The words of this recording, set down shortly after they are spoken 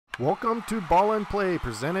Welcome to Ball and Play,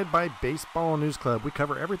 presented by Baseball News Club. We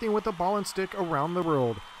cover everything with a ball and stick around the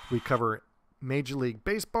world. We cover Major League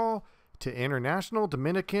Baseball to international,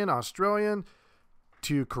 Dominican, Australian,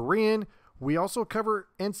 to Korean. We also cover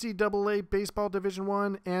NCAA Baseball Division I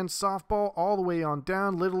and softball all the way on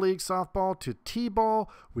down, Little League softball to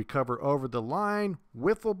T-ball. We cover over the line,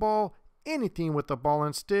 wiffle ball, anything with a ball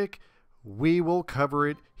and stick. We will cover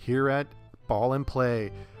it here at Ball and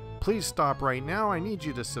Play. Please stop right now. I need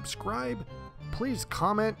you to subscribe. Please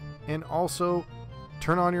comment and also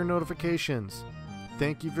turn on your notifications.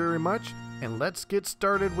 Thank you very much, and let's get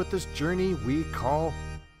started with this journey we call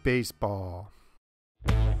baseball.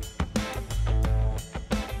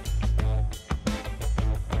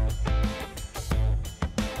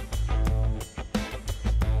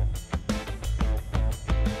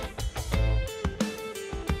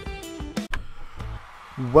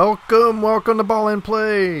 Welcome to Ball and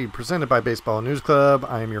Play, presented by Baseball News Club.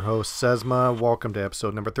 I am your host, Sesma. Welcome to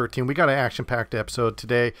episode number 13. We got an action-packed episode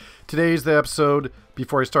today. Today's the episode,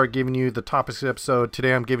 before I start giving you the topics of the episode,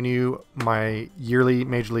 today I'm giving you my yearly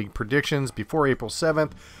Major League predictions before April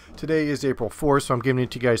 7th. Today is April 4th, so I'm giving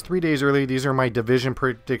it to you guys 3 days early. These are my division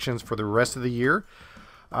predictions for the rest of the year.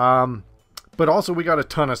 But also, we got a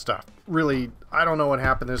ton of stuff. Really, I don't know what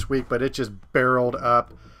happened this week, but it just barreled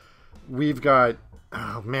up. We've got...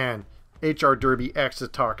 oh man, HR Derby X to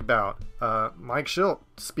talk about. Mike Schilt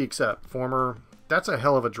speaks up. That's a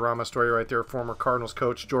hell of a drama story right there. Former Cardinals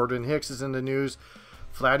coach Jordan Hicks is in the news.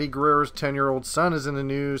 Vladdy Guerrero's 10-year-old son is in the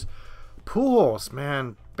news. Pujols,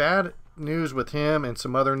 man, bad news with him and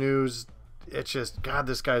some other news. It's just, God,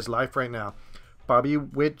 this guy's life right now. Bobby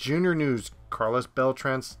Witt Jr. news. Carlos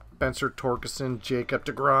Beltran, Spencer Torkelson, Jacob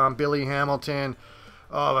deGrom, Billy Hamilton.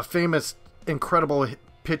 A famous, incredible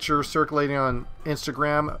picture circulating on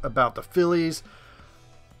Instagram about the Phillies.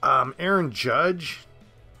 Aaron Judge,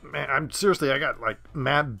 man, I got like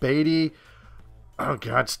Matt Beatty. Oh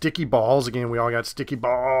God, sticky balls again. We all got sticky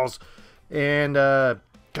balls, and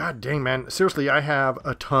God dang, man, seriously, I have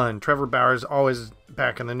a ton. Trevor Bauer is always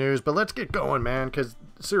back in the news, but let's get going, man, because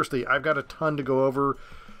seriously, I've got a ton to go over.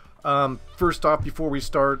 First off, before we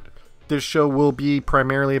start, this show will be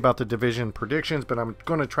primarily about the division predictions, but I'm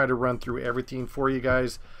going to try to run through everything for you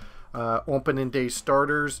guys. Opening day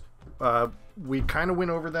starters. We kind of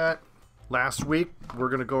went over that last week. We're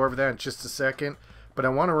going to go over that in just a second. But I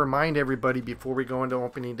want to remind everybody before we go into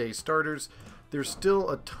opening day starters, there's still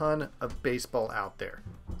a ton of baseball out there.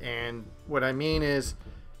 And what I mean is,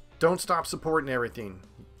 don't stop supporting everything.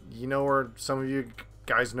 You know where some of you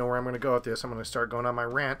guys know where I'm going to go with this. I'm going to start going on my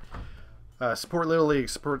rant. Support Little League,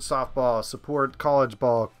 support softball, support college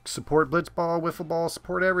ball, support blitzball, wiffle ball,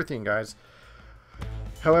 support everything, guys.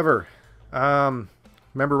 However,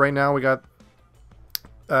 remember right now we got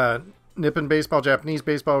Nippon baseball, Japanese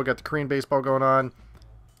baseball, we got the Korean baseball going on.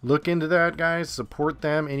 Look into that, guys. Support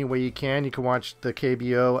them any way you can. You can watch the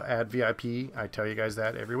KBO at VIP. I tell you guys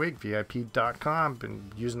that every week. VIP.com.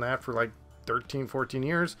 Been using that for like 13, 14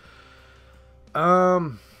 years.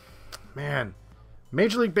 Man.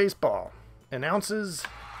 Major League Baseball announces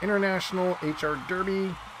International HR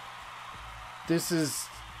Derby. This is,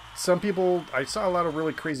 some people, I saw a lot of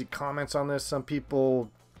really crazy comments on this. Some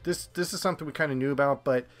people, this is something we kind of knew about,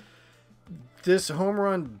 but this home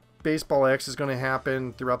run baseball X is going to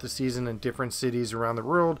happen throughout the season in different cities around the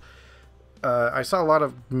world. I saw a lot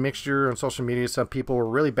of mixture on social media. Some people were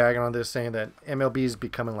really bagging on this, saying that MLB is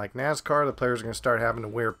becoming like NASCAR. The players are going to start having to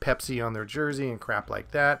wear Pepsi on their jersey and crap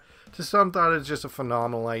like that. To some, thought it's just a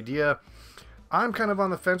phenomenal idea. I'm kind of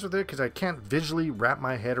on the fence with it because I can't visually wrap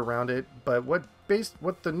my head around it. But what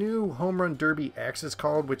the new Home Run Derby X is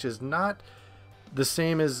called, which is not the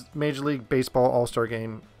same as Major League Baseball All-Star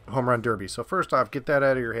Game Home Run Derby. So first off, get that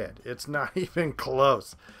out of your head. It's not even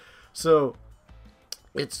close. So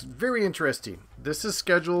it's very interesting. This is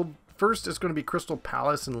scheduled. First, it's going to be Crystal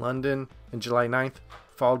Palace in London on July 9th,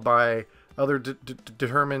 followed by other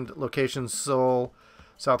determined locations: Seoul,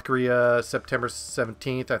 South Korea, September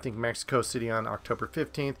 17th. I think Mexico City on October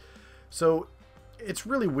 15th. So it's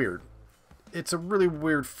really weird. It's a really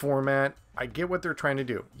weird format. I get what they're trying to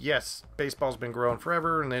do. Yes, baseball's been growing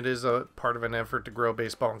forever, and it is a part of an effort to grow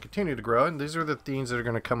baseball and continue to grow. And these are the things that are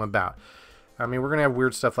going to come about. I mean, we're going to have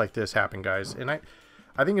weird stuff like this happen, guys. And I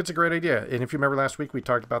think it's a great idea. And if you remember last week, we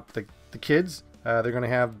talked about the kids. They're going to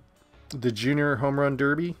have the junior home run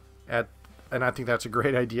derby and I think that's a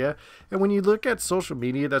great idea. And when you look at social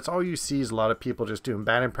media, that's all you see is a lot of people just doing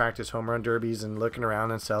batting practice home run derbies and looking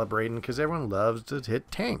around and celebrating because everyone loves to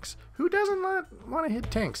hit tanks. Who doesn't want to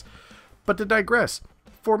hit tanks? But to digress,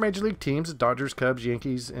 4 major league teams, the Dodgers, Cubs,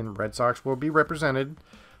 Yankees, and Red Sox, will be represented.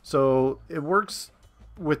 So it works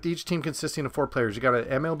with each team consisting of 4 players. You got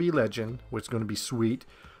an MLB legend, which is going to be sweet,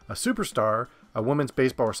 a superstar, a women's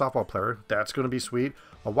baseball or softball player, that's going to be sweet,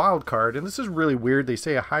 a wild card, and this is really weird. They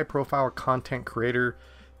say a high-profile content creator,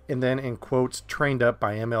 and then in quotes, trained up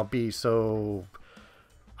by MLB. So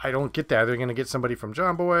I don't get that. They're going to get somebody from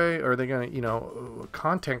John Boy, or are they going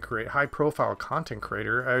to, high-profile content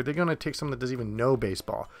creator? Are they going to take someone that doesn't even know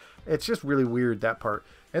baseball? It's just really weird, that part.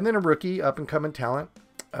 And then a rookie, up-and-coming talent,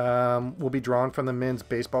 will be drawn from the men's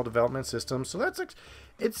baseball development system. So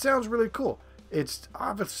it sounds really cool. It's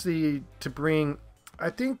obviously to bring, I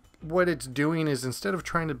think what it's doing is instead of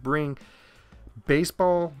trying to bring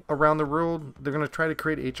baseball around the world, they're going to try to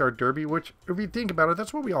create HR Derby, which if you think about it,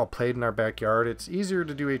 that's what we all played in our backyard. It's easier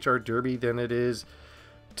to do HR Derby than it is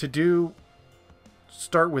to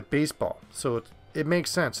start with baseball. So it makes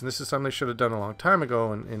sense. And this is something they should have done a long time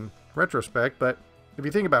ago in retrospect. But if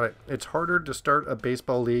you think about it, it's harder to start a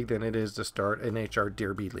baseball league than it is to start an HR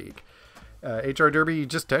Derby league. HR Derby, you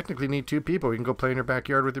just technically need 2 people. You can go play in your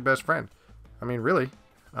backyard with your best friend. I mean, really.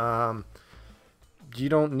 You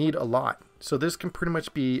don't need a lot. So this can pretty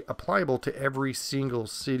much be applicable to every single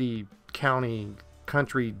city, county,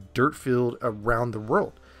 country, dirt field around the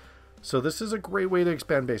world. So this is a great way to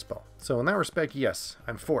expand baseball. So in that respect, yes,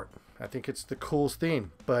 I'm for it. I think it's the coolest thing.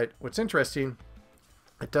 But what's interesting,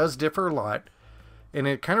 it does differ a lot. And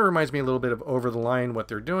it kind of reminds me a little bit of Over the Line, what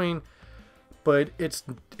they're doing. But it's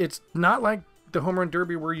not like the home run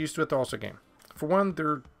derby we're used to at the All-Star game. For one,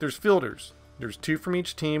 there's fielders. There's 2 from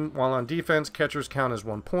each team, while on defense, catchers count as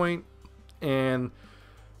 1 point. And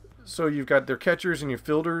so you've got their catchers and your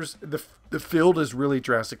fielders. The field is really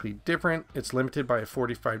drastically different. It's limited by a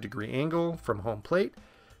 45-degree angle from home plate.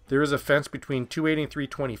 There is a fence between 280 and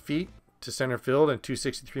 320 feet to center field and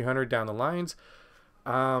 260, 300 down the lines.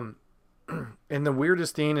 And the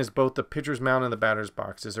weirdest thing is both the pitcher's mound and the batter's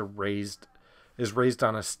box is raised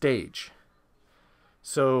on a stage.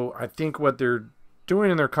 So I think what they're doing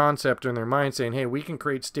in their concept or in their mind, saying, hey, we can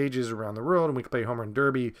create stages around the world and we can play home run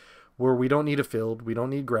derby where we don't need a field, we don't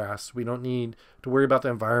need grass, we don't need to worry about the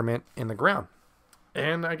environment in the ground.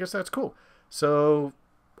 And I guess that's cool. So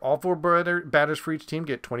all 4 batters for each team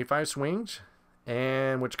get 25 swings,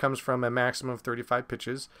 and which comes from a maximum of 35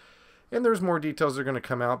 pitches. And there's more details that are going to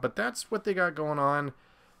come out, but that's what they got going on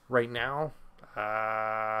right now.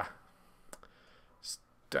 I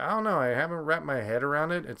don't know. I haven't wrapped my head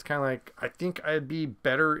around it. It's kind of like, I think I'd be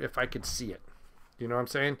better if I could see it. You know what I'm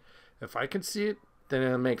saying? If I could see it, then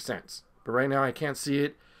it'll make sense. But right now I can't see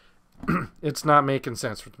it. It's not making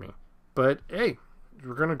sense with me. But hey,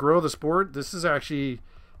 we're going to grow the sport. This is actually,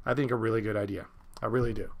 I think, a really good idea. I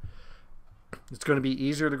really do. It's going to be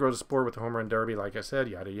easier to grow the sport with the home run derby, like I said,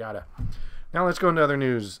 yada, yada. Now let's go into other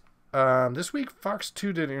news. This week, Fox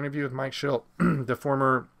 2 did an interview with Mike Schilt, the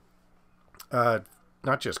former,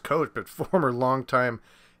 not just coach, but former longtime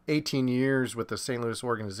 18 years with the St. Louis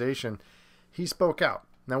organization. He spoke out.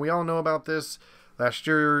 Now, we all know about this. Last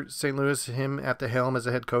year, St. Louis, him at the helm as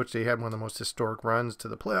a head coach, they had one of the most historic runs to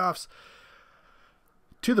the playoffs.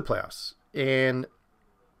 And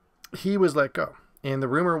he was let go. And the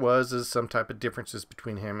rumor was some type of differences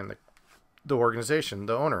between him and the organization,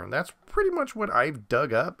 the owner. And that's pretty much what I've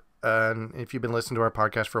dug up. And if you've been listening to our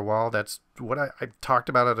podcast for a while, that's what I've talked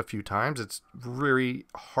about it a few times. It's really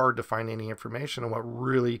hard to find any information on what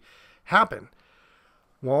really happened.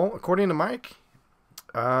 Well, according to Mike,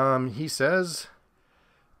 he says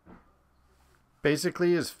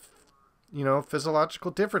basically is,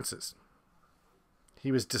 physiological differences.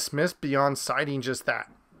 He was dismissed beyond citing just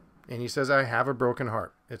that. And he says, I have a broken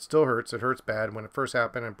heart. It still hurts. It hurts bad. When it first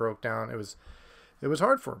happened and broke down, it was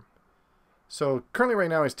hard for him. So currently right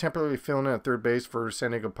now he's temporarily filling in at third base for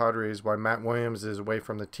San Diego Padres while Matt Williams is away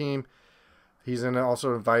from the team. He's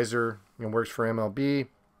also an advisor and works for MLB.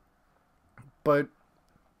 But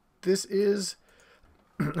this is,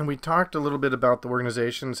 and we talked a little bit about the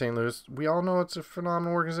organization, St. Louis. We all know it's a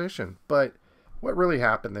phenomenal organization. But what really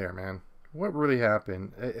happened there, man? What really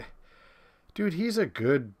happened? Dude, he's a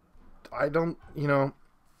good... when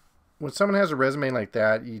someone has a resume like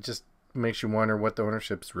that, you just makes you wonder what the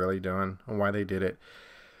ownership's really doing and why they did it.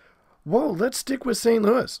 Well, let's stick with St.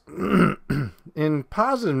 Louis. In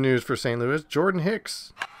positive news for St. Louis, Jordan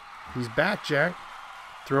Hicks. He's back, Jack.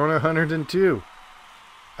 Throwing 102.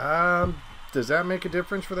 Does that make a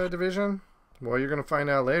difference for that division? Well, you're going to find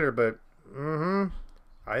out later, but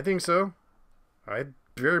I think so. I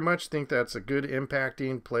very much think that's a good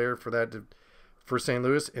impacting player for St.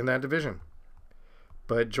 Louis in that division.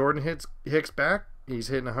 But Jordan Hicks back. He's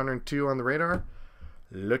hitting 102 on the radar.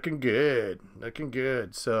 Looking good. Looking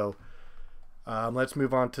good. So let's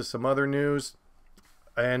move on to some other news.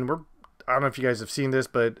 And I don't know if you guys have seen this,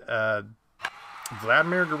 but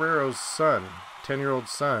Vladimir Guerrero's son, 10-year-old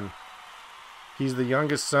son, he's the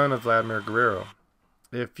youngest son of Vladimir Guerrero.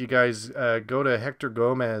 If you guys go to Hector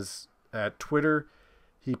Gomez at Twitter,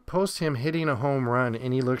 he posts him hitting a home run,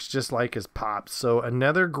 and he looks just like his pops. So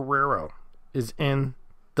another Guerrero is in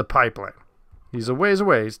the pipeline. He's a ways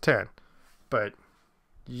away. He's 10. But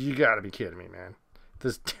you got to be kidding me, man.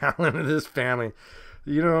 This talent of this family.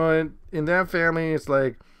 You know, in that family, it's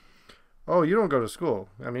like, oh, you don't go to school.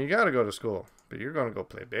 I mean, you got to go to school, but you're going to go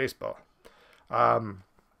play baseball.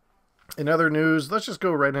 In other news, let's just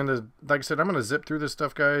go right into, like I said, I'm going to zip through this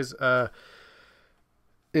stuff, guys.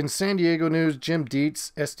 In San Diego news, Jim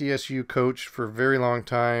Dietz, SDSU coach for a very long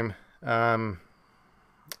time,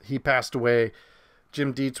 he passed away.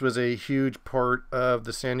 Jim Dietz was a huge part of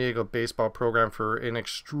the San Diego baseball program for an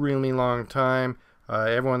extremely long time.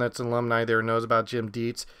 Everyone that's an alumni there knows about Jim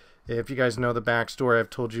Dietz. If you guys know the backstory, I've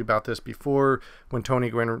told you about this before. When Tony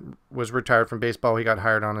Gwynn was retired from baseball, he got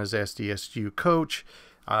hired on as SDSU coach.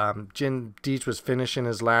 Jim Dietz was finishing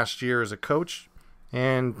his last year as a coach,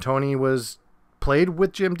 and Tony played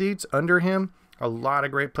with Jim Dietz under him. A lot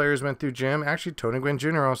of great players went through Jim. Actually, Tony Gwynn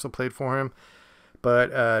Jr. also played for him.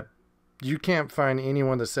 But you can't find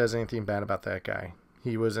anyone that says anything bad about that guy.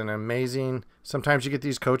 He was an amazing... Sometimes you get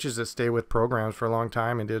these coaches that stay with programs for a long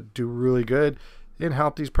time and do really good and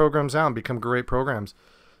help these programs out and become great programs.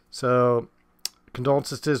 So,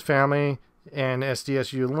 condolences to his family and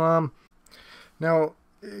SDSU alum. Now,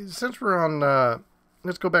 since we're on...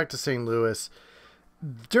 let's go back to St. Louis.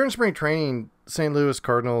 During spring training, St. Louis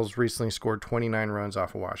Cardinals recently scored 29 runs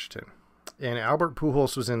off of Washington. And Albert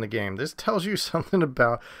Pujols was in the game. This tells you something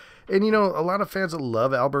about... And, you know, a lot of fans that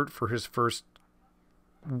love Albert for his first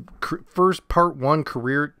part one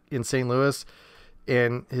career in St. Louis.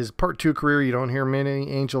 And his part two career, you don't hear many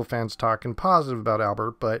Angel fans talking positive about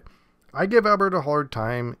Albert. But I give Albert a hard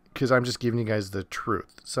time because I'm just giving you guys the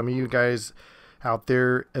truth. Some of you guys out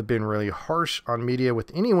there have been really harsh on media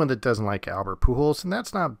with anyone that doesn't like Albert Pujols, and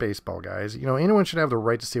that's not baseball, guys. You know, anyone should have the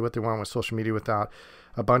right to say what they want with social media without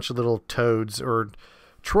a bunch of little toads or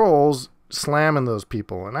trolls slamming those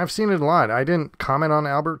people. And I've seen it a lot. I didn't comment on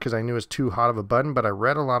Albert because I knew it was too hot of a button, but I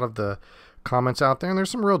read a lot of the comments out there, and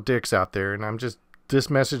there's some real dicks out there, and this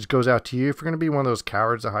message goes out to you. If you're going to be one of those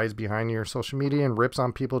cowards that hides behind your social media and rips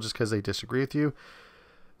on people just because they disagree with you,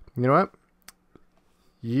 you know what?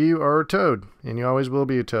 You are a toad, and you always will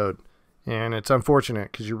be a toad. And it's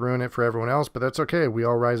unfortunate because you ruin it for everyone else, but that's okay. We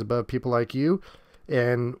all rise above people like you.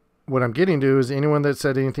 And what I'm getting to is anyone that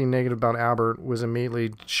said anything negative about Albert was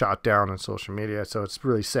immediately shot down on social media. So it's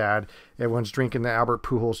really sad. Everyone's drinking the Albert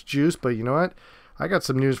Pujols juice, but you know what? I got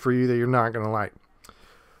some news for you that you're not going to like.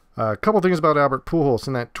 A couple things about Albert Pujols.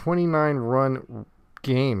 In that 29-run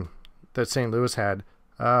game that St. Louis had,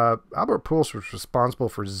 Albert Pujols was responsible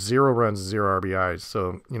for 0 runs, 0 RBIs.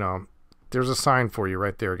 So, you know, there's a sign for you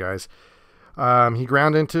right there, guys. He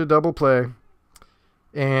ground into double play.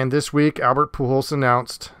 And this week, Albert Pujols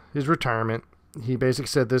announced his retirement. He basically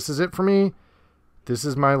said, this is it for me. This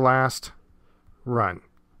is my last run.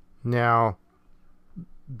 Now,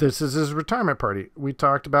 this is his retirement party. We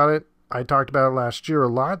talked about it. I talked about it last year a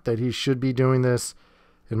lot, that he should be doing this,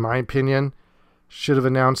 in my opinion. Should have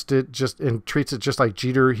announced it and treats it just like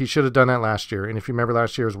Jeter. He should have done that last year. And if you remember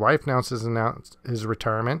last year, his wife announced his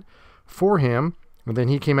retirement for him. And then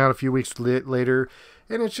he came out a few weeks later.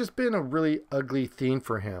 And it's just been a really ugly theme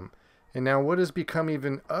for him. And now what has become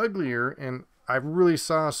even uglier, and I really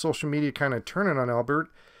saw social media kind of turning on Albert,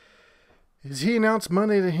 is he announced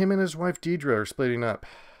Monday that him and his wife Deidre are splitting up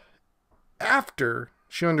after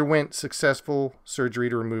she underwent successful surgery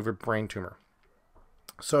to remove a brain tumor.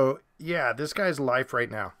 So, yeah, this guy's life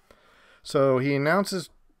right now. So he announces,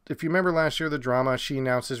 if you remember last year, the drama, she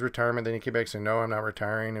announced his retirement. Then he came back and said, no, I'm not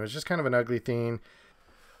retiring. It was just kind of an ugly thing.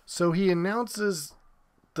 So he announces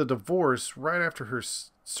the divorce right after her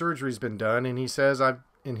surgery's been done. And he says, I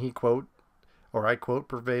quote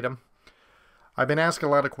verbatim, I've been asked a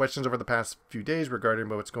lot of questions over the past few days regarding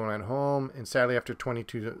what's going on at home. And sadly, after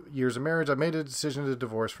 22 years of marriage, I've made a decision to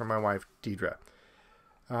divorce from my wife, Deidre.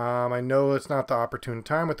 I know it's not the opportune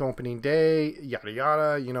time with opening day, yada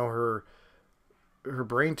yada, you know, her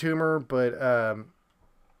brain tumor, but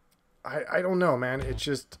I don't know, man. It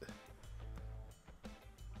just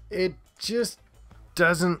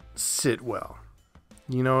doesn't sit well.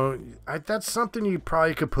 You know, that's something you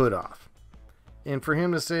probably could put off. And for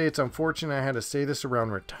him to say it's unfortunate I had to say this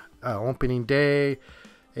around opening day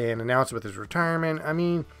and announce with his retirement. I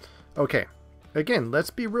mean, okay. Again, let's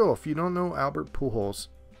be real. If you don't know Albert Pujols,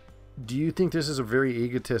 do you think this is a very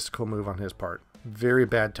egotistical move on his part? Very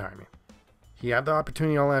bad timing. He had the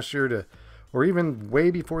opportunity all last year to, or even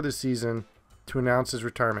way before the season, to announce his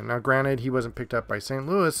retirement. Now, granted, he wasn't picked up by St.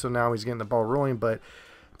 Louis, so now he's getting the ball rolling, but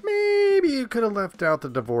maybe you could have left out the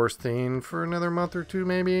divorce thing for another month or two,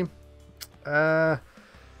 maybe. I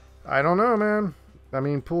don't know, man. I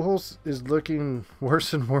mean, Pujols is looking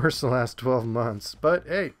worse and worse the last 12 months. But,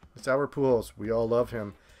 hey, it's Albert Pujols. We all love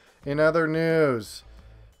him. In other news,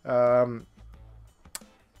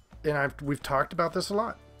 we've talked about this a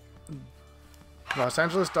lot. Los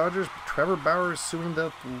Angeles Dodgers, Trevor Bauer is suing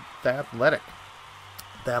the Athletic.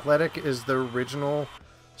 The Athletic is the original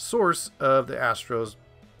source of the Astros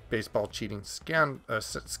baseball cheating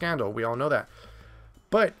scandal. We all know that.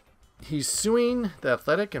 But he's suing the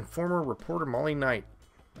Athletic and former reporter Molly Knight,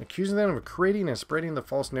 accusing them of creating and spreading the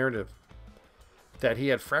false narrative that he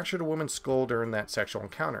had fractured a woman's skull during that sexual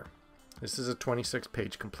encounter. This is a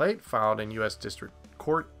 26-page complaint filed in U.S. District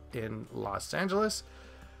Court in Los Angeles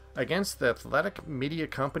against the Athletic Media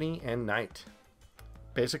Company and Knight.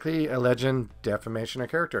 Basically, alleging defamation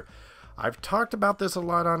of character. I've talked about this a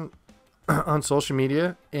lot on social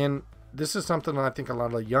media, and this is something that I think a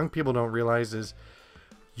lot of young people don't realize is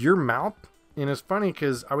your mouth. And it's funny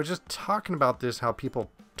because I was just talking about this, how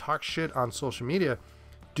people talk shit on social media.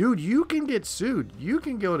 Dude, you can get sued. You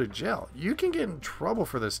can go to jail. You can get in trouble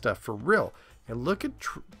for this stuff, for real. And look at,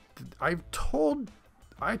 I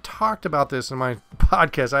talked about this in my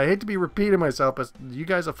podcast. I hate to be repeating myself, but you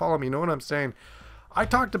guys that follow me know what I'm saying. I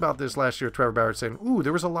talked about this last year, Trevor Bauer, saying, ooh,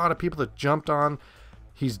 there was a lot of people that jumped on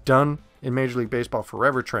he's done in Major League Baseball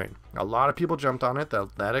forever train. A lot of people jumped on it. The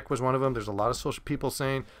Athletic was one of them. There's a lot of social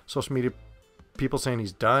media people saying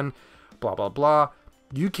he's done, blah, blah, blah.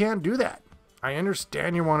 You can't do that. I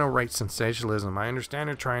understand you want to write sensationalism. I understand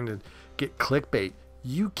you're trying to get clickbait.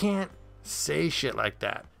 You can't say shit like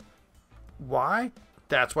that. Why?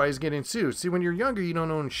 That's why he's getting sued. See, when you're younger, you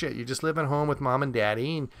don't own shit. You just live at home with mom and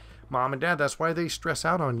daddy, and mom and dad, that's why they stress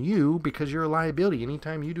out on you, because you're a liability.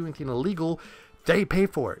 Anytime you do anything illegal, they pay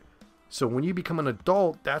for it. So when you become an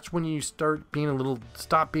adult, that's when you stop being a little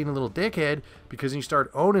dickhead, because you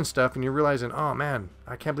start owning stuff and you're realizing, oh man,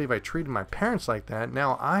 I can't believe I treated my parents like that.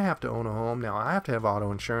 Now I have to own a home. Now I have to have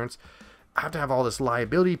auto insurance. I have to have all this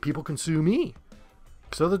liability. People can sue me.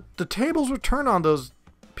 So the tables will turn on those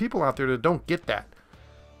people out there that don't get that.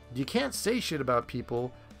 You can't say shit about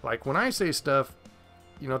people. Like when I say stuff,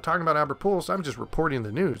 talking about Albert Pujols, I'm just reporting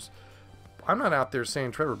the news. I'm not out there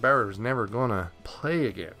saying Trevor Bauer is never going to play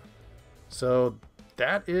again. So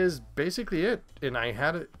that is basically it. And I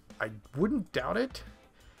wouldn't doubt it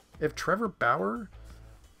if Trevor Bauer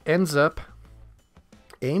ends up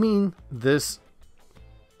aiming this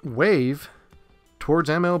wave towards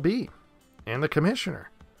MLB and the commissioner.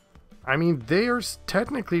 I mean, they are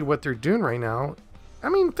technically what they're doing right now. I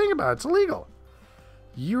mean, think about it. It's illegal.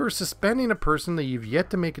 You are suspending a person that you've yet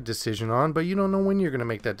to make a decision on, but you don't know when you're going to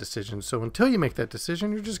make that decision. So until you make that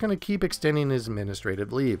decision, you're just going to keep extending his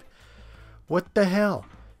administrative leave. What the hell?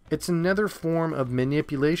 It's another form of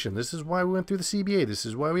manipulation. This is why we went through the CBA. This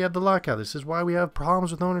is why we have the lockout. This is why we have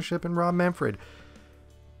problems with ownership and Rob Manfred.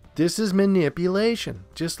 This is manipulation.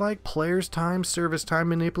 Just like players' time, service time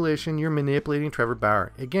manipulation, you're manipulating Trevor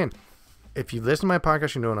Bauer. Again, if you listen to my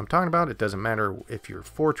podcast, you know what I'm talking about. It doesn't matter if you're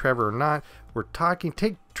for Trevor or not. We're talking,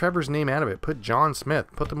 take Trevor's name out of it. Put John Smith.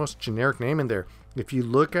 Put the most generic name in there. If you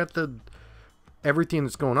look at everything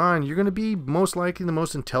that's going on, you're going to be most likely the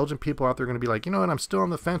most intelligent people out there are going to be like, you know what, I'm still on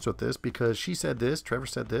the fence with this because she said this, Trevor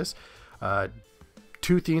said this.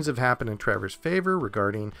 Two things have happened in Trevor's favor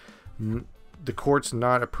regarding the courts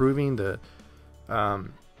not approving the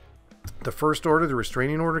first order, the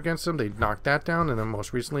restraining order against him. They knocked that down, and then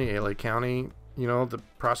most recently LA County, the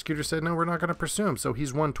prosecutor said no, we're not going to pursue him. So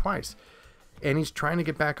he's won twice, and he's trying to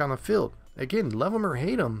get back on the field. Again, love him or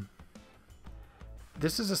hate him,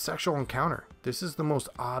 this is a sexual encounter. This is the most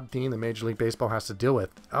odd thing that Major League Baseball has to deal with.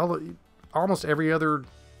 Almost every other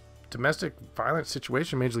domestic violence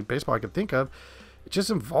situation Major League Baseball I could think of, it just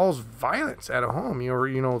involves violence at a home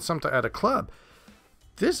or sometime at a club.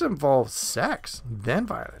 This involves sex, then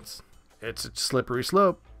violence. It's a slippery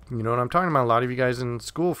slope. You know what I'm talking about. A lot of you guys in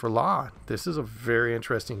school for law. This is a very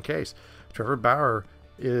interesting case. Trevor Bauer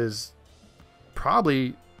is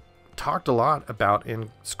probably talked a lot about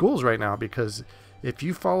in schools right now, because if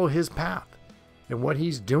you follow his path and what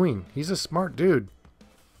he's doing, he's a smart dude.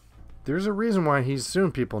 There's a reason why he's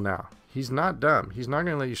suing people now. He's not dumb. He's not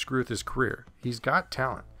going to let you screw with his career. He's got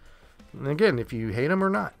talent. And again, if you hate him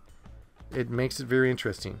or not, it makes it very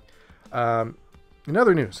interesting. In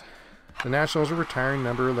other news, the Nationals are retiring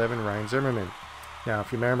number 11 Ryan Zimmerman. Now,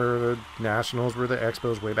 if you remember, the Nationals were the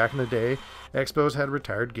Expos way back in the day. Expos had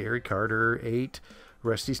retired Gary Carter, 8.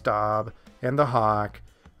 Rusty Staub, and the Hawk,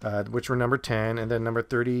 which were number 10, and then number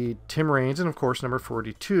 30, Tim Raines, and of course number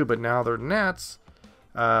 42. But now the Nats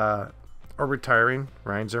are retiring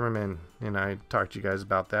Ryan Zimmerman, and I talked to you guys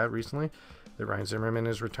about that recently. That Ryan Zimmerman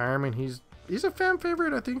is retiring. He's a fan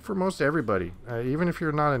favorite, I think, for most everybody. Even if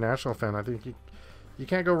you're not a National fan, I think you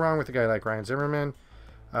can't go wrong with a guy like Ryan Zimmerman.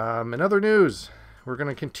 In other news, we're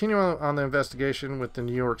going to continue on the investigation with the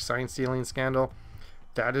New York sign stealing scandal.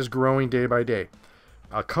 That is growing day by day.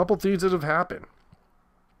 A couple things that have happened.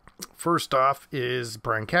 First off is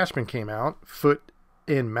Brian Cashman came out, foot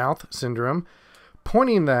and mouth syndrome,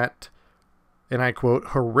 pointing that, and I quote,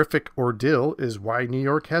 horrific ordeal is why New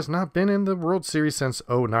York has not been in the World Series since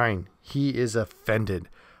 '09. He is offended.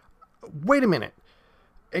 Wait a minute.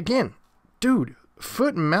 Again, dude,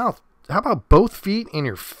 foot and mouth. How about both feet and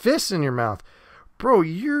your fists in your mouth? Bro,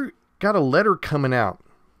 you got a letter coming out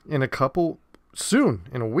in soon,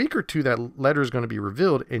 in a week or two. That letter is going to be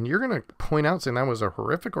revealed, and you're going to point out saying that was a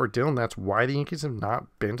horrific ordeal, and that's why the Yankees have not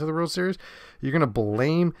been to the World Series. You're going to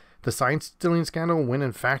blame the sign stealing scandal when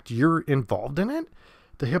in fact you're involved in it.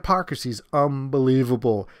 The hypocrisy is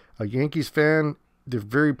unbelievable. A Yankees fan, they're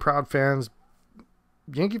very proud fans.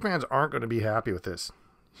 Yankee fans aren't going to be happy with this.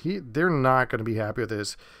 They're not going to be happy with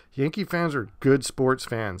this. Yankee fans are good sports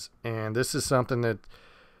fans, and this is something that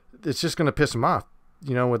it's just going to piss them off.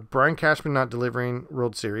 You know, with Brian Cashman not delivering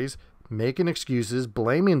World Series, making excuses,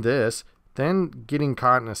 blaming this, then getting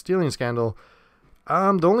caught in a stealing scandal.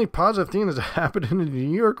 The only positive thing that's happening in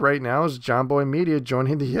New York right now is John Boy Media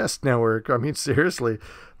joining the Yes Network. I mean, seriously,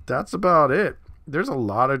 that's about it. There's a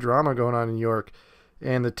lot of drama going on in New York.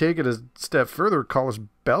 And to take it a step further, Carlos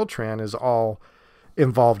Beltran is all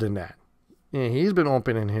involved in that. And he's been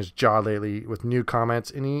opening his jaw lately with new comments,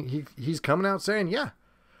 and he's coming out saying, yeah,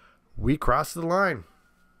 we crossed the line.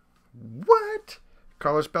 What?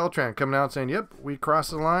 Carlos Beltran coming out saying, yep, we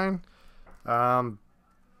crossed the line.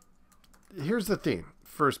 Here's the thing.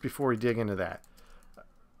 First, before we dig into that.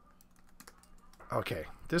 Okay,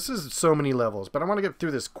 this is so many levels, but I want to get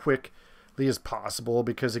through this quickly as possible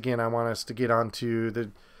because, again, I want us to get on to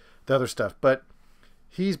the other stuff. But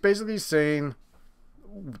he's basically saying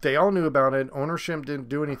they all knew about it. Ownership didn't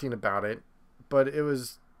do anything about it, but it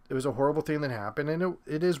was a horrible thing that happened, and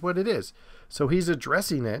it is what it is. So he's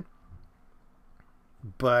addressing it,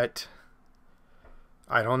 but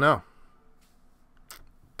I don't know.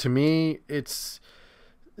 To me,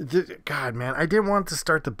 God, man, I didn't want to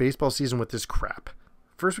start the baseball season with this crap.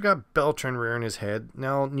 First, we got Beltran rearing his head.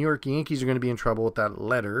 Now, New York Yankees are going to be in trouble with that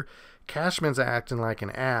letter. Cashman's acting like an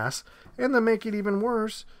ass. And to make it even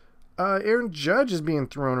worse, Aaron Judge is being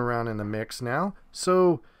thrown around in the mix now.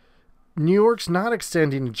 So, New York's not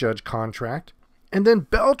extending the Judge contract. And then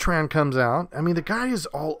Beltran comes out. I mean, the guy is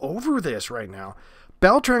all over this right now.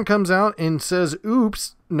 Beltran comes out and says,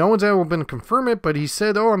 oops, no one's ever been to confirm it, but he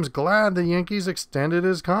said, oh, I'm glad the Yankees extended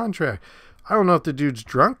his contract. I don't know if the dude's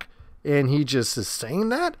drunk and he just is saying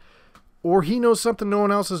that, or he knows something no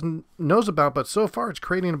one else knows about, but so far it's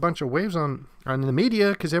creating a bunch of waves on the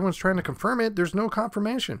media because everyone's trying to confirm it. There's no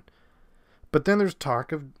confirmation. But then there's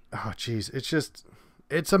talk of, oh, geez,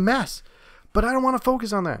 it's a mess. But I don't want to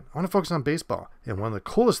focus on that. I want to focus on baseball. And one of the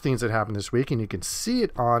coolest things that happened this week, and you can see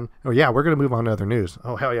it on... Oh, yeah, we're going to move on to other news.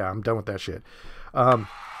 Oh, hell yeah, I'm done with that shit.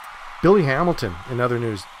 Billy Hamilton, in other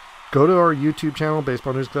news. Go to our YouTube channel,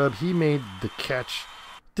 Baseball News Club. He made the catch.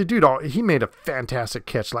 The dude, he made a fantastic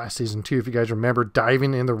catch last season, too, if you guys remember.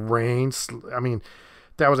 Diving in the rain. I mean,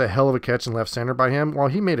 that was a hell of a catch in left center by him. Well,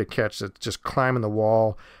 he made a catch that's just climbing the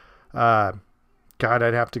wall. God,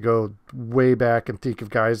 I'd have to go way back and think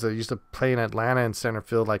of guys that used to play in Atlanta in center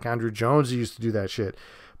field, like Andrew Jones, who used to do that shit.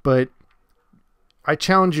 But I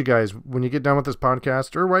challenge you guys, when you get done with this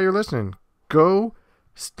podcast or while you're listening, go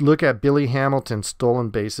look at Billy Hamilton's stolen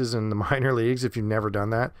bases in the minor leagues if you've never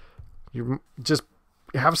done that. You just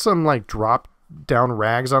have some like drop down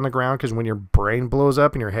rags on the ground, because when your brain blows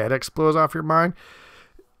up and your head explodes off your mind,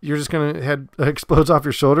 you're just going to head explodes off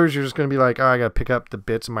your shoulders. You're just going to be like, oh, I got to pick up the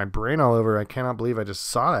bits of my brain all over. I cannot believe I just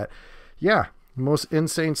saw that. Yeah, most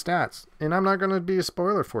insane stats. And I'm not going to be a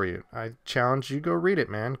spoiler for you. I challenge you, go read it,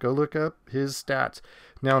 man. Go look up his stats.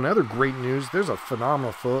 Now, another great news, there's a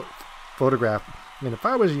phenomenal photograph. And if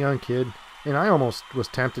I was a young kid, and I almost was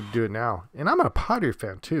tempted to do it now, and I'm a Padres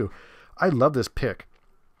fan too, I love this pic.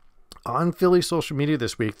 On Philly social media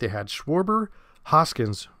this week, they had Schwarber,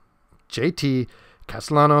 Hoskins, JT,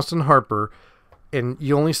 Castellanos, and Harper, and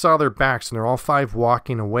you only saw their backs, and they're all five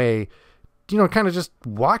walking away, you know, kind of just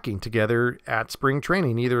walking together at spring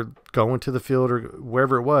training, either going to the field or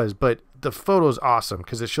wherever it was. But the photo's awesome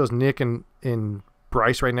because it shows Nick and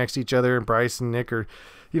Bryce right next to each other, and Bryce and Nick are,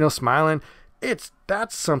 you know, smiling.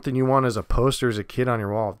 That's something you want as a poster as a kid on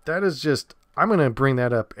your wall. That is just, I'm going to bring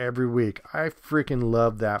that up every week. I freaking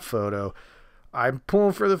love that photo. I'm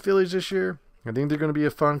pulling for the Phillies this year. I think they're going to be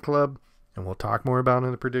a fun club, and we'll talk more about it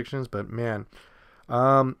in the predictions. But man,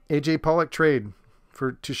 AJ Pollock trade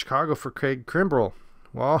to Chicago for Craig Kimbrell.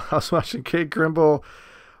 Well, I was watching Craig Kimbrell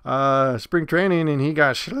spring training, and he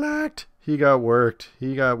got shellacked. He got worked.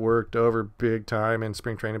 He got worked over big time in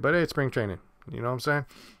spring training. But hey, it's spring training. You know what I'm saying?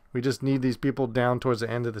 We just need these people down towards the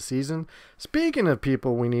end of the season. Speaking of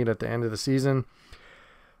people we need at the end of the season,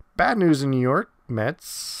 bad news in New York.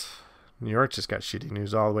 Mets. New York just got shitty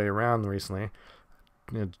news all the way around recently.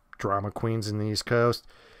 Drama queens in the East Coast.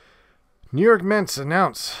 New York Mets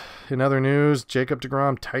announce, in other news, Jacob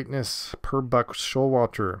deGrom tightness per Buck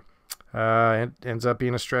Showalter. It ends up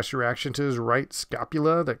being a stress reaction to his right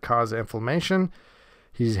scapula that caused inflammation.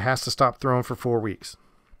 He has to stop throwing for 4 weeks.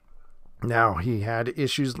 Now, he had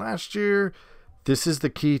issues last year. This is the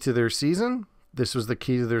key to their season. This was the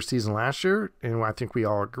key to their season last year. And I think we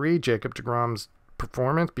all agree Jacob deGrom's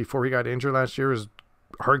performance before he got injured last year was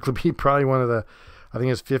arguably probably one of the, I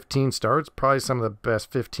think it's 15 starts, probably some of the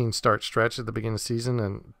best 15 start stretch at the beginning of the season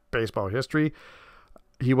in baseball history.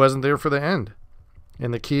 He wasn't there for the end.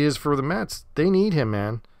 And the key is for the Mets. They need him,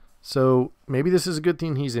 man. So maybe this is a good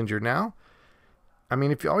thing he's injured now. I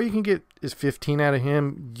mean, if all you can get is 15 out of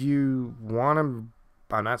him, you want him,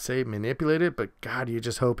 I'm not saying manipulate it, but God, you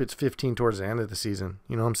just hope it's 15 towards the end of the season.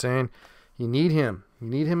 You know what I'm saying? You need him. You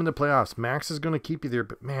need him in the playoffs. Max is going to keep you there,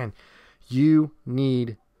 but man, you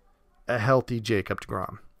need a healthy Jacob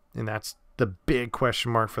deGrom. And that's the big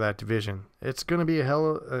question mark for that division. It's going to be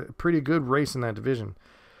a pretty good race in that division.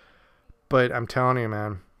 But I'm telling you,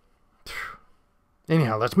 man.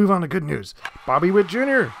 Anyhow, let's move on to good news. Bobby Witt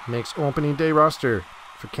Jr. makes opening day roster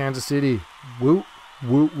for Kansas City. Woo,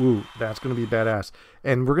 woo, woo. That's going to be badass.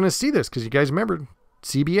 And we're going to see this because you guys remember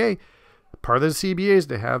CBA. Part of the CBA is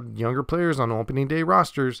to have younger players on opening day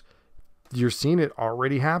rosters. You're seeing it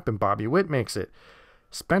already happen. Bobby Witt makes it.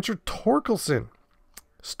 Spencer Torkelson,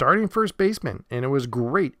 starting first baseman. And it was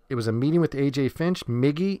great. It was a meeting with AJ Finch,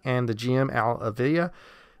 Miggy, and the GM Al Avila.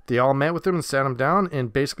 They all met with him and sat him down,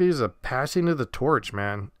 and basically it was a passing of the torch,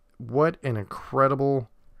 man. What an incredible,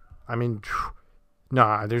 I mean,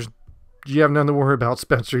 you have nothing to worry about,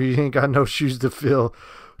 Spencer. You ain't got no shoes to fill.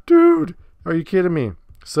 Dude, are you kidding me?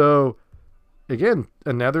 So, again,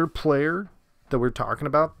 another player that we're talking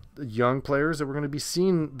about, young players that we're going to be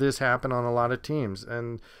seeing this happen on a lot of teams.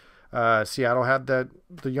 And Seattle had the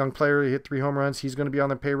young player, he hit 3 home runs. He's going to be on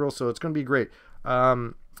the payroll, so it's going to be great.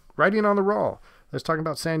 Riding on the roll. Let's talk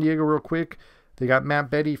about San Diego real quick. They got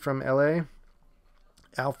Matt Betty from LA.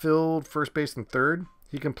 Outfield, first base, and third.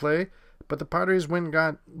 He can play. But the Padres went and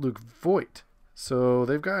got Luke Voigt. So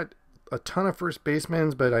they've got a ton of first basemen.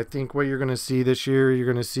 But I think what you're going to see this year,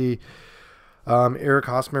 you're going to see Eric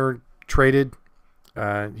Hosmer traded.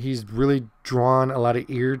 He's really drawn a lot of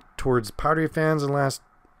ear towards Padre fans in the last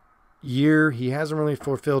year. He hasn't really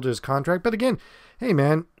fulfilled his contract. But again, hey,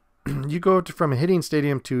 man. You go from a hitting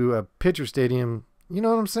stadium to a pitcher stadium, you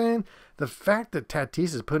know what I'm saying? The fact that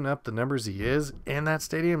Tatis is putting up the numbers he is in that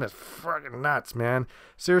stadium is fucking nuts, man.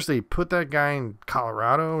 Seriously, put that guy in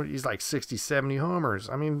Colorado, he's like 60, 70 homers.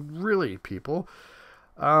 I mean, really, people.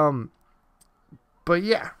 But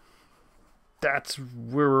yeah, that's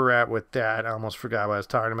where we're at with that. I almost forgot what I was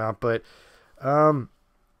talking about. But the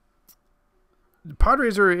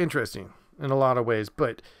Padres are interesting in a lot of ways,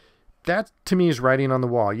 but that, to me, is writing on the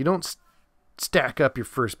wall. You don't stack up your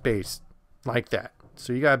first base like that.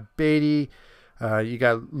 So you got Beatty, you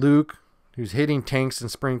got Luke, who's hitting tanks in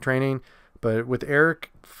spring training. But with Eric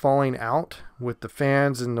falling out with the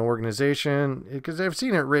fans and the organization, because I've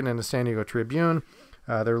seen it written in the San Diego Tribune,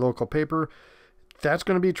 their local paper, that's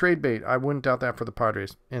going to be trade bait. I wouldn't doubt that for the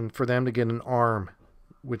Padres. And for them to get an arm,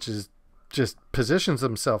 which is just positions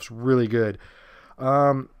themselves really good.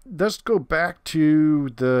 Let's go back to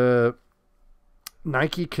the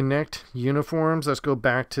Nike Connect uniforms. Let's go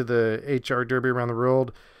back to the HR Derby around the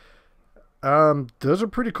world. Those are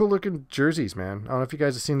pretty cool looking jerseys, man. I don't know if you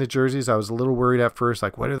guys have seen the jerseys. I was a little worried at first,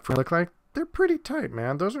 like, what do they look like? They're pretty tight,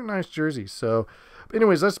 man. Those are nice jerseys. So,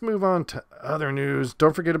 anyways, let's move on to other news.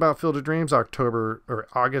 Don't forget about Field of Dreams, August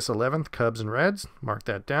 11th, Cubs and Reds. Mark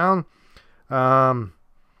that down.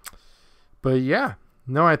 But yeah.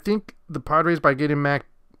 No, I think the Padres, by getting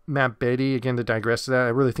Matt Beatty, again, to digress to that, I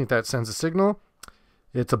really think that sends a signal.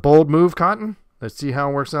 It's a bold move, Cotton. Let's see how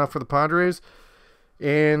it works out for the Padres.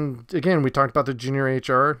 And, again, we talked about the junior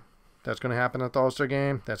HR. That's going to happen at the All-Star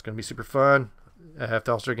Game. That's going to be super fun. If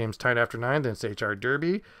the All-Star Game's tied after 9, then it's HR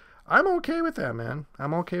Derby. I'm okay with that, man.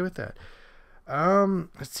 I'm okay with that.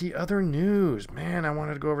 Let's see, other news. Man, I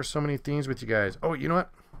wanted to go over so many things with you guys. Oh, you know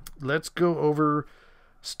what? Let's go over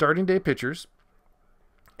starting day pitchers.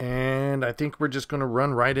 And I think we're just going to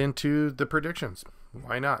run right into the predictions.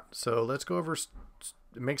 Why not? So let's go over.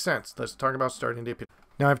 It makes sense. Let's talk about starting day pitchers.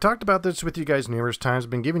 Now, I've talked about this with you guys numerous times. I've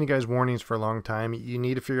been giving you guys warnings for a long time. You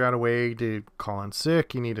need to figure out a way to call in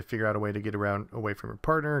sick. You need to figure out a way to get away from your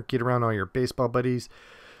partner, get around all your baseball buddies,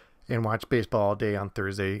 and watch baseball all day on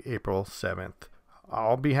Thursday, April 7th.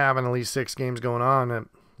 I'll be having at least 6 games going on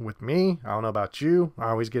with me. I don't know about you. I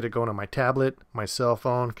always get it going on my tablet, my cell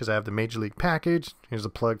phone, because I have the Major League package. Here's a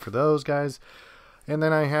plug for those guys. And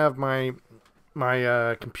then I have my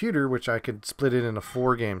computer, which I could split it into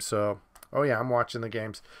 4 games. So, oh yeah, I'm watching the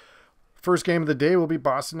games. First game of the day will be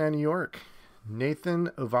Boston and New York. Nathan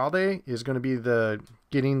Eovaldi is going to be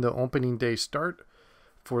getting the opening day start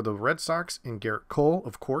for the Red Sox, and Garrett Cole,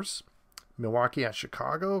 of course. Milwaukee at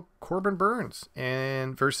Chicago, Corbin Burns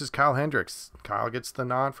and versus Kyle Hendricks. Kyle gets the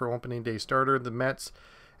nod for opening day starter. The Mets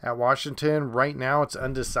at Washington. Right now it's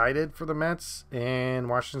undecided for the Mets, and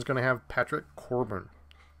Washington's going to have Patrick Corbin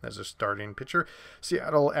as a starting pitcher.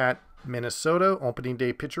 Seattle at Minnesota, opening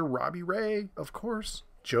day pitcher Robbie Ray, of course.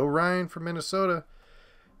 Joe Ryan from Minnesota.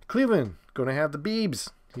 Cleveland going to have the Biebs.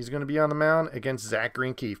 He's going to be on the mound against Zach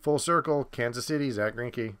Greinke. Full circle, Kansas City, Zach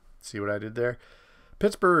Greinke. See what I did there?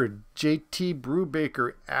 Pittsburgh, JT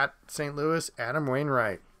Brubaker at St. Louis, Adam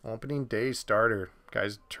Wainwright, opening day starter.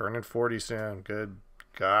 Guy's turning 40 soon. Good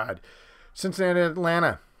God. Cincinnati,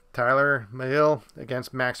 Atlanta, Tyler Mahill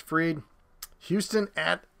against Max Fried. Houston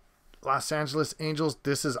at Los Angeles Angels.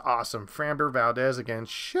 This is awesome. Framber Valdez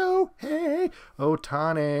against Shohei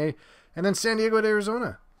Ohtani. And then San Diego at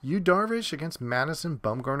Arizona. Yu Darvish against Madison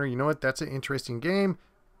Bumgarner. You know what? That's an interesting game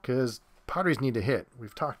because Padres need to hit.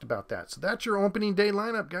 We've talked about that. So that's your opening day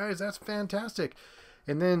lineup, guys. That's fantastic.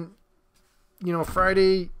 And then,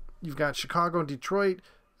 Friday, you've got Chicago and Detroit.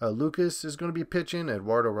 Lucas is going to be pitching.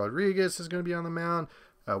 Eduardo Rodriguez is going to be on the mound.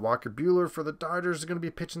 Walker Buehler for the Dodgers is going to be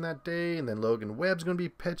pitching that day. And then Logan Webb's going to be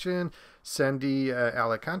pitching. Sandy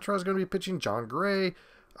Alcantara is going to be pitching. John Gray.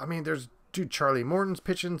 I mean, Charlie Morton's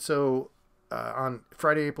pitching. So on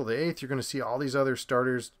Friday, April the 8th, you're going to see all these other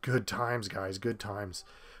starters. Good times, guys. Good times.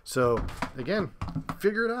 So, again,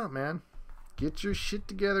 figure it out, man. Get your shit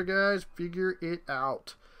together, guys. Figure it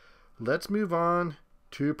out. Let's move on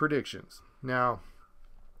to predictions. Now,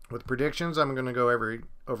 with predictions, I'm going to go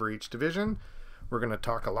over each division. We're going to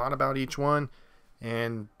talk a lot about each one,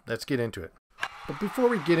 and let's get into it. But before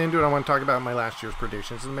we get into it, I want to talk about my last year's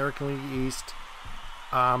predictions. In the American League East,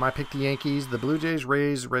 I picked the Yankees, the Blue Jays,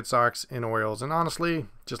 Rays, Red Sox, and Orioles. And honestly,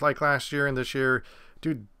 just like last year and this year,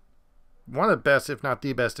 dude, one of the best, if not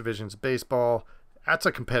the best divisions of baseball. That's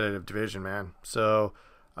a competitive division, man. So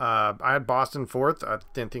I had Boston 4th. I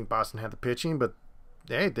didn't think Boston had the pitching, but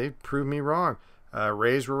hey, they proved me wrong.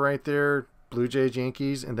 Rays were right there, Blue Jays,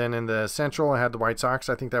 Yankees. And then in the Central, I had the White Sox.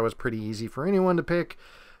 I think that was pretty easy for anyone to pick.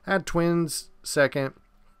 I had Twins 2nd,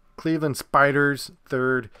 Cleveland Spiders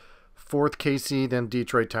 3rd, 4th KC, then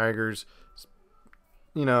Detroit Tigers.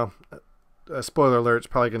 Spoiler alert, it's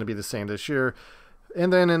probably going to be the same this year.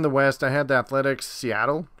 And then in the West, I had the Athletics,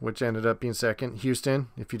 Seattle, which ended up being 2nd. Houston,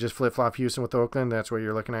 if you just flip-flop Houston with Oakland, that's what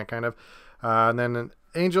you're looking at kind of. And then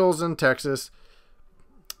Angels and Texas.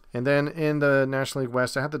 And then in the National League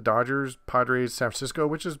West, I had the Dodgers, Padres, San Francisco,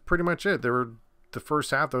 which is pretty much it. They were the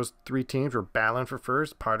first half, those 3 teams were battling for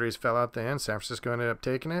first. Padres fell out the end. San Francisco ended up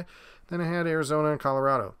taking it. Then I had Arizona and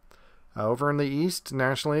Colorado. Over in the East,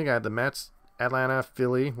 National League, I had the Mets, Atlanta,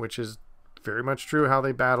 Philly, which is very much true how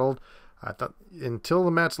they battled. I thought until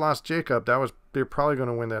the Mets lost Jacob, they're probably going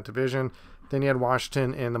to win that division. Then you had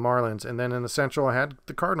Washington and the Marlins. And then in the Central, I had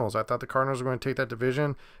the Cardinals. I thought the Cardinals were going to take that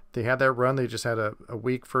division. They had that run. They just had a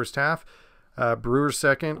weak first half. Brewers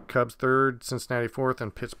 2nd, Cubs 3rd, Cincinnati 4th,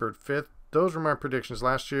 and Pittsburgh 5th. Those were my predictions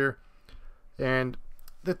last year. And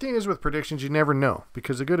the thing is with predictions, you never know.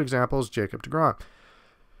 Because a good example is Jacob deGrom.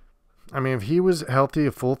 I mean, if he was healthy,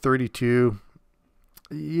 a full 32,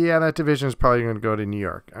 yeah, that division is probably going to go to New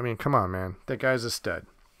York. I mean, come on, man. That guy's a stud.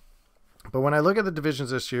 But when I look at the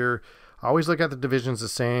divisions this year, I always look at the divisions the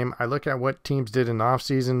same. I look at what teams did in the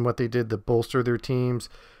offseason, what they did to bolster their teams.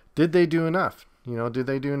 Did they do enough? Did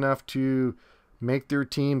they do enough to make their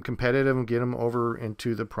team competitive and get them over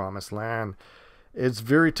into the promised land? It's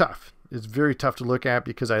very tough. It's very tough to look at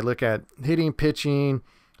because I look at hitting, pitching,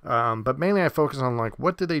 but mainly I focus on,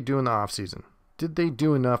 what did they do in the offseason? Did they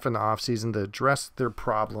do enough in the offseason to address their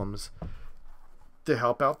problems to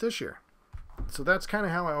help out this year? So that's kind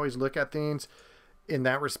of how I always look at things in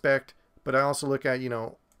that respect. But I also look at,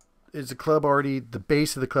 is the club already the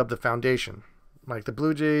base of the club, the foundation? like the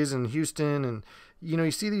Blue Jays and Houston. And,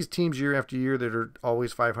 you see these teams year after year that are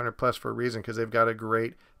always 500 plus for a reason because they've got a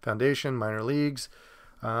great foundation, minor leagues.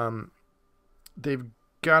 They've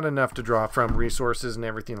got enough to draw from, resources and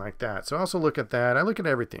everything like that. So I also look at that. I look at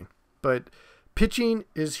everything. But pitching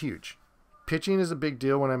is huge. Pitching is a big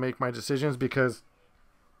deal when I make my decisions because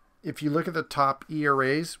if you look at the top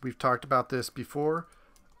ERAs, we've talked about this before,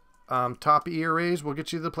 top ERAs will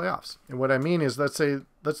get you to the playoffs. And what I mean is, let's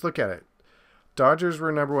look at it. Dodgers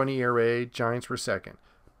were number 1 ERA, Giants were second,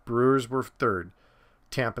 Brewers were third,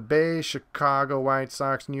 Tampa Bay, Chicago White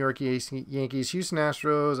Sox, New York Yankees, Houston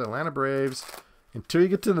Astros, Atlanta Braves, until you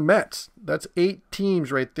get to the Mets. That's 8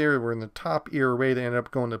 teams right there were in the top ERA that ended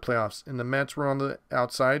up going to the playoffs. And the Mets were on the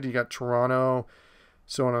outside. You got Toronto,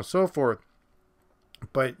 so on and so forth.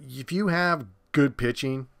 But if you have good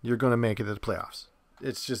pitching, you're going to make it to the playoffs.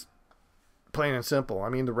 It's just plain and simple. I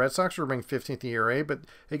mean, the Red Sox were ranked 15th ERA, but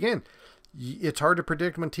again, it's hard to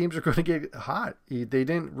predict when teams are going to get hot. They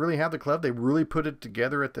didn't really have the club. They really put it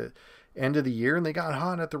together at the end of the year, and they got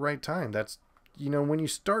hot at the right time. That's, when you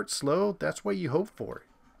start slow, that's what you hope for.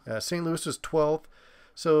 St. Louis was 12th,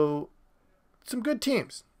 so some good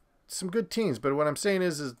teams. But what I'm saying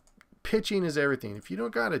is pitching is everything. If you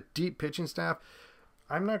don't got a deep pitching staff,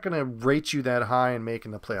 I'm not going to rate you that high in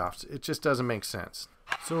making the playoffs. It just doesn't make sense.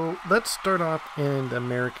 So let's start off in the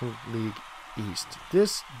American League East.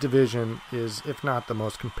 This division is, if not the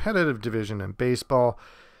most competitive division in baseball.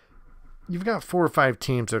 You've got 4 or 5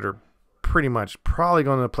 teams that are pretty much probably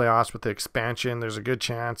going to the playoffs with the expansion. There's a good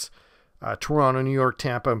chance. Toronto, New York,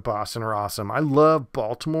 Tampa, and Boston are awesome. I love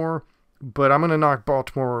Baltimore, but I'm going to knock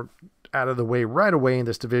Baltimore out of the way right away in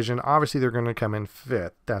this division. Obviously, they're going to come in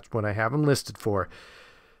 5th. That's what I have them listed for.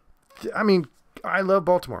 I mean, I love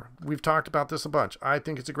Baltimore. We've talked about this a bunch. I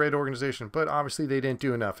think it's a great organization, but obviously they didn't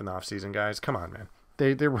do enough in the offseason, guys. Come on, man.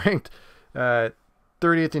 They're ranked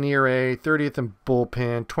 30th in ERA, 30th in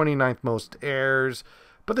bullpen, 29th most errors,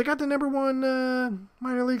 but they got the number 1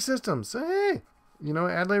 minor league systems. Hey,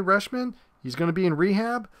 Adley Rutschman, he's going to be in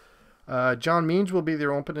rehab. John Means will be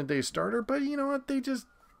their opening day starter, but you know what? They just,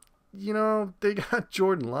 they got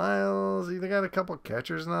Jordan Lyles. They got a couple of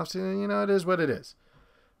catchers in the offseason. It is what it is.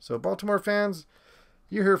 So Baltimore fans,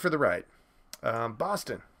 you're here for the ride.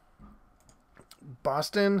 Boston,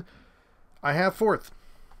 I have 4th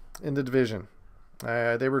in the division.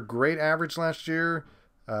 They were great average last year.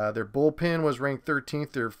 Their bullpen was ranked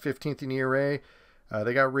 13th. They're 15th in ERA.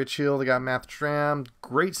 They got Rich Hill. They got Matt Stram.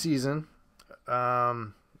 Great season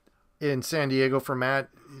in San Diego for Matt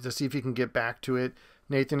to see if he can get back to it.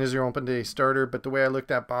 Nathan is your open day starter. But the way I looked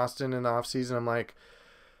at Boston in the offseason, I'm like,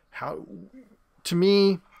 to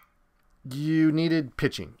me, you needed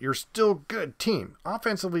pitching. You're still a good team.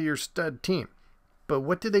 Offensively, you're a stud team. But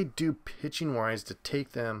what did they do pitching-wise to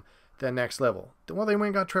take them that next level? Well, they went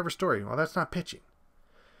and got Trevor Story. Well, that's not pitching.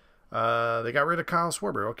 They got rid of Kyle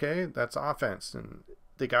Schwarber. Okay, that's offense. And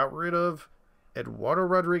they got rid of Eduardo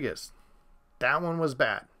Rodriguez. That one was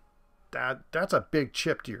bad. That's a big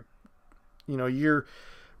chip to you're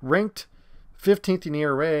ranked 15th in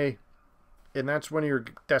ERA, and that's one of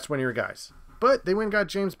your guys. But they went and got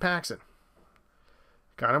James Paxton.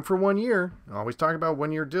 Got him for 1 year. I always talk about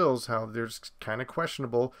 1-year deals, how they're kind of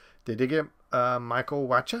questionable. They did get Michael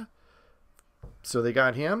Wacha, so they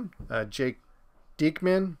got him. Jake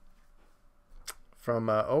Diekman from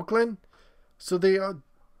Oakland. So they,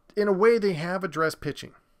 in a way, they have addressed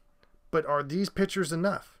pitching. But are these pitchers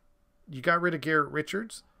enough? You got rid of Garrett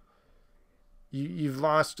Richards. You've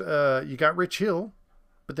lost. You got Rich Hill,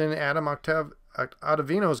 but then Adam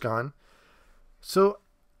Ottavino's gone. So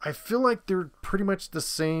I feel like they're pretty much the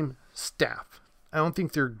same staff. I don't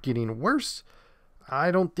think they're getting worse.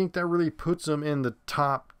 I don't think that really puts them in the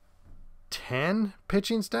top 10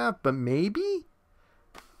 pitching staff, but maybe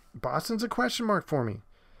Boston's a question mark for me.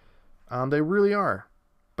 They really are,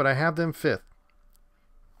 but I have them 5th.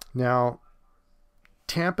 Now,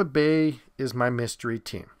 Tampa Bay is my mystery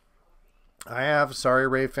team. Sorry,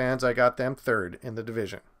 Ray fans, I got them 3rd in the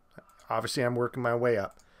division. Obviously, I'm working my way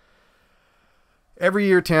up. Every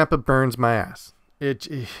year, Tampa burns my ass. It's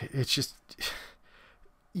just,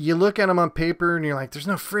 you look at them on paper and you're like, there's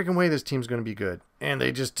no freaking way this team's going to be good. And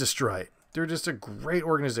they just destroy it. They're just a great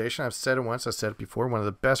organization. I've said it once. I've said it before. One of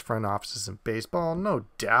the best front offices in baseball. No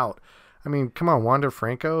doubt. I mean, come on, Wander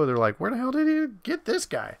Franco. They're like, where the hell did he get this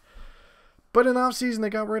guy? But in the offseason, they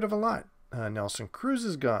got rid of a lot. Nelson Cruz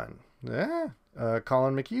is gone.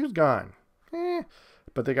 Colin McHugh's gone.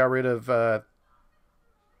 But they got rid of,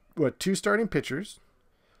 2 starting pitchers,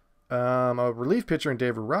 a relief pitcher in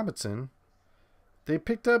David Robinson. They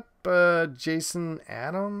picked up Jason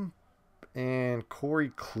Adam and Corey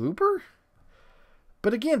Kluber.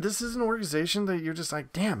 But again, this is an organization that you're just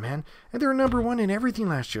like, damn, man. And they're number one in everything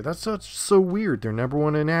last year. That's so weird. They're number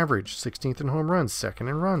one in average, 16th in home runs, second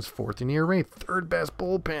in runs, fourth in ERA, third best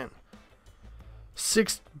bullpen,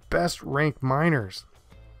 sixth best ranked minors.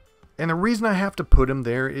 And the reason I have to put them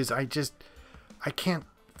there is I can't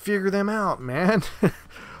figure them out, man.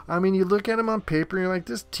 I mean, you look at them on paper, and you're like,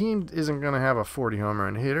 this team isn't going to have a 40 home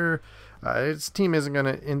run hitter. This team isn't going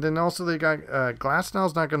to, and then also they got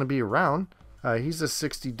Glasnow's not going to be around. He's a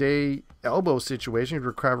 60-day elbow situation. He's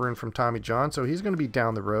recovering from Tommy John, so he's going to be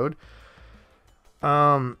down the road.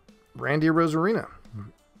 Randy Rosarina,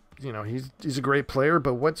 he's a great player,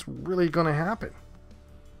 but what's really going to happen?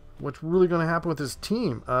 What's really going to happen with this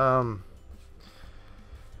team? Oh,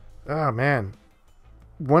 man.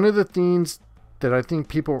 One of the things that I think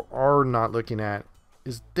people are not looking at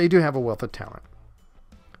is they do have a wealth of talent.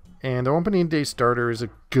 And the opening day starter is a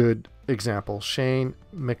good example, Shane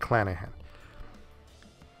McClanahan.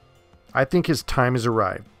 I think his time has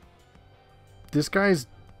arrived. This guy's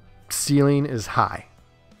ceiling is high.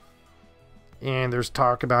 And there's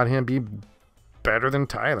talk about him being better than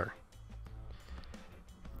Tyler.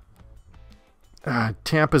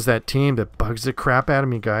 Tampa's that team that bugs the crap out of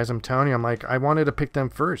me, guys. I'm telling you, I wanted to pick them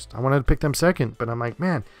first. I wanted to pick them second. But I'm like,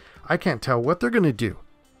 man, I can't tell what they're going to do.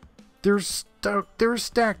 They're a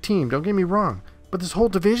stacked team, don't get me wrong. But this whole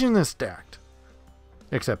division is stacked.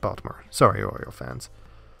 Except Baltimore. Sorry, Oriole fans.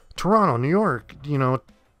 Toronto, New York,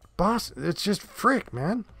 Boston. It's just frick,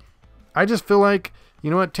 man. I just feel like, you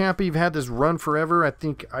know what, Tampa, you've had this run forever. I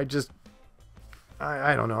think I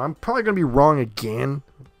don't know. I'm probably going to be wrong again.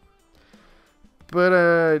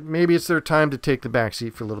 But maybe it's their time to take the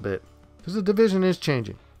backseat for a little bit. Because the division is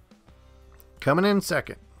changing. Coming in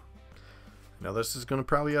second. I know this is going to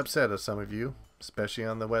probably upset some of you. Especially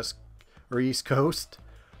on the West or East Coast.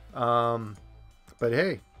 But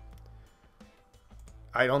hey.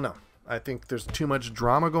 I don't know. I think there's too much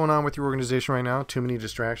drama going on with your organization right now. Too many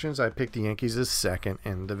distractions. I picked the Yankees as second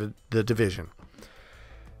in the division.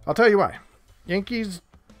 I'll tell you why. Yankees,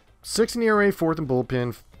 6 in ERA, fourth in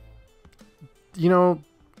bullpen.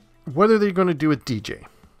 What are they going to do with DJ?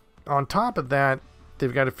 On top of that,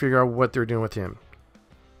 they've got to figure out what they're doing with him.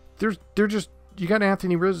 They're just, you got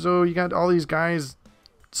Anthony Rizzo, you got all these guys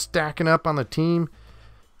stacking up on the team.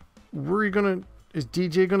 Is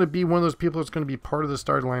DJ going to be one of those people that's going to be part of the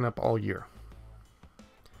starting lineup all year?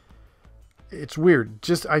 It's weird.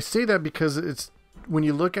 I say that because it's, when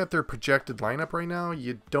you look at their projected lineup right now,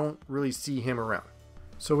 you don't really see him around.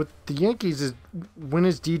 So with the Yankees, when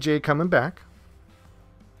is DJ coming back?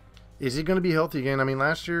 Is he going to be healthy again? I mean,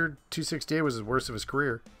 last year, 268 was the worst of his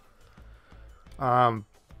career. I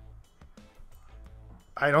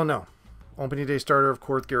don't know. Opening day starter, of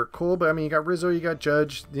course, Garrett Cole. But, I mean, you got Rizzo, you got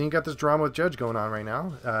Judge. Then you got this drama with Judge going on right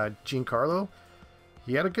now. Giancarlo,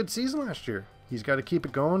 he had a good season last year. He's got to keep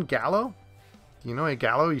it going. Gallo,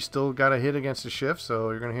 Gallo, you still got to hit against the shift. So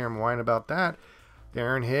you're going to hear him whine about that.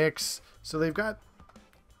 Aaron Hicks. So they've got,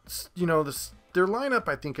 their lineup,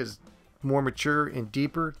 I think, is more mature and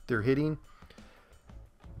deeper. They're hitting.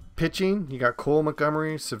 Pitching, you got Cole,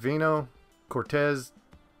 Montgomery, Savino, Cortez.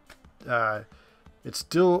 It's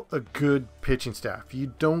still a good pitching staff.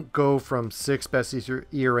 You don't go from 6th best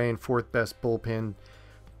ERA and 4th best bullpen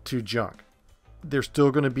to junk. They're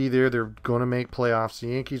still going to be there. They're going to make playoffs. The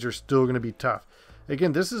Yankees are still going to be tough.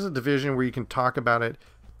 Again, this is a division where you can talk about it.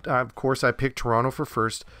 Of course, I picked Toronto for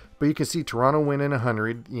first, but you can see Toronto winning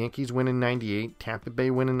 100, Yankees winning 98, Tampa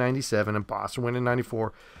Bay winning 97, and Boston winning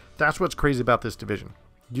 94. That's what's crazy about this division.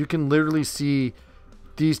 You can literally see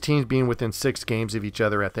these teams being within 6 games of each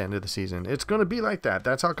other at the end of the season. It's going to be like that.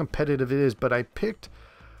 That's how competitive it is. But I picked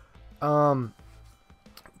Toronto.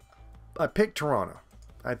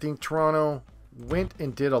 I think Toronto went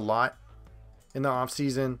and did a lot in the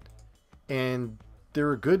offseason, and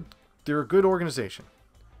they're a good organization.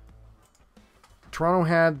 Toronto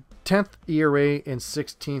had 10th ERA and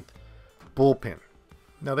 16th bullpen.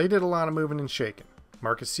 Now, they did a lot of moving and shaking.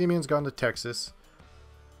 Marcus Simeon's gone to Texas.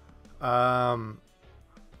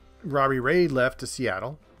 Robbie Ray left to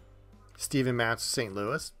Seattle. Steven Matz to St.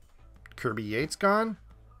 Louis. Kirby Yates gone.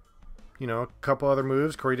 A couple other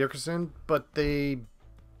moves. Corey Dickerson. But they,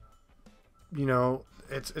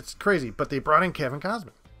 it's crazy. But they brought in Kevin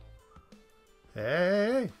Kosman.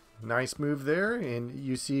 Hey, nice move there. And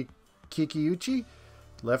you see Kikuchi,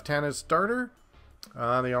 left-handed starter.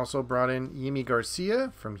 They also brought in Yimi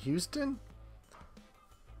Garcia from Houston.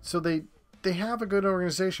 So they have a good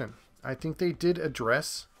organization. I think they did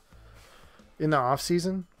address in the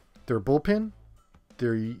offseason their bullpen.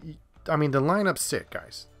 The lineup's sick,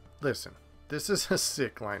 guys. Listen, this is a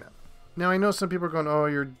sick lineup. Now, I know some people are going, oh,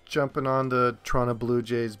 you're jumping on the Toronto Blue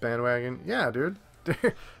Jays bandwagon. Yeah, dude.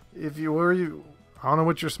 If you were, I don't know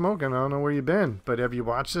what you're smoking. I don't know where you've been. But have you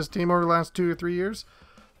watched this team over the last 2 or 3 years?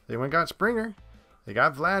 They went and got Springer. They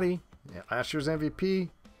got Vladdy. Yeah, last year's MVP.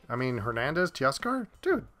 I mean, Hernandez, Teoscar.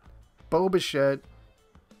 Dude, Bo Bichette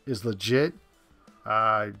is legit.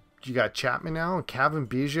 You got Chapman now and Kevin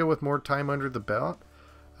Biggio with more time under the belt.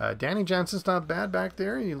 Danny Jansen's not bad back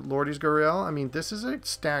there. Lourdes Gurriel. I mean, this is a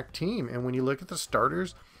stacked team. And when you look at the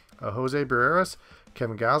starters, Jose Barreras,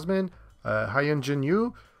 Kevin Gausman, Hyun Jin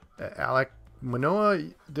Yu, Alek Manoah,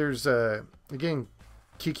 there's, again,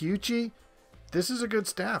 Kikiuchi. This is a good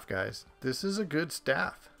staff, guys. This is a good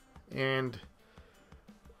staff. And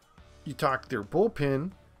you talk their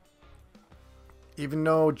bullpen, even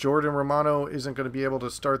though Jordan Romano isn't going to be able to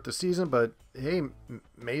start the season, but hey,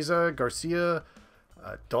 Meza, Garcia,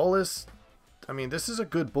 Dulles, I mean, this is a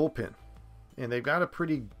good bullpen. And they've got a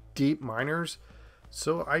pretty deep minors.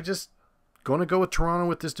 So I just going to go with Toronto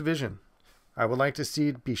with this division. I would like to see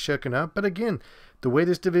it be shaken up. But again, the way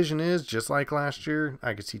this division is, just like last year,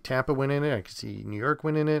 I could see Tampa winning it. I could see New York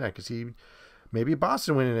winning it. I could see maybe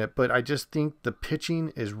Boston winning it. But I just think the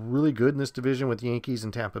pitching is really good in this division with Yankees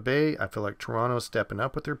and Tampa Bay. I feel like Toronto's stepping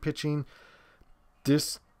up with their pitching.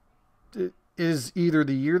 This is either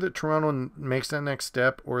the year that Toronto makes that next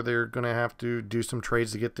step or they're going to have to do some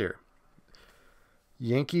trades to get there.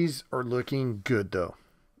 Yankees are looking good, though.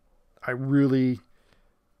 I want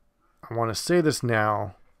to say this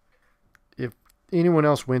now. If anyone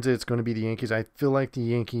else wins it, it's going to be the Yankees. I feel like the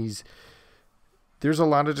Yankees, there's a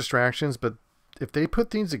lot of distractions, but if they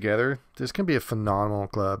put things together, this can be a phenomenal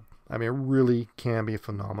club. I mean, it really can be a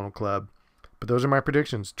phenomenal club. But those are my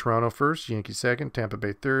predictions. Toronto first, Yankees second, Tampa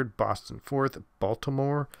Bay third, Boston fourth,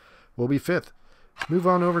 Baltimore will be fifth. Move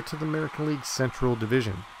on over to the American League Central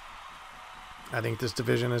Division. I think this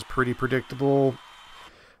division is pretty predictable,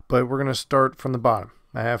 but we're going to start from the bottom.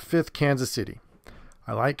 I have fifth, Kansas City.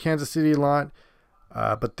 I like Kansas City a lot,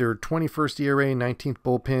 but their 21st ERA, 19th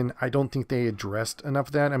bullpen, I don't think they addressed enough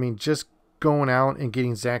of that. I mean, just going out and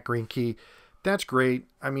getting Zach Greinke, that's great.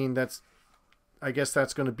 I mean, I guess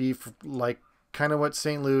that's going to be like kind of what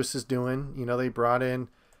St. Louis is doing. You know, they brought in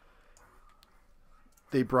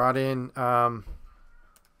Albert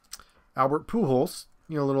Pujols,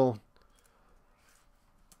 you know,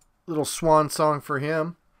 little swan song for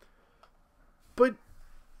him. But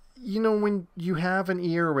you know, when you have an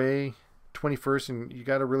ERA 21st and you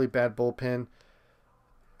got a really bad bullpen,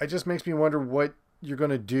 it just makes me wonder what you're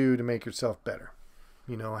going to do to make yourself better.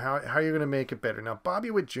 You know, how you're going to make it better. Now,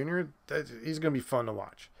 Bobby Witt Jr., he's going to be fun to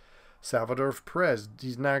watch. Salvador Perez,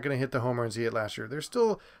 he's not going to hit the home runs he hit last year. They're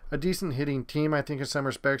still a decent hitting team, I think, in some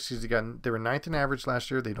respects. They were ninth in average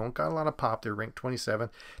last year. They don't got a lot of pop. They're ranked 27th.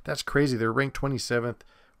 That's crazy. They're ranked 27th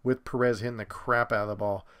with Perez hitting the crap out of the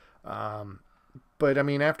ball. But, I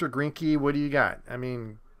mean, after Greinke, what do you got? I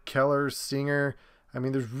mean, Keller, Singer. I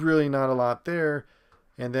mean, there's really not a lot there.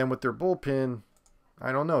 And then with their bullpen,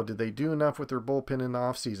 I don't know. Did they do enough with their bullpen in the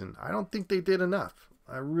offseason? I don't think they did enough.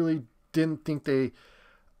 I really didn't think they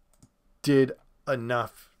did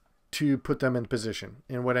enough to put them in position.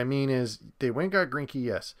 And what I mean is they went and got Greinke,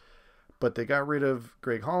 yes. But they got rid of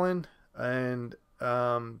Greg Holland and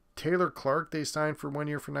Taylor Clark they signed for 1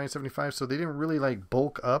 year for $975. So they didn't really like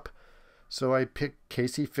bulk up. So I picked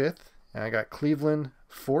Casey fifth. And I got Cleveland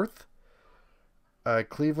fourth.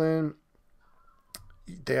 Cleveland,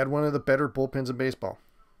 they had one of the better bullpens in baseball.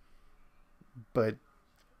 But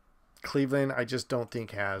Cleveland, I just don't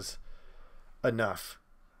think has enough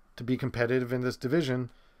to be competitive in this division.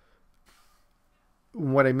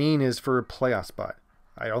 What I mean is for a playoff spot.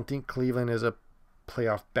 I don't think Cleveland is a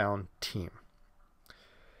playoff-bound team.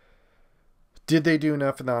 Did they do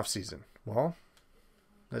enough in the offseason? Well,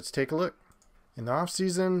 let's take a look. In the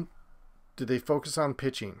offseason, did they focus on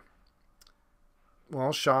pitching?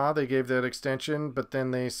 Well, Shaw, they gave that extension, but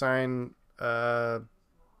then they signed...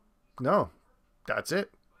 no, that's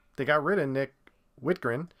it. They got rid of Nick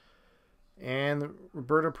Whitgren, and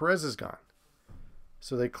Roberto Perez is gone.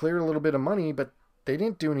 So they cleared a little bit of money, but they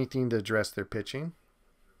didn't do anything to address their pitching.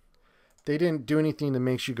 They didn't do anything that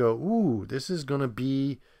makes you go, ooh, this is going to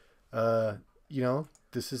be,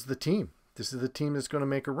 this is the team. This is the team that's going to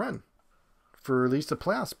make a run for at least a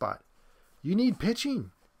playoff spot. You need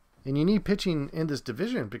pitching. And you need pitching in this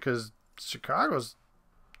division because Chicago's,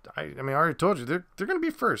 I already told you, they're going to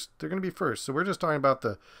be first. They're going to be first. So we're just talking about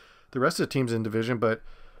the rest of the teams in the division. But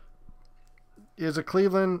as a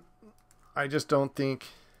Cleveland, I just don't think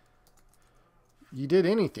you did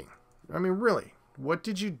anything. I mean, really, what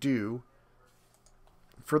did you do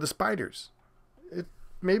for the Spiders?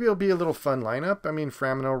 maybe it'll be a little fun lineup. I mean,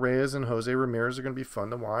 Franmil Reyes and Jose Ramirez are going to be fun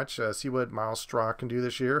to watch. See what Miles Straw can do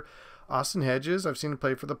this year. Austin Hedges, I've seen him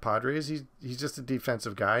play for the Padres. He's just a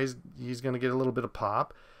defensive guy. He's going to get a little bit of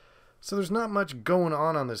pop. So there's not much going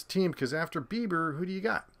on this team because after Bieber, who do you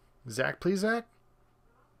got? Zach Plesac?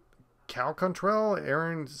 Cal Quantrill?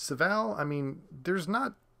 Aaron Savell? I mean, there's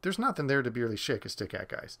nothing there to really shake a stick at,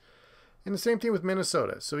 guys. And the same thing with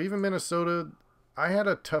Minnesota. So even Minnesota, I had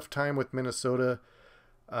a tough time with Minnesota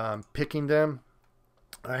picking them.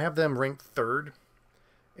 I have them ranked third.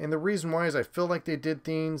 And the reason why is I feel like they did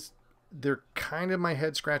things. They're kind of my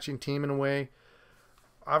head-scratching team in a way.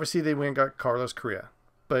 Obviously, they went and got Carlos Correa.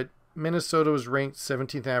 But Minnesota was ranked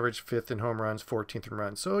 17th average, 5th in home runs, 14th in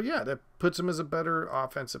runs. So, yeah, that puts them as a better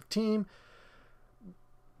offensive team.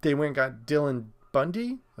 They went and got Dylan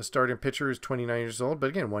Bundy, a starting pitcher who's 29 years old. But,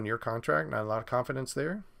 again, 1-year contract. Not a lot of confidence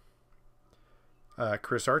there.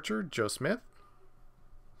 Chris Archer, Joe Smith.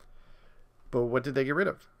 But what did they get rid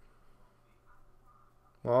of?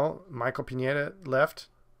 Well, Michael Pineda left.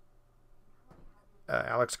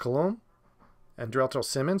 Alex Colon and Dreltel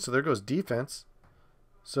Simmons. So there goes defense.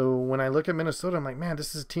 So when I look at Minnesota, I'm like, man,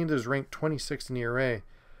 this is a team that is ranked 26th in ERA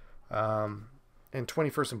and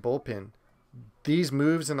 21st in bullpen. These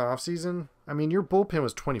moves in the offseason, I mean, your bullpen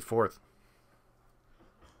was 24th.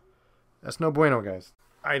 That's no bueno, guys.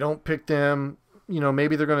 I don't pick them. You know,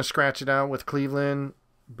 maybe they're going to scratch it out with Cleveland,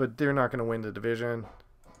 but they're not going to win the division.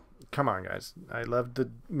 Come on, guys. I love the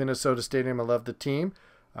Minnesota Stadium. I love the team.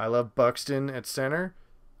 I love Buxton at center.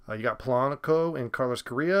 You got Polanco and Carlos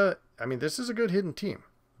Correa. I mean, this is a good hidden team.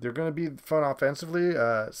 They're going to be fun offensively.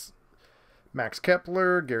 Max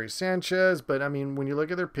Kepler, Gary Sanchez. But, I mean, when you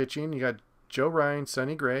look at their pitching, you got Joe Ryan,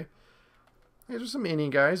 Sonny Gray. Hey, there's some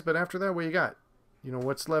inning guys, but after that, what you got? You know,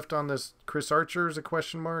 what's left on this? Chris Archer is a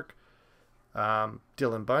question mark.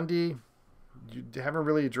 Dylan Bundy. You haven't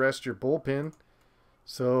really addressed your bullpen.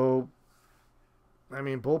 So, I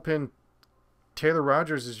mean, bullpen, Taylor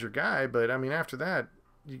Rogers is your guy, but, I mean, after that,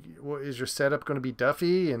 is your setup going to be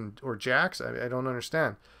Duffy or Jax? I don't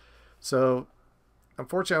understand. So,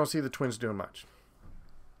 unfortunately, I don't see the Twins doing much.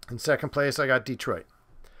 In second place, I got Detroit.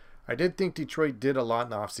 I did think Detroit did a lot in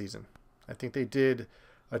the offseason. I think they did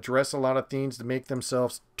address a lot of things to make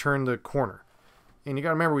themselves turn the corner. And you got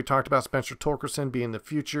to remember, we talked about Spencer Torkelson being the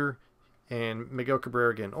future and Miguel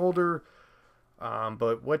Cabrera getting older.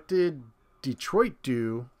 But what did Detroit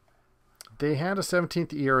do? They had a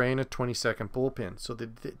 17th ERA and a 22nd bullpen. So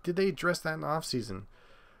did they address that in the offseason?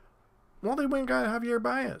 Well, they went and got Javier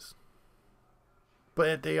Baez.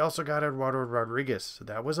 But they also got Eduardo Rodriguez. So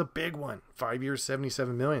that was a big one. 5 years,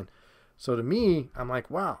 $77 million. So to me, I'm like,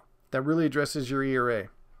 wow, that really addresses your ERA.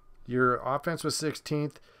 Your offense was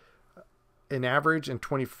 16th in average and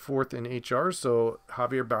 24th in HR. So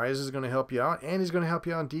Javier Baez is going to help you out, and he's going to help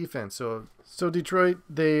you out on defense. So Detroit,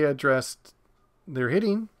 they addressed their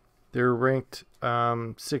hitting. They're ranked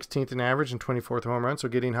 16th in average and 24th home run. So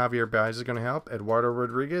getting Javier Baez is going to help. Eduardo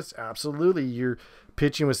Rodriguez, absolutely. Your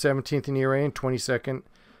pitching was 17th in ERA and 22nd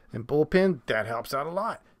in bullpen. That helps out a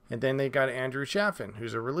lot. And then they got Andrew Chaffin,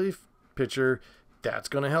 who's a relief pitcher. That's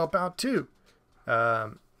going to help out too.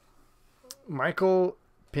 Michael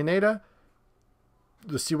Pineda,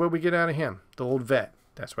 let's see what we get out of him. The old vet.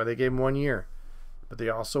 That's why they gave him 1 year. But they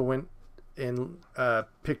also went and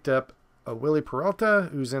picked up Willie Peralta,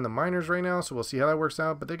 who's in the minors right now, so we'll see how that works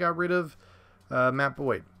out. But they got rid of Matt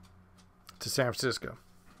Boyd to San Francisco.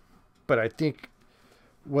 But I think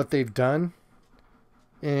what they've done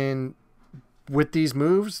with these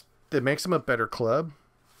moves, that makes them a better club.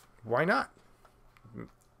 Why not?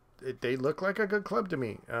 They look like a good club to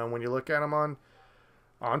me when you look at them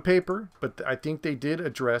on paper. But I think they did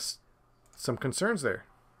address some concerns there.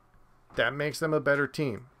 That makes them a better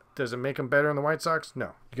team. Does it make them better than the White Sox?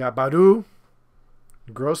 No. You got Baddoo,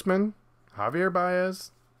 Grossman, Javier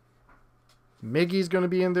Baez. Miggy's going to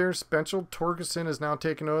be in there. Spencer Torkelson is now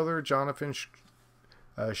taking over. Jonathan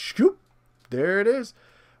Scoop. There it is.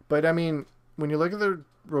 But, I mean, when you look at the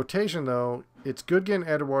rotation, though, it's good getting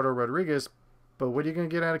Eduardo Rodriguez. But what are you going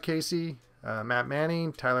to get out of Casey, Matt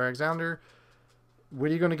Manning, Tyler Alexander? What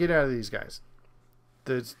are you going to get out of these guys?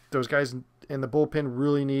 Those guys in the bullpen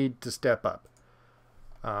really need to step up.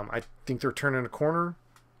 I think they're turning a corner,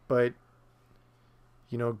 but,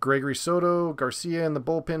 you know, Gregory Soto, Garcia in the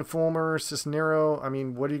bullpen, Fulmer, Cisnero. I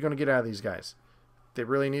mean, what are you going to get out of these guys? They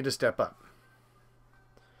really need to step up.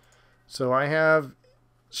 So I have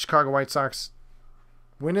Chicago White Sox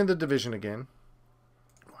winning the division again.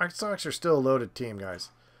 White Sox are still a loaded team, guys.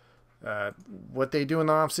 What they do in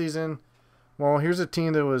the offseason, well, here's a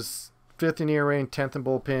team that was 5th in ERA and 10th in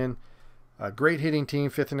bullpen. A great hitting team,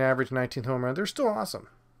 5th in average, 19th home run. They're still awesome.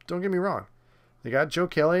 Don't get me wrong. They got Joe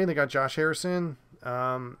Kelly. They got Josh Harrison.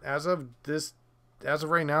 As of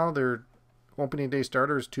right now, their opening day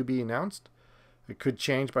starter is to be announced. It could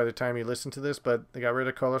change by the time you listen to this, but they got rid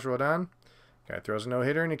of Carlos Rodon. Guy throws a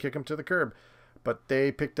no-hitter and you kick him to the curb. But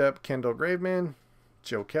they picked up Kendall Graveman,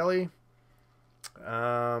 Joe Kelly,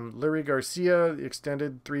 Larry Garcia,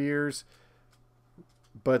 extended 3 years,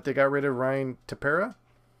 but they got rid of Ryan Tepera,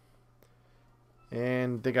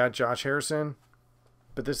 and they got Josh Harrison.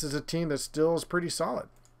 But this is a team that still is pretty solid.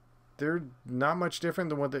 They're not much different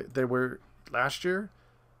than what they were last year,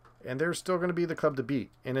 and they're still going to be the club to beat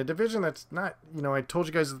in a division that's not. I told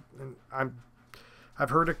you guys, I've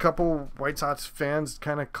heard a couple White Sox fans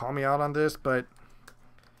kind of call me out on this, but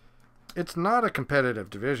it's not a competitive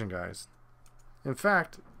division, guys. In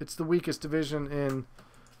fact, it's the weakest division in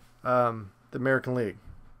the American League.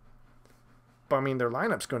 But, I mean, their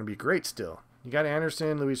lineup's going to be great still. You got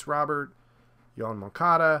Anderson, Luis Robert, Yohan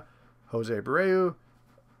Moncada, Jose Abreu,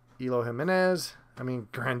 Elo Jimenez,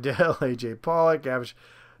 Grandel, A.J. Pollock,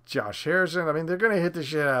 Josh Harrison. They're going to hit the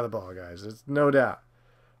shit out of the ball, guys. It's no doubt.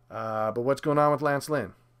 But what's going on with Lance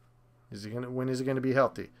Lynn? When is he going to be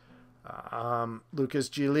healthy? Lucas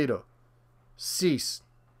Giolito, Cease.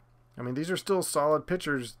 These are still solid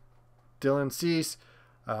pitchers. Dylan Cease.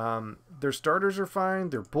 Their starters are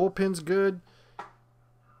fine. Their bullpen's good.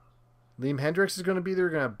 Liam Hendricks is going to be there.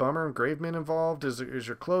 You're going to have Bummer and Graveman involved as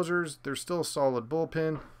your closers. They're still a solid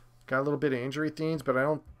bullpen. Got a little bit of injury things, but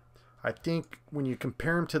I think when you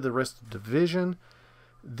compare them to the rest of the division,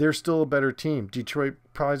 they're still a better team. Detroit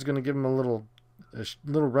probably is going to give them a little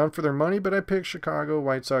run for their money, but I picked Chicago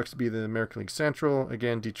White Sox to be the American League Central.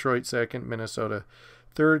 Again, Detroit 2nd, Minnesota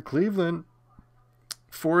 3rd, Cleveland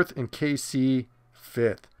 4th, and KC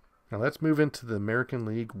 5th. Now let's move into the American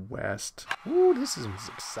League West. Ooh, this is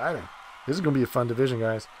exciting. This is going to be a fun division,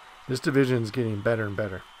 guys. This division is getting better and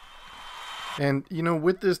better. And,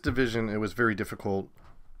 with this division, it was very difficult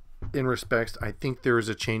in respects. I think there is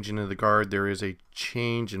a changing of the guard. There is a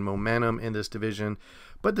change in momentum in this division.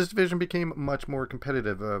 But this division became much more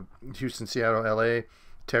competitive. Houston, Seattle, LA,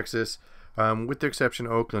 Texas, with the exception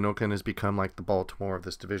of Oakland. Oakland has become like the Baltimore of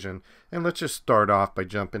this division. And let's just start off by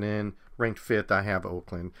jumping in. Ranked 5th, I have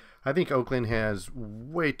Oakland. I think Oakland has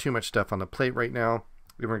way too much stuff on the plate right now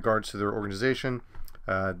in regards to their organization.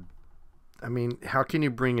 How can you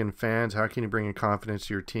bring in fans? How can you bring in confidence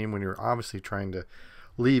to your team when you're obviously trying to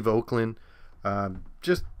leave Oakland?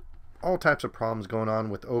 Just all types of problems going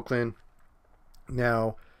on with Oakland.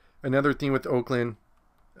 Now, another thing with Oakland,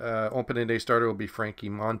 opening day starter will be Frankie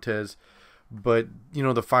Montes. But,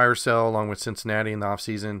 the fire sale along with Cincinnati in the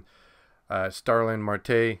offseason, Starlin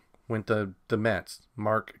Marte went to the Mets.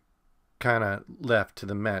 Mark kind of left to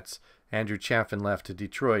the Mets. Andrew Chafin left to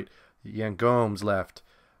Detroit. Yan Gomes left.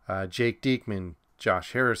 Jake Diekman,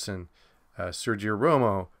 Josh Harrison, Sergio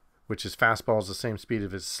Romo, which his fastball is the same speed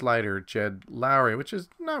of his slider. Jed Lowry, which is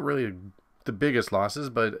not really the biggest losses,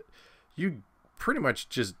 but you pretty much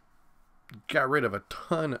just got rid of a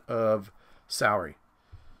ton of salary.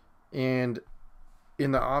 And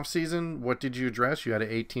in the offseason, what did you address? You had an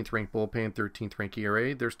 18th ranked bullpen, 13th ranked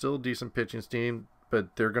ERA. They're still a decent pitching team,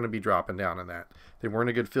 but they're going to be dropping down in that. They weren't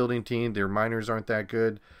a good fielding team. Their minors aren't that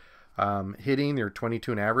good. Hitting, they're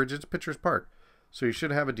 22 in average. It's pitcher's park. So you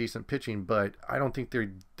should have a decent pitching, but I don't think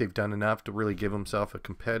they've done enough to really give themselves a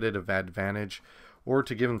competitive advantage or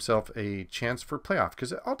to give themselves a chance for playoff.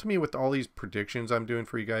 Because ultimately, with all these predictions I'm doing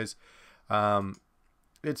for you guys,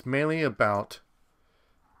 it's mainly about,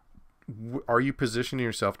 are you positioning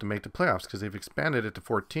yourself to make the playoffs? Because they've expanded it to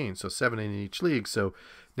 14, so 7 in each league. So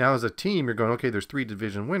now as a team, you're going, okay, there's 3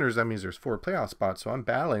 division winners. That means there's 4 playoff spots. So I'm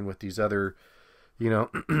battling with these other, I'm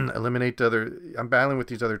battling with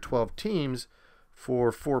these other 12 teams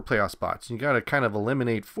for 4 playoff spots. You got to kind of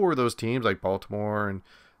eliminate 4 of those teams like Baltimore and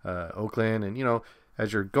Oakland, and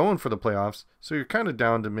as you're going for the playoffs. So you're kind of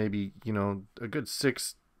down to maybe a good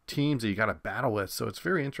 6 teams that you got to battle with. So it's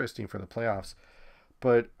very interesting for the playoffs.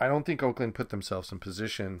 But I don't think Oakland put themselves in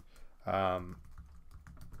position for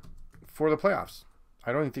the playoffs.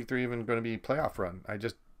 I don't think they're even going to be playoff run. I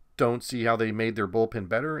just don't see how they made their bullpen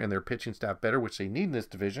better and their pitching staff better, which they need in this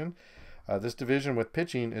division. This division with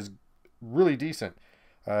pitching is really decent.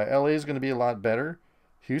 LA is going to be a lot better.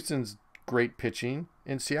 Houston's great pitching,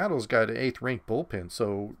 and Seattle's got an 8th ranked bullpen.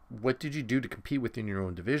 So what did you do to compete within your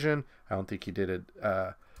own division? I don't think you did it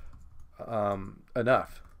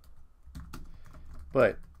enough.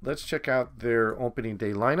 But let's check out their opening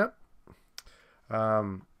day lineup.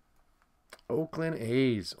 Oakland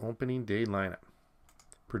A's opening day lineup.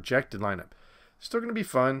 Projected lineup. Still going to be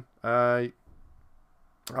fun. I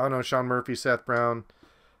I don't know, Sean Murphy, Seth Brown.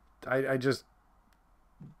 I just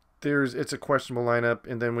it's a questionable lineup.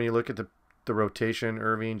 And then when you look at the rotation,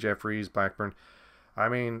 Irving, Jeffries, Blackburn, I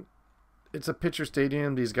mean, it's a pitcher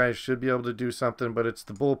stadium. These guys should be able to do something, but it's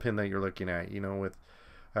the bullpen that you're looking at, with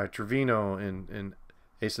Trevino and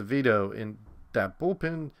Acevedo, and that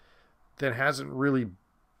bullpen that hasn't really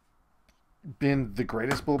been the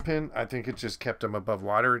greatest bullpen. I think it just kept them above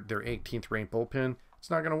water. Their 18th ranked bullpen, it's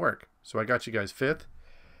not going to work. So I got you guys 5th.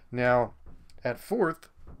 Now, at 4th,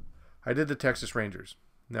 I did the Texas Rangers.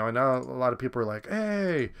 Now, I know a lot of people are like,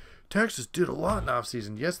 hey, Texas did a lot in the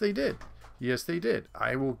offseason. Yes, they did. Yes, they did.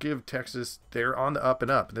 I will give Texas, they're on the up and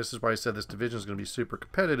up. And this is why I said this division is going to be super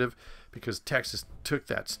competitive, because Texas took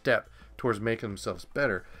that step towards making themselves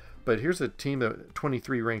better. But here's a team that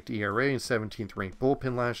 23 ranked ERA and 17th ranked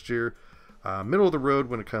bullpen last year. Middle of the road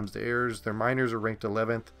when it comes to errors. Their minors are ranked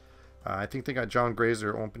 11th. I think they got John Gray as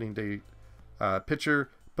their opening day pitcher,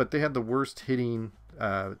 but they had the worst hitting,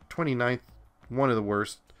 29th, one of the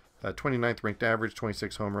worst, 29th ranked average,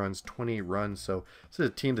 26 home runs, 28 runs. So this is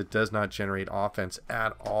a team that does not generate offense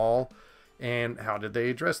at all. And how did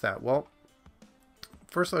they address that? Well,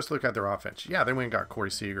 first let's look at their offense. Yeah, they went and got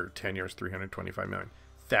Corey Seager, 10 years, $325 million.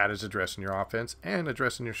 That is addressing your offense and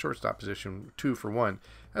addressing your shortstop position 2 for 1.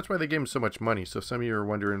 That's why they gave him so much money. So some of you are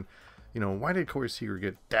wondering, why did Corey Seager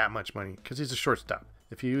get that much money? Because he's a shortstop.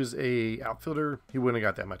 If he was a outfielder, he wouldn't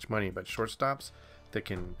have got that much money. But shortstops that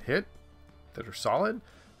can hit, that are solid,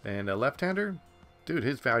 and a left-hander, dude,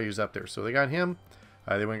 his value is up there. So they got him.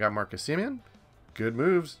 They went and got Marcus Semien. Good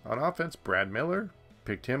moves on offense. Brad Miller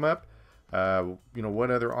picked him up.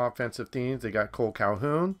 What other offensive themes? They got Cole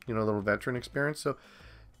Calhoun, a little veteran experience. So,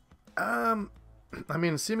 Semien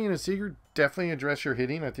and Seager definitely address your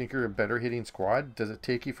hitting. I think you're a better hitting squad. Does it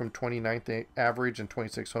take you from 29th average and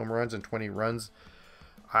 26 home runs and 20 runs?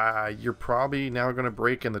 You're probably now going to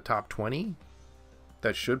break in the top 20.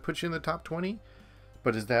 That should put you in the top 20.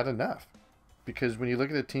 But is that enough? Because when you look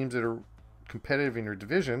at the teams that are competitive in your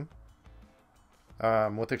division,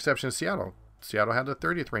 with the exception of Seattle had the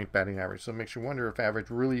 30th ranked batting average. So it makes you wonder if average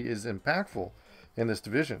really is impactful in this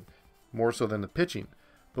division, more so than the pitching.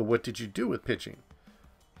 But what did you do with pitching?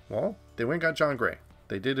 Well, they went and got John Gray.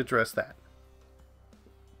 They did address that.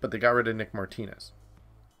 But they got rid of Nick Martinez.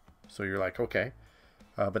 So you're like, okay.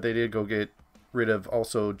 But they did go get rid of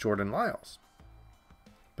also Jordan Lyles.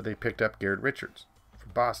 But they picked up Garrett Richards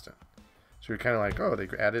from Boston. So you're kind of like, oh, they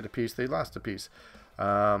added a piece, they lost a piece.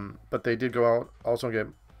 But they did go out also and get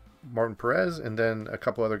Martin Perez and then a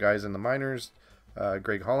couple other guys in the minors,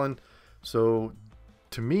 Greg Holland. So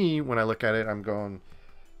to me, when I look at it, I'm going,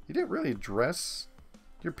 you didn't really address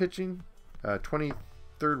your pitching. 23rd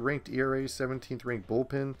ranked ERA, 17th ranked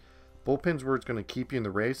bullpen. Bullpen's where it's going to keep you in the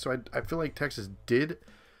race. So I feel like Texas did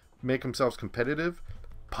make themselves competitive.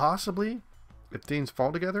 Possibly, if things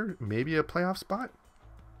fall together, maybe a playoff spot.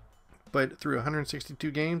 But through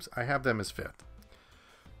 162 games, I have them as 5th.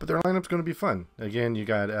 But their lineup's going to be fun. Again, you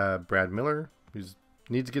got Brad Miller, who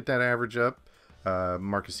needs to get that average up.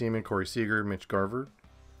 Marcus Semien, Corey Seager, Mitch Garver,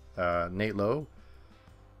 Nate Lowe,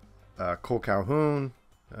 Cole Calhoun,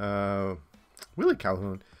 Willie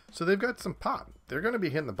Calhoun. So they've got some pop. They're going to be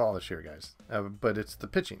hitting the ball this year, guys. But it's the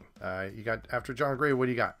pitching. You got, after John Gray, what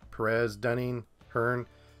do you got? Perez, Dunning, Hearn.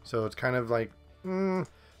 So it's kind of like, And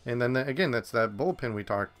then again, that's that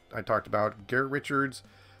bullpen I talked about. Garrett Richards,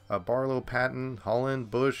 Barlow, Patton,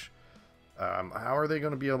 Holland, Bush. How are they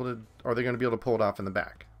going to be able to? Are they going to be able to pull it off in the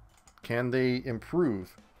back? Can they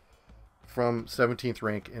improve from 17th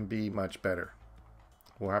rank and be much better?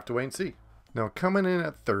 We'll have to wait and see. Now, coming in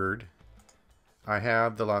at 3rd, I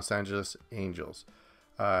have the Los Angeles Angels.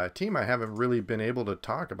 A team I haven't really been able to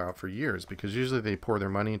talk about for years because usually they pour their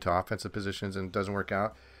money into offensive positions and it doesn't work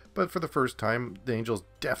out. But for the first time, the Angels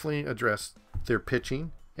definitely addressed their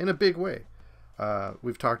pitching in a big way.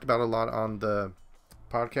 We've talked about a lot on the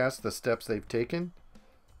podcast, the steps they've taken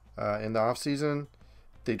in the offseason.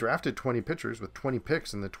 They drafted 20 pitchers with 20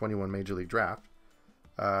 picks in the 21 Major League Draft.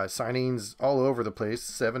 Signings all over the place,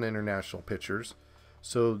 7 international pitchers.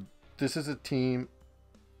 So this is a team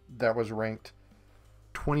that was ranked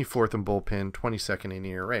 24th in bullpen, 22nd in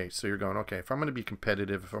ERA. So you're going, okay, if I'm going to be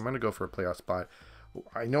competitive, if I'm going to go for a playoff spot,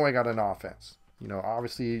 I know I got an offense.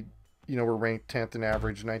 Obviously, we're ranked 10th in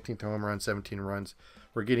average, 19th home run, 17 runs.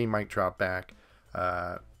 We're getting Mike Trout back.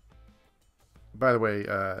 By the way,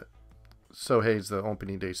 Sohei's the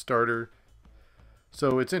opening day starter.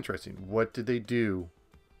 So it's interesting. What did they do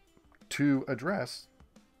to address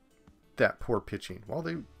that poor pitching? Well,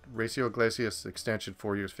 Raciel Iglesias extension,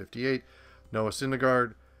 4 years, 58. Noah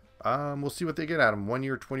Syndergaard, We'll see what they get at him. 1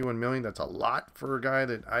 year, $21 million. That's a lot for a guy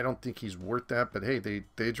that I don't think he's worth that. But hey, they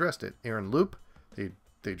addressed it. Aaron Loop, they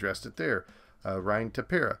addressed it there. Ryan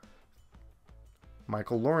Tepera,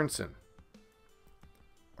 Michael Lawrenson,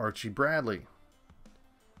 Archie Bradley,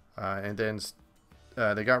 and then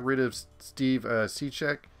they got rid of Steve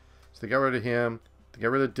Cechek, so they got rid of him. They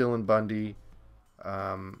got rid of Dylan Bundy,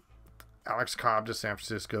 Alex Cobb to San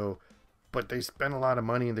Francisco, but they spent a lot of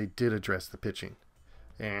money and they did address the pitching.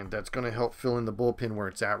 And that's going to help fill in the bullpen where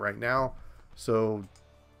it's at right now. So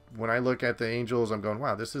when I look at the Angels, I'm going,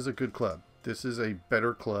 wow, this is a good club. This is a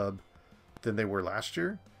better club than they were last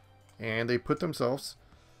year. And they put themselves,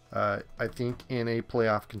 I think, in a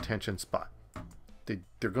playoff contention spot.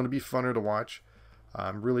 They're going to be funner to watch.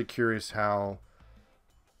 I'm really curious how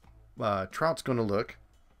Trout's going to look.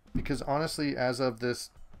 Because honestly, as of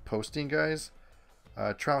this posting, guys,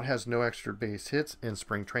 Trout has no extra base hits in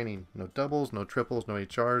spring training. No doubles, no triples, no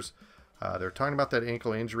HRs. They're talking about that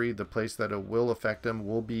ankle injury. The place that it will affect him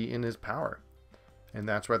will be in his power. And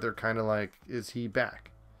that's why they're kind of like, is he back?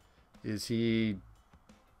 Is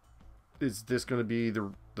this going to be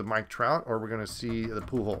the Mike Trout, or we're going to see the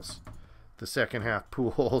Pujols, the second half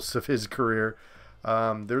Pujols of his career?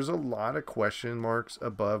 There's a lot of question marks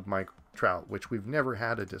above Mike Trout, which we've never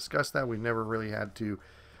had to discuss that. We've never really had to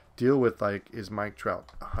deal with, like, is Mike Trout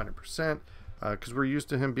 100%? Because we're used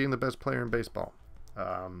to him being the best player in baseball.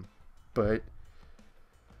 But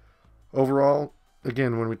overall,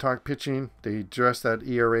 again, when we talk pitching, they address that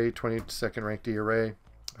ERA, 22nd ranked ERA.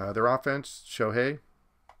 Their offense, Shohei.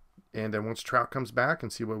 And then once Trout comes back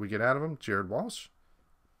and see what we get out of him, Jared Walsh.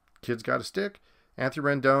 Kid's got a stick. Anthony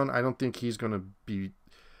Rendon, I don't think he's going to be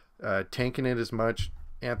tanking it as much.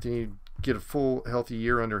 Anthony, get a full healthy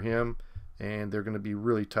year under him, and they're going to be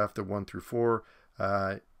really tough to 1 through 4.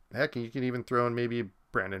 Heck, you can even throw in maybe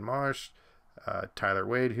Brandon Marsh, Tyler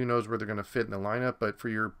Wade. Who knows where they're going to fit in the lineup. But for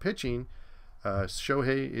your pitching,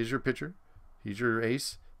 Shohei is your pitcher. He's your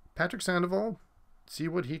ace. Patrick Sandoval, see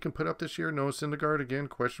what he can put up this year. Noah Syndergaard, again,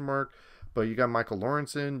 question mark. But you got Michael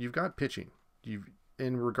Lawrenson. You've got pitching.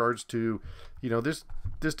 In regards to,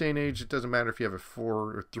 this day and age, it doesn't matter if you have a 4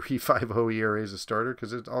 or 3.50 ERA as a starter,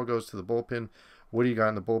 because it all goes to the bullpen. What do you got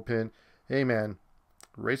in the bullpen? Hey, man,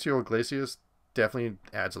 Raciel Iglesias definitely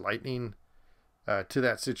adds lightning to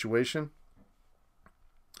that situation.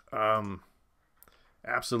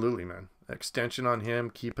 Absolutely, man. Extension on him,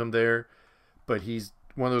 keep him there. But he's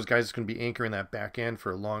one of those guys that's going to be anchoring that back end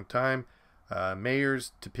for a long time.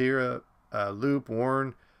 Mayers, Tepera, Loop,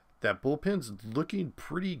 Warren. That bullpen's looking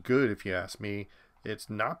pretty good, if you ask me.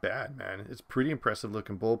 It's not bad, man. It's pretty impressive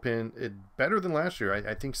looking bullpen. Better than last year.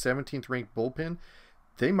 I think 17th ranked bullpen.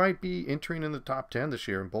 They might be entering in the top 10 this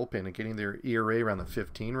year in bullpen and getting their ERA around the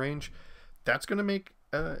 15 range. That's going to make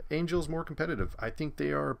Angels more competitive. I think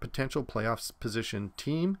they are a potential playoffs position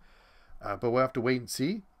team, but we'll have to wait and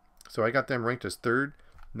see. So I got them ranked as 3rd.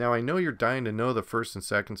 Now, I know you're dying to know the 1st and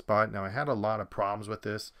 2nd spot. Now, I had a lot of problems with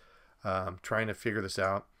this, trying to figure this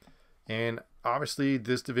out. And obviously,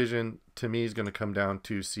 this division, to me, is going to come down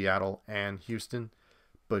to Seattle and Houston.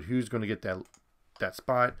 But who's going to get that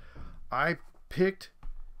spot? I picked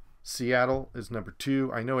Seattle as number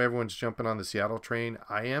 2. I know everyone's jumping on the Seattle train.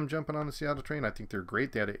 I am jumping on the Seattle train. I think they're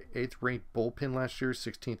great. They had an 8th ranked bullpen last year,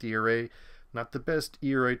 16th ERA. Not the best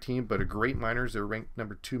ERA team, but a great minors. They're ranked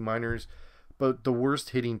number 2 minors. But the worst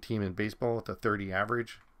hitting team in baseball with a 30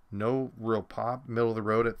 average. No real pop, middle of the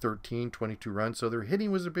road at 13, 22 runs. So their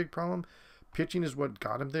hitting was a big problem. Pitching is what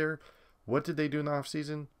got them there. What did they do in the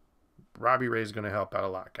offseason? Robbie Ray is going to help out a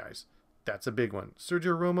lot, guys. That's a big one.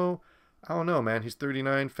 Sergio Romo, I don't know, man. He's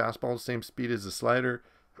 39, fastball the same speed as the slider.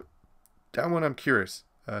 That one I'm curious.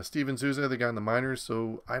 Steven Souza, they got in the minors,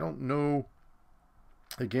 so I don't know.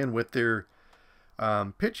 Again, with their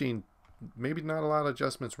pitching, maybe not a lot of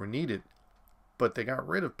adjustments were needed, but they got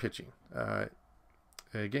rid of pitching.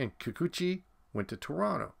 Again, Kikuchi went to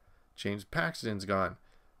Toronto. James Paxton's gone.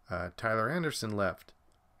 Tyler Anderson left.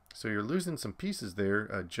 So you're losing some pieces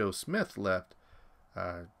there. Joe Smith left.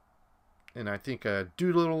 And I think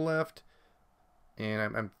Doolittle left.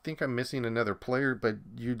 And I think I'm missing another player. But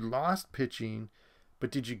you lost pitching.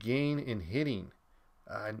 But did you gain in hitting?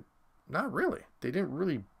 Not really. They didn't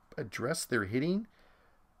really address their hitting.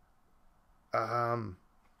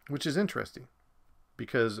 Which is interesting.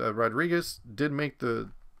 Because Rodriguez did make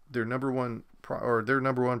their number one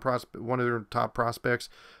prospect, one of their top prospects,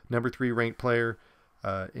 number 3 ranked player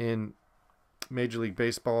in Major League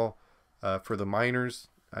Baseball for the minors.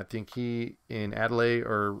 I think he and Adelaide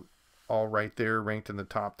are all right there, ranked in the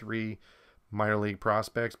top 3 minor league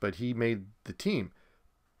prospects. But he made the team.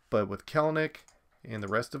 But with Kelenic and the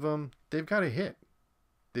rest of them, they've got to hit.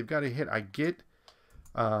 They've got to hit. I get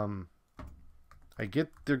they're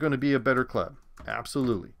going to be a better club.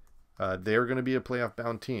 Absolutely. They're going to be a playoff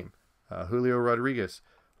bound team. Julio Rodriguez,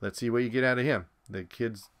 let's see what you get out of him. The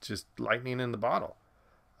kid's just lightning in the bottle.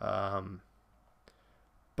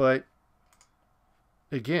 But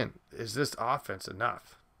again, is this offense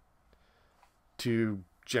enough to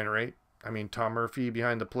generate? I mean, Tom Murphy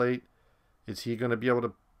behind the plate, is he going to be able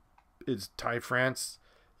to? Is Ty France,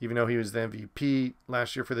 even though he was the MVP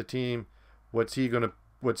last year for the team, what's he going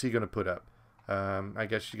to put up? I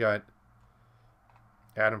guess you got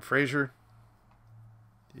Adam Frazier.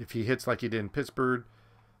 If he hits like he did in Pittsburgh,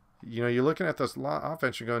 you're looking at this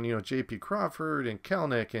offense. You're going, J.P. Crawford and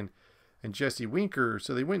Kelnick and Jesse Winker.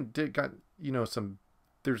 So they went and got some.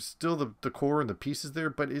 There's still the core and the pieces there,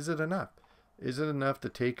 but is it enough? Is it enough to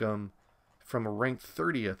take them from a ranked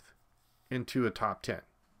 30th into a top 10?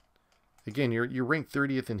 Again, you're ranked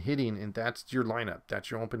 30th in hitting, and that's your lineup.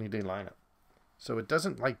 That's your opening day lineup. So it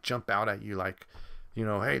doesn't jump out at you like,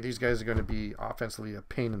 hey, these guys are going to be offensively a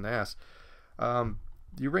pain in the ass.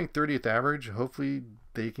 You rank 30th average. Hopefully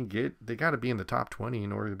they got to be in the top 20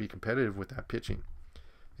 in order to be competitive with that pitching.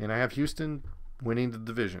 And I have Houston winning the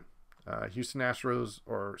division. Houston Astros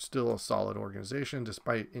are still a solid organization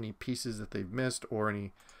despite any pieces that they've missed or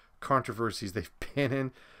any controversies they've been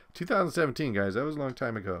in. 2017, guys, that was a long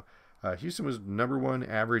time ago. Houston was number 1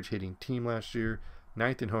 average hitting team last year,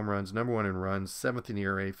 9th in home runs, number 1 in runs, 7th in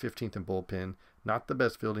ERA, 15th in bullpen. Not the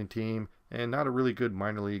best fielding team, and not a really good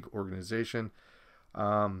minor league organization.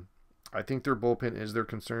 I think their bullpen is their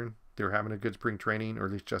concern. They're having a good spring training, or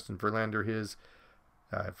at least Justin Verlander is.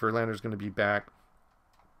 Verlander's going to be back.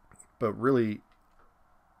 But really,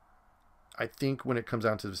 I think when it comes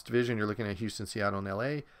down to this division, you're looking at Houston, Seattle, and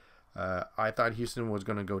LA. I thought Houston was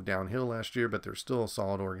going to go downhill last year, but they're still a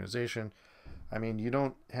solid organization. I mean, you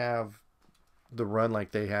don't have the run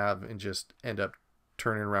like they have and just end up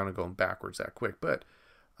turning around and going backwards that quick. But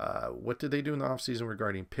what did they do in the offseason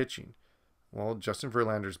regarding pitching? Well, Justin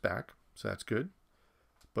Verlander's back, so that's good.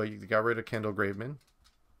 But you got rid of Kendall Graveman.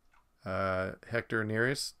 Hector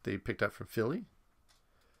Neris, they picked up from Philly.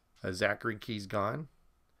 Zach Greinke's gone.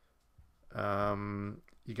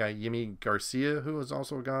 You got Yimi Garcia, who is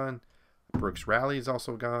also gone. Brooks Raley is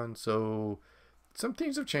also gone. So some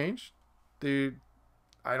things have changed.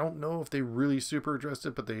 I don't know if they really super addressed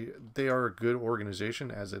it, but they are a good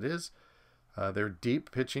organization as it is. They're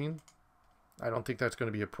deep pitching. I don't think that's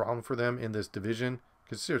going to be a problem for them in this division.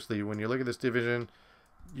 Because seriously, when you look at this division,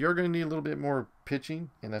 you're going to need a little bit more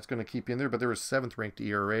pitching, and that's going to keep you in there. But there was 7th ranked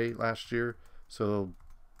ERA last year, so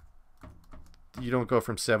you don't go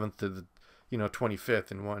from 7th to the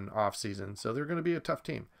 25th in one off season. So they're going to be a tough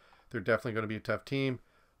team. They're definitely going to be a tough team.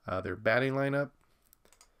 Their batting lineup,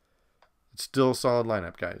 it's still a solid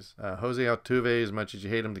lineup, guys. Jose Altuve, as much as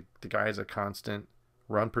you hate him, the guy is a constant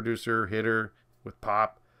run producer, hitter with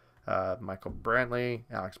pop. Michael Brantley,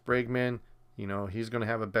 Alex Bregman, he's going to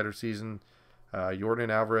have a better season. Yordan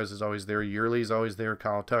Alvarez is always there. Yearly's always there.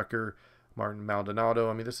 Kyle Tucker, Martin Maldonado.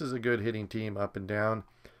 I mean, this is a good hitting team up and down.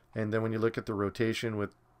 And then when you look at the rotation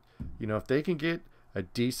with, if they can get a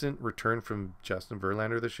decent return from Justin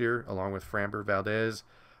Verlander this year, along with Framber Valdez,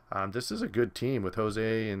 this is a good team with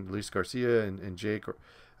Jose and Luis Garcia and Jake.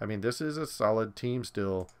 I mean, this is a solid team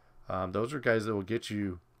still. Those are guys that will get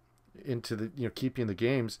you into the, keep you in the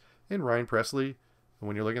games. And Ryan Presley,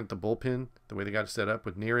 when you're looking at the bullpen, the way they got it set up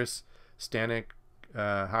with Neris, Stanek,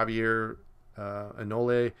 Javier,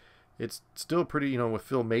 Anole, it's still pretty, with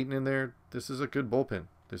Phil Maton in there, this is a good bullpen.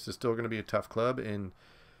 This is still going to be a tough club. And,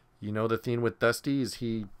 the thing with Dusty is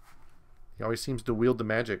he always seems to wield the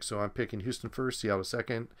magic. So I'm picking Houston first, Seattle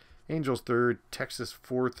second, Angels third, Texas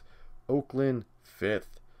fourth, Oakland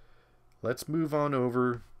fifth. Let's move on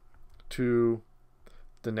over to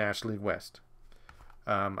the National League West.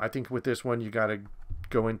 I think with this one, you got to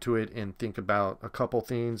go into it and think about a couple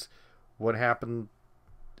things. What happened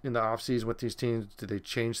in the offseason with these teams? Did they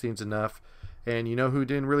change things enough? And you know who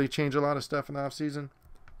didn't really change a lot of stuff in the offseason?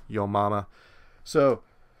 Yo mama. So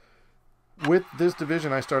with this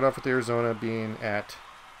division, I start off with Arizona being at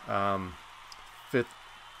 5th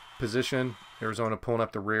position. Arizona pulling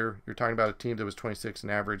up the rear. You're talking about a team that was 26th in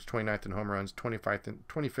average, 29th in home runs,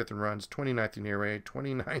 25th in runs, 29th in ERA,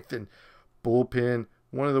 29th in bullpen.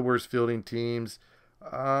 One of the worst fielding teams.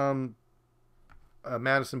 Madison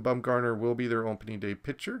Bumgarner will be their opening day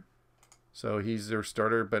pitcher, so he's their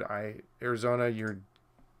starter. But Arizona,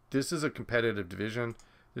 this is a competitive division.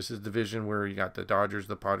 This is a division where you got the Dodgers,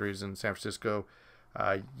 the Padres, and San Francisco.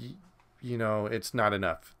 It's not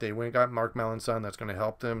enough. They went and got Mark Melancon. That's going to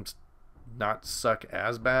help them not suck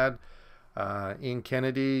as bad. Ian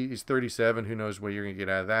Kennedy, he's 37. Who knows what you're going to get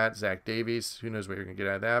out of that? Zach Davies, who knows what you're going to get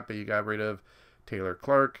out of that? But you got rid of Taylor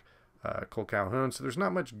Clark, Cole Calhoun. So there's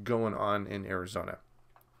not much going on in Arizona.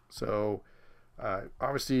 So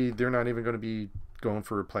obviously they're not even going to be going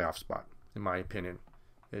for a playoff spot, in my opinion.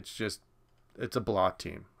 It's a blot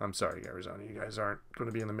team. I'm sorry, Arizona. You guys aren't going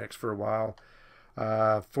to be in the mix for a while.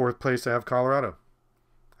 Fourth place, I have Colorado.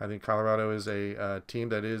 I think Colorado is a team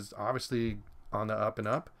that is obviously on the up and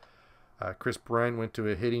up. Chris Bryant went to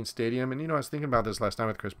a hitting stadium. And, I was thinking about this last time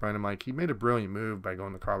with Chris Bryant. I'm like, he made a brilliant move by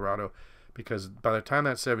going to Colorado because by the time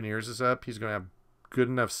that 7 years is up, he's going to have good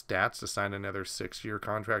enough stats to sign another 6-year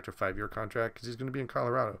contract or 5-year contract because he's going to be in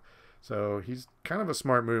Colorado. So he's kind of a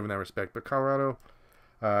smart move in that respect. But Colorado,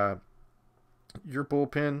 your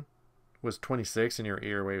bullpen was 26th and your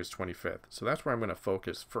ERA was 25th. So that's where I'm going to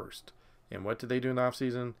focus first. And what did they do in the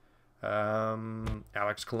offseason?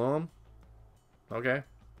 Alex Colomb. Okay.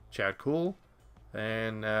 Chad Kuhl.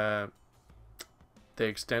 And they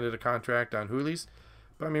extended a contract on Hoolies.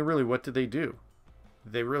 But, really, what did they do?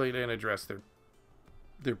 They really didn't address their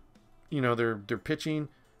pitching,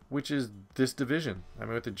 which is this division.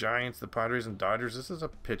 With the Giants, the Padres, and Dodgers, this is a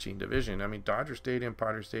pitching division. Dodger Stadium,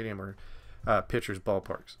 Padres Stadium are pitchers'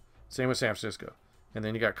 ballparks. Same with San Francisco. And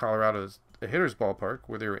then you got Colorado's a hitter's ballpark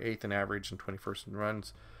where they were 8th in average and 21st in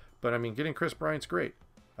runs. But, getting Chris Bryant's great.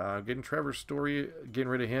 Getting Trevor Story, getting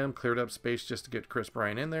rid of him, cleared up space just to get Chris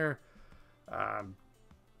Bryant in there.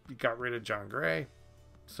 You got rid of John Gray.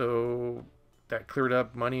 So that cleared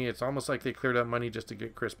up money. It's almost like they cleared up money just to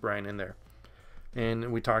get Chris Bryant in there.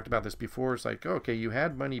 And we talked about this before. It's like, okay, you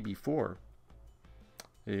had money before.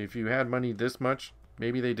 If you had money this much,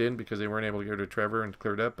 maybe they didn't because they weren't able to get rid of Trevor and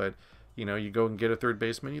cleared up. But, you go and get a third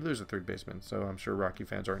baseman, you lose a third baseman. So I'm sure Rocky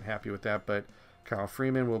fans aren't happy with that. But Kyle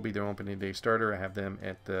Freeman will be their opening day starter. I have them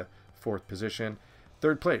at the 4th position.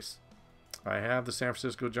 Third place, I have the San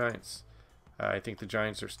Francisco Giants. I think the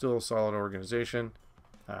Giants are still a solid organization.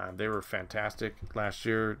 They were fantastic last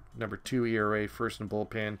year. Number 2 ERA, first in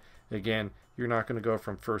bullpen. Again, you're not going to go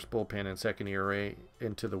from first bullpen and second ERA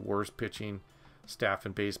into the worst pitching staff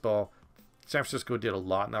in baseball. San Francisco did a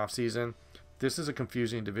lot in the offseason. This is a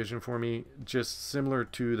confusing division for me, just similar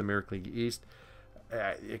to the American League East.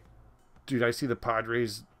 Dude, I see the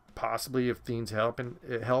Padres possibly, if things help and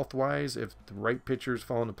health-wise, if the right pitchers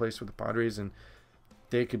fall into place for the Padres, and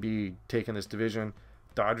they could be taking this division.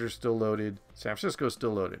 Dodgers still loaded. San Francisco's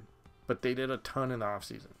still loaded. But they did a ton in the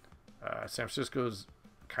offseason. San Francisco's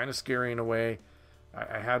kind of scary in a way.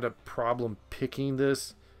 I had a problem picking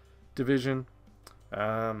this division,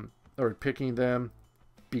 or picking them,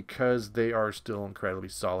 because they are still incredibly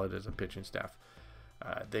solid as a pitching staff.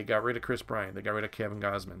 They got rid of Chris Bryant. They got rid of Kevin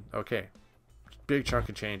Gausman. Okay, big chunk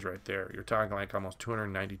of change right there. You're talking like almost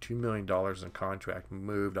 $292 million in contract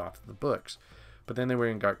moved off the books. But then they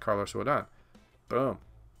went and got Carlos Rodon. Boom.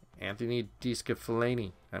 Anthony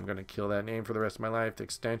DeSclafani. I'm going to kill that name for the rest of my life. The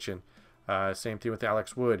extension. Same thing with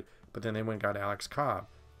Alex Wood. But then they went and got Alex Cobb.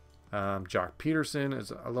 Jock Peterson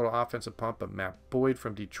is a little offensive pump, but Matt Boyd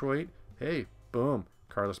from Detroit. Hey, boom.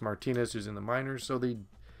 Carlos Martinez, who's in the minors. So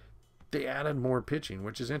they added more pitching,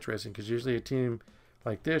 which is interesting because usually a team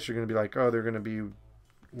like this, you're going to be like, oh, they're going to be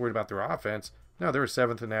worried about their offense. No, they were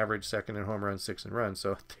 7th in average, 2nd in home runs, 6th in runs.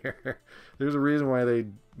 So there's a reason why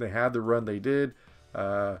they had the run they did.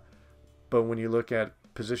 But when you look at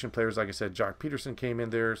position players, like I said, Jock Peterson came in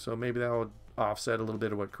there, so maybe that would offset a little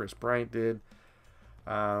bit of what Chris Bryant did.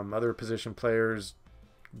 Other position players,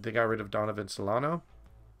 they got rid of Donovan Solano.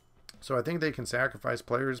 So I think they can sacrifice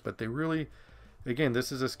players, but they really, again,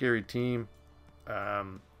 this is a scary team.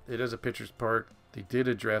 It is a pitcher's park. They did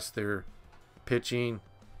address their pitching,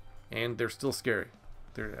 and they're still scary.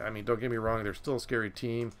 Don't get me wrong, they're still a scary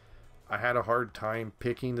team. I had a hard time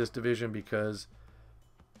picking this division because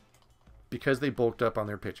they bulked up on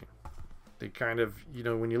their pitching. They kind of,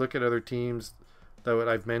 when you look at other teams that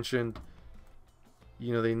I've mentioned,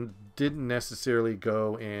 they didn't necessarily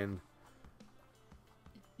go and,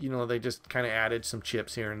 they just kind of added some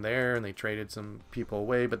chips here and there, and they traded some people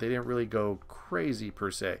away, but they didn't really go crazy per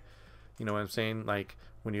se. You know what I'm saying? Like,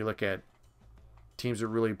 when you look at teams that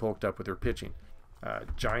really bulked up with their pitching.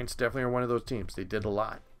 Giants definitely are one of those teams. They did a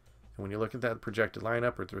lot. And when you look at that projected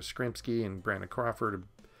lineup with Skrimsky and Brandon Crawford,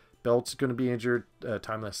 Belt's going to be injured.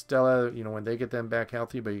 Tom Stella, when they get them back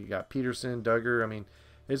healthy, but you got Peterson, Duggar.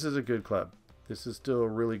 This is a good club. This is still a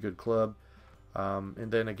really good club.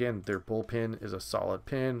 And then again, their bullpen is a solid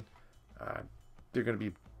pin. They're going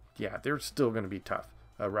to be, they're still going to be tough.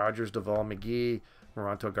 Rogers, Duvall, McGee,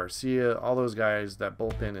 Moranto Garcia, all those guys, that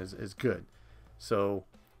bullpen is good. So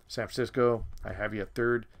San Francisco, I have you at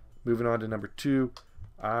 3rd. Moving on to number 2,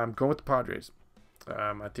 I'm going with the Padres.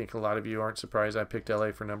 I think a lot of you aren't surprised I picked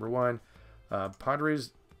LA for number one.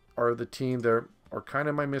 Padres are the team that are kind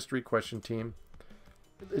of my mystery question team.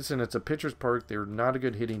 Listen, it's a pitcher's park. They're not a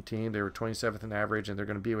good hitting team. They were 27th in average, and they're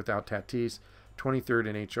going to be without Tatis. 23rd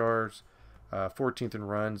in HRs, 14th in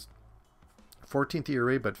runs, 14th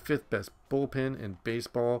ERA, but 5th best bullpen in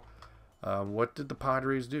baseball. What did the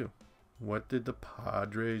Padres do? What did the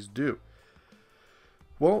Padres do?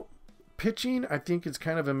 Well, pitching, I think, is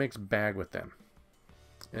kind of a mixed bag with them.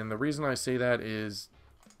 And the reason I say that is,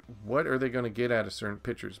 what are they going to get out of certain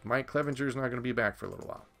pitchers? Mike Clevenger is not going to be back for a little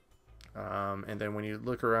while. And then when you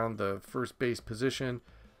look around the first base position,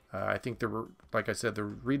 I think like I said,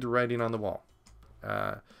 read the writing on the wall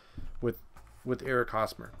with Eric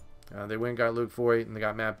Hosmer. They went and got Luke Voigt, and they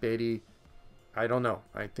got Matt Beatty. I don't know.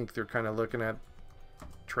 I think they're kind of looking at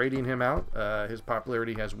trading him out. His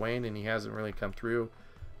popularity has waned, and he hasn't really come through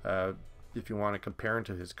if you want to compare him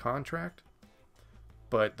to his contract.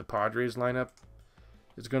 But the Padres lineup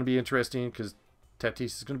is going to be interesting because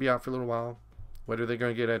Tatis is going to be out for a little while. What are they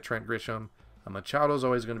going to get at Trent Grisham? Machado is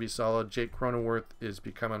always going to be solid. Jake Cronenworth is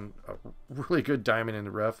becoming a really good diamond in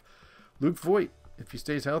the rough. Luke Voigt, if he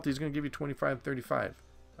stays healthy, he's going to give you 25-35.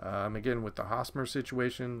 Again, with the Hosmer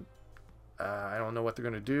situation, I don't know what they're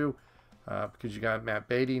going to do because you got Matt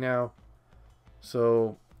Beatty now.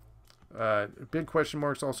 So, big question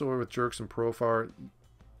marks also with Jerks and Profar.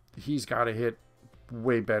 He's got to hit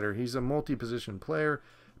way better. He's a multi-position player,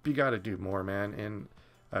 but you got to do more, man. And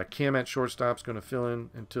Kim at shortstop is going to fill in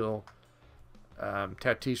until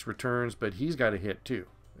Tatis returns, but he's got to hit too.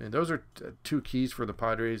 And those are two keys for the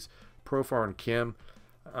Padres, Profar and Kim.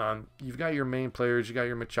 You've got your main players, you got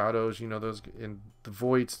your Machados, those, and the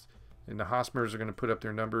Voights and the Hosmers are going to put up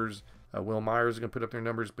their numbers. Will Myers is going to put up their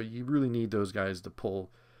numbers, but you really need those guys to pull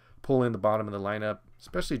in the bottom of the lineup,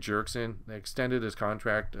 especially Jerkson. They extended his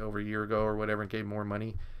contract over a year ago or whatever and gave more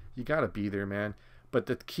money. You got to be there, man. But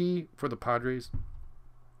the key for the Padres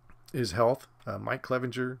is health. Mike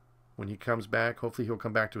Clevenger, when he comes back, hopefully he'll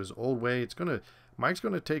come back to his old way. Mike's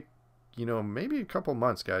going to take, maybe a couple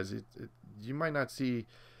months, guys. You might not see.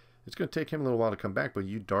 It's going to take him a little while to come back. But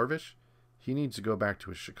Darvish, he needs to go back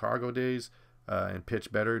to his Chicago days and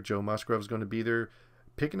pitch better. Joe Musgrove's going to be there.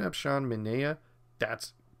 Picking up Sean Manaea,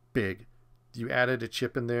 that's big. You added a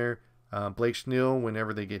chip in there. Blake Snell,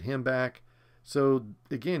 whenever they get him back. So,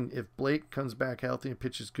 again, if Blake comes back healthy and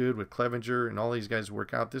pitches good with Clevenger and all these guys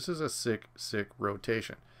work out, this is a sick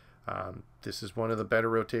rotation. This is one of the better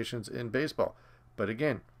rotations in baseball. But,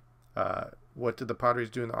 again, what did the Padres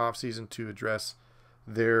do in the offseason to address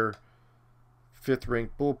their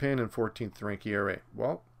 5th-ranked bullpen and 14th-ranked ERA?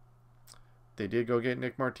 Well, they did go get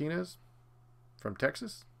Nick Martinez from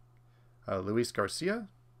Texas, Luis Garcia,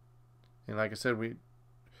 and like I said, we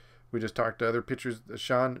just talked to other pitchers.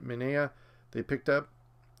 Sean Manaea, they picked up,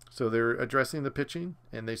 so they're addressing the pitching,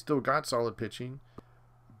 and they still got solid pitching.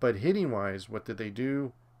 But hitting-wise, what did they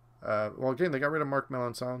do? Well, again, they got rid of Mark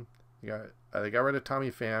Melancon. They got rid of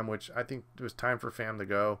Tommy Pham, which I think it was time for Pham to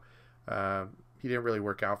go. He didn't really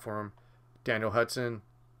work out for him. Daniel Hudson,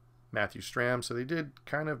 Matthew Stram. So they did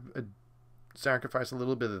kind of sacrifice a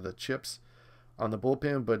little bit of the chips on the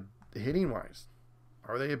bullpen, but hitting-wise,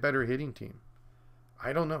 are they a better hitting team?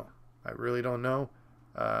 I don't know. I really don't know.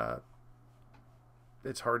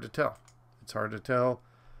 It's hard to tell. It's hard to tell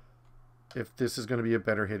if this is going to be a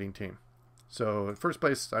better hitting team. So, in first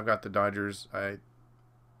place, I've got the Dodgers. I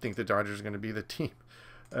think the Dodgers are going to be the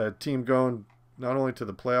team going not only to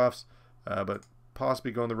the playoffs, but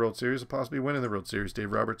possibly going to the World Series and possibly winning the World Series.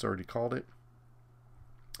 Dave Roberts already called it.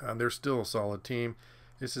 They're still a solid team.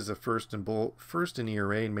 This is a first in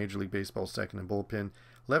ERA in Major League Baseball, 2nd in bullpen,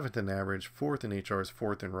 11th in average, 4th in HRs,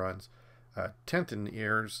 4th in runs, 10th in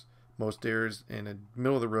errors, most errors, and a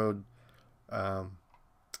middle of the road, what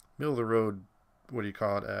do you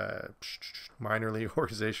call it, minor league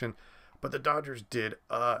organization. But the Dodgers did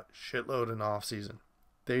a shitload in the offseason.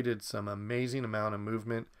 They did some amazing amount of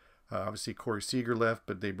movement. Obviously, Corey Seager left,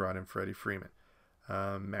 but they brought in Freddie Freeman.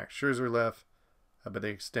 Max Scherzer left, but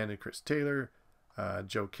they extended Chris Taylor.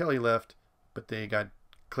 Joe Kelly left, but they got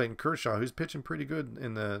Clayton Kershaw, who's pitching pretty good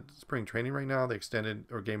in the spring training right now. They extended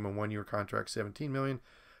or gave him a 1-year contract, $17 million.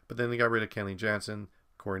 But then they got rid of Kenley Jansen,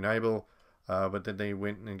 Corey Knebel. But then they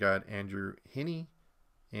went and got Andrew Heaney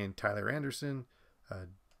and Tyler Anderson,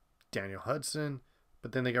 Daniel Hudson.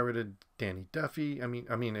 But then they got rid of Danny Duffy. I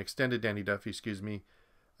mean, extended Danny Duffy, excuse me.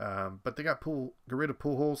 But they got rid of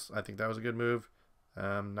Pujols. I think that was a good move.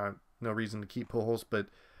 No reason to keep Pujols, but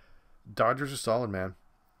Dodgers are solid, man.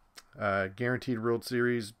 Guaranteed World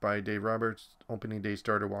Series by Dave Roberts. Opening day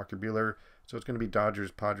starter Walker Buehler. So it's going to be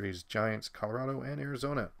Dodgers, Padres, Giants, Colorado, and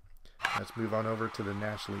Arizona. Let's move on over to the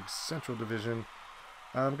National League Central Division.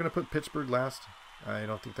 I'm going to put Pittsburgh last. I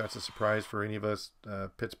don't think that's a surprise for any of us.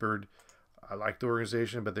 Pittsburgh, I like the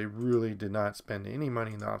organization, but they really did not spend any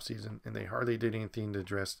money in the offseason, and they hardly did anything to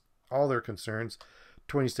address all their concerns.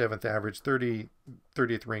 27th average,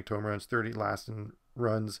 30th ranked home runs, 30th last in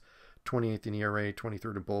runs, 28th in ERA,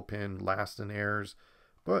 23rd in bullpen, last in errors.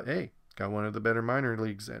 But hey, got one of the better minor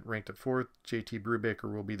leagues ranked at 4th. JT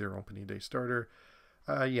Brubaker will be their opening day starter.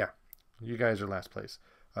 Yeah, you guys are last place.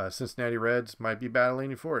 Cincinnati Reds might be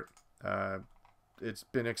battling for it. It's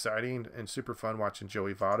been exciting and super fun watching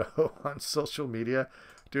Joey Votto on social media.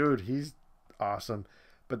 Dude, he's awesome.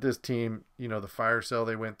 But this team, you know, the fire sale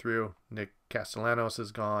they went through, Nick Castellanos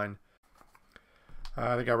is gone.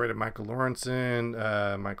 They got rid of Michael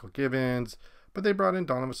Lawrenson, Michael Gibbons, but they brought in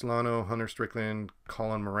Donovan Solano, Hunter Strickland,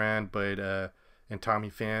 Colin Moran, and Tommy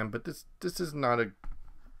Pham. But this is not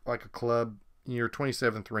like a club. Your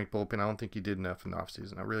 27th ranked bullpen, I don't think you did enough in the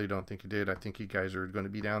offseason. I really don't think you did. I think you guys are going to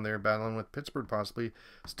be down there battling with Pittsburgh possibly.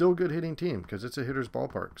 Still a good hitting team because it's a hitter's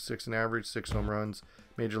ballpark. 6 in average, 6 home runs,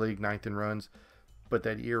 Major League 9th in runs. But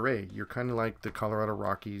that ERA, you're kind of like the Colorado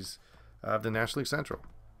Rockies of the National League Central.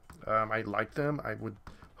 I like them.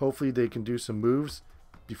 Hopefully they can do some moves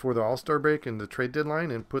before the All-Star break and the trade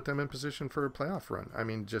deadline and put them in position for a playoff run. I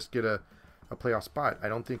mean, just get a playoff spot. I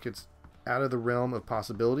don't think it's out of the realm of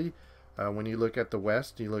possibility. When you look at the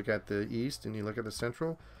West, you look at the East, and you look at the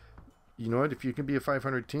Central, you know what? If you can be a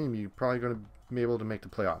 500 team, you're probably going to be able to make the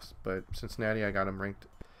playoffs. But Cincinnati, I got them ranked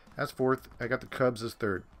as 4th. I got the Cubs as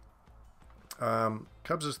 3rd.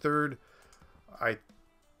 Cubs as 3rd. I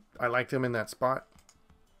like them in that spot.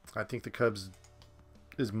 I think the Cubs,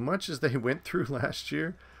 as much as they went through last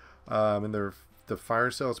year, and the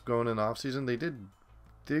fire sales going in the offseason,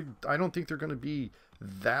 I don't think they're going to be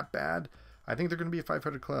that bad. I think they're going to be a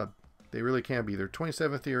 500 club. They really can be. They're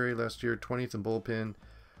 27th ERA last year, 20th in bullpen.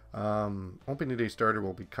 Opening day starter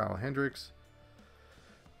will be Kyle Hendricks.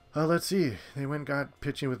 Let's see. They went and got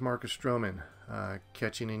pitching with Marcus Stroman,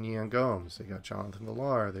 catching in Ian Gomes. They got Jonathan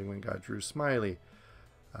Villar. They went and got Drew Smyly,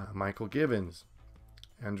 Michael Givens.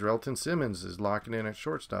 Andrelton Simmons is locking in at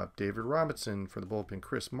shortstop. David Robinson for the bullpen.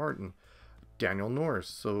 Chris Martin. Daniel Norris.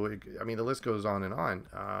 So, I mean, the list goes on and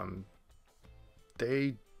on.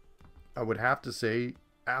 I would have to say,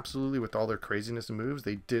 absolutely, with all their craziness and moves,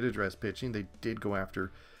 they did address pitching. They did go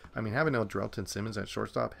after. I mean, having Andrelton Simmons at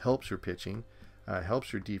shortstop helps your pitching,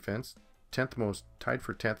 helps your defense. Tied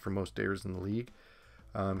for 10th for most errors in the league.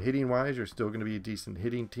 Hitting wise, you're still going to be a decent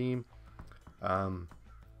hitting team.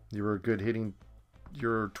 You were a good hitting.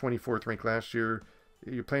 You're 24th ranked last year.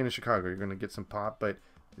 You're playing in Chicago. You're going to get some pop, but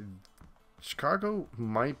Chicago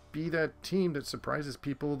might be that team that surprises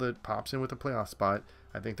people that pops in with a playoff spot.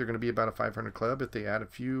 I think they're going to be about a 500 club if they add a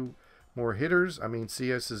few more hitters. I mean,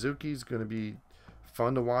 C.S. Suzuki is going to be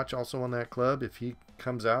fun to watch also on that club if he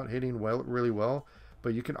comes out hitting really well.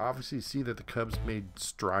 But you can obviously see that the Cubs made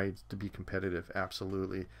strides to be competitive,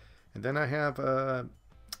 absolutely. And then I have,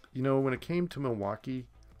 when it came to Milwaukee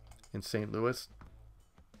and St. Louis,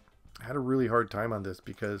 I had a really hard time on this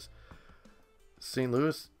because St.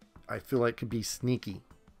 Louis, I feel like, could be sneaky.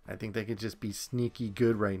 I think they could just be sneaky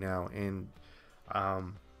good right now. And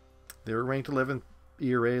they're ranked 11th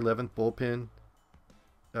ERA, 11th bullpen,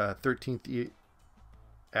 13th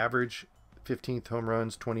average, 15th home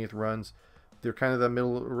runs, 20th runs. They're kind of the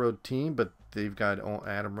middle of the road team, but they've got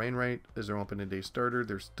Adam Wainwright as their opening day starter.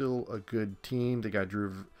 They're still a good team. They got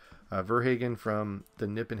Drew Verhagen from the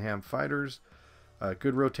Nippenham Fighters.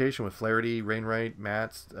 Good rotation with Flaherty, Wainwright,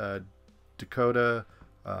 Matz, Dakota,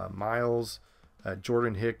 Miles,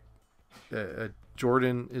 Jordan Hick.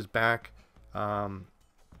 Jordan is back, throwing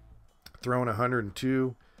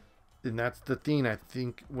 102. And that's the thing, I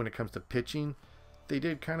think, when it comes to pitching. They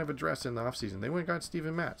did kind of address in the offseason. They went and got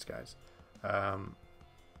Steven Matz, guys.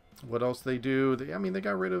 What else they do? They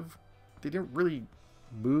got rid of... They didn't really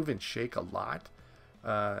move and shake a lot.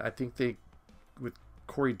 I think with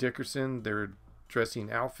Corey Dickerson, they're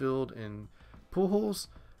addressing outfield and Pujols.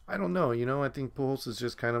 I don't know. I think Pujols is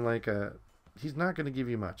just kind of like he's not going to give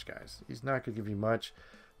you much, guys. He's not going to give you much.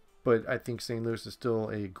 But I think St. Louis is still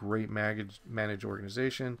a great managed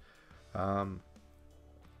organization. One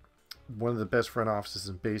of the best front offices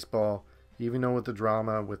in baseball. Even though with the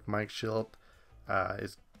drama with Mike Shildt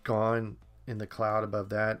is gone in the cloud above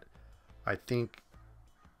that, I think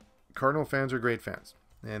Cardinal fans are great fans.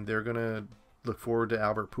 And they're going to look forward to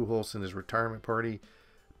Albert Pujols and his retirement party.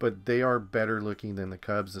 But they are better looking than the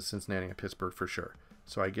Cubs, the Cincinnati, and Pittsburgh for sure.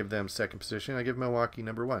 So I give them second position. I give Milwaukee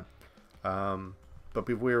number 1. But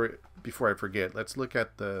before I forget, let's look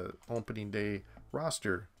at the opening day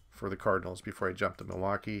roster for the Cardinals before I jump to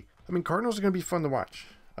Milwaukee. I mean, Cardinals are going to be fun to watch.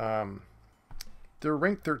 They're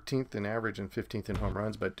ranked 13th in average and 15th in home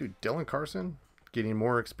runs. But, dude, Dylan Carson, getting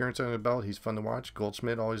more experience under the belt. He's fun to watch.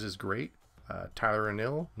 Goldschmidt always is great. Tyler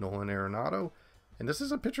O'Neill, Nolan Arenado. And this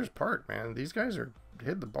is a pitcher's park, man. These guys are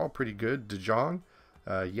hitting the ball pretty good. DeJong,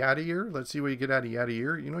 Yadier. Let's see what you get out of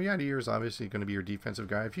Yadier. You know, Yadier is obviously going to be your defensive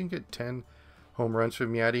guy. If you can get 10 home runs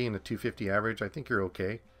from Yadi and a 250 average, I think you're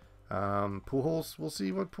okay. Pujols, we'll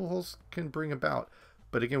see what Pujols can bring about.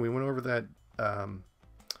 But again, we went over that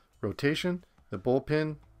rotation. The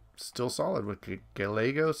bullpen, still solid with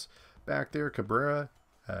Gallegos back there, Cabrera,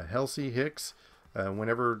 Helsey, Hicks.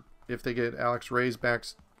 If they get Alex Reyes back,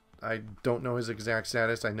 I don't know his exact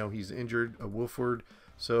status. I know he's injured, Wolford.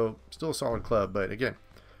 So still a solid club. But again,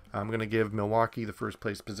 I'm going to give Milwaukee the first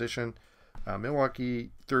place position.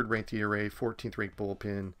 Milwaukee, 3rd ranked ERA, 14th ranked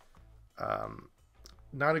bullpen.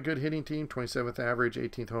 Not a good hitting team, 27th average,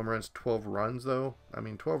 18th home runs, 12 runs though. I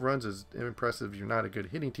mean, 12 runs is impressive. You're not a good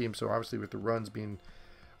hitting team, so obviously with the runs being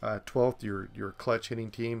 12th, you're a clutch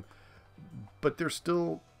hitting team. But they're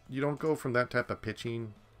still, you don't go from that type of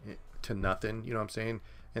pitching to nothing, you know what I'm saying?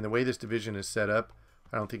 And the way this division is set up,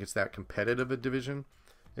 I don't think it's that competitive a division.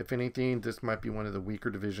 If anything, this might be one of the weaker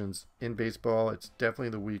divisions in baseball. It's definitely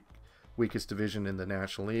the weakest division in the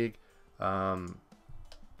National League.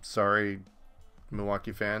 Sorry,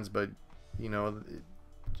 Milwaukee fans, but you know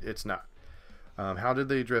it's not. How did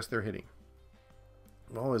they address their hitting?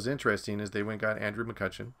 Well, what was interesting is they went and got Andrew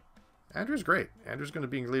McCutchen. Andrew's great. Andrew's going to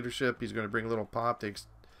be in leadership. He's going to bring a little pop. They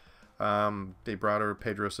brought over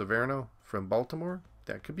Pedro Severino from Baltimore.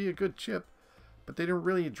 That could be a good chip, but they didn't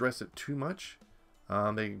really address it too much.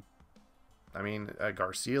 Garcia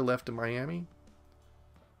left to Miami.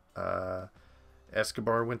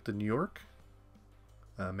 Escobar went to New York.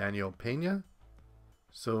 Manuel Pena.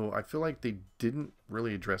 So I feel like they didn't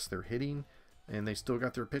really address their hitting, and they still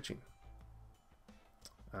got their pitching.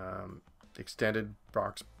 Extended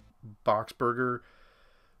Boxberger,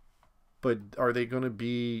 but are they going to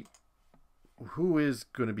be? Who is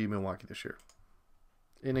going to be Milwaukee this year?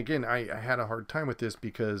 And again, I had a hard time with this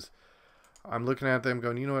because I'm looking at them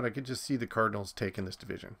going, you know what? I could just see the Cardinals taking this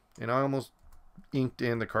division, and I almost inked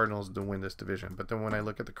in the Cardinals to win this division. But then when I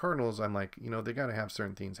look at the Cardinals, I'm like, you know, they got to have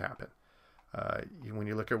certain things happen. When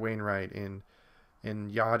you look at Wainwright and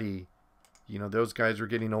Yachty, you know, those guys are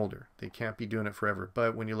getting older. They can't be doing it forever.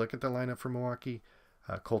 But when you look at the lineup for Milwaukee,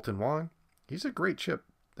 Colton Wong, he's a great chip.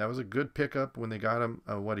 That was a good pickup when they got him,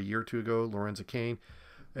 a year or two ago. Lorenzo Cain.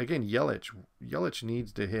 Again, Yelich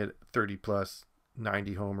needs to hit 30-plus,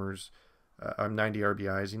 90 homers, 90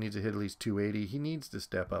 RBIs. He needs to hit at least 280. He needs to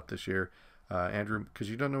step up this year, Andrew, because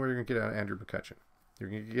you don't know what you're going to get out of Andrew McCutchen. You're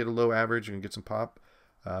going to get a low average. You're going to get some pop.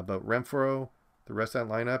 But Renfroe, the rest of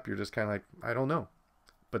that lineup, you're just kind of like, I don't know.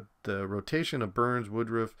 But the rotation of Burns,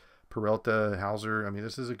 Woodruff, Peralta, Hauser, I mean,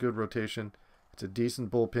 this is a good rotation. It's a decent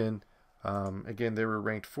bullpen. Again, they were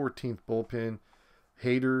ranked 14th bullpen.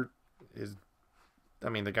 Hader is,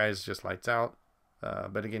 the guy's just lights out.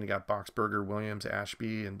 But again, you got Boxberger, Williams,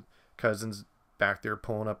 Ashby, and Cousins back there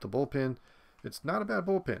pulling up the bullpen. It's not a bad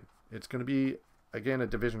bullpen. It's going to be, again, a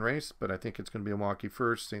division race, but I think it's going to be Milwaukee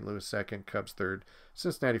first, St. Louis second, Cubs third,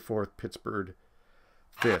 Cincinnati fourth, Pittsburgh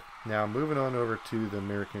fifth. Now, moving on over to the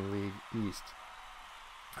American League East.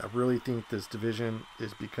 I really think this division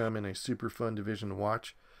is becoming a super fun division to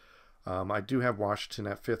watch. I do have Washington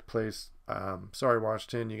at 5th place. Sorry,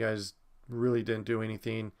 Washington, you guys really didn't do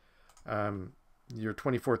anything. Your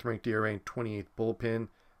 24th ranked ERA and 28th bullpen.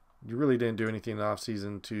 You really didn't do anything in the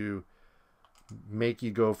offseason to make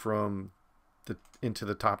you go from into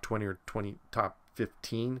the top 20 or top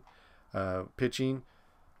 15 pitching.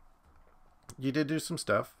 You did do some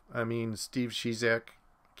stuff. Steve Shizak,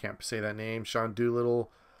 can't say that name. Sean Doolittle.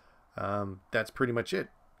 That's pretty much it.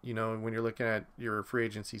 You know, when you're looking at your free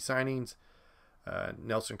agency signings,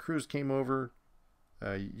 Nelson Cruz came over.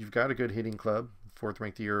 You've got a good hitting club. 4th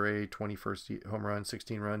ranked ERA, 21st home run,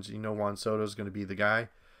 16 runs. You know Juan Soto is going to be the guy.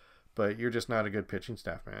 But you're just not a good pitching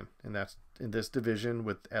staff, man. And that's in this division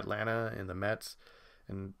with Atlanta and the Mets.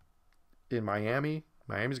 And in Miami,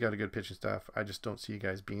 Miami's got a good pitching staff. I just don't see you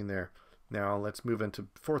guys being there. Now let's move into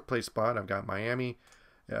 4th place spot. I've got Miami.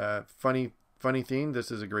 Funny thing. This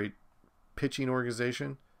is a great pitching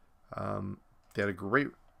organization. They had a great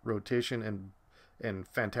rotation and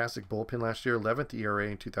fantastic bullpen last year. 11th ERA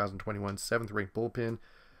in 2021. 7th ranked bullpen.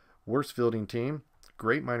 Worst fielding team.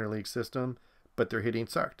 Great minor league system. But their hitting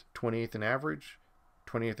sucked. 28th in average.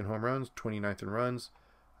 28th in home runs. 29th in runs.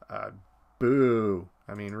 Boo.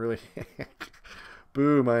 Really.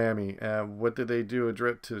 Boo, Miami. What did they do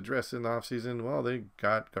to address in the offseason? Well, they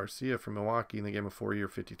got Garcia from Milwaukee, and they gave him a 4-year,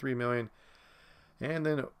 $53 million. And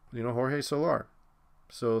then, Jorge Soler.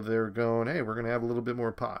 So they're going, hey, we're going to have a little bit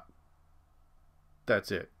more pop.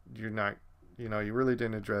 That's it. You're not, you really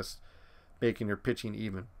didn't address making your pitching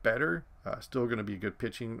even better. Still going to be a good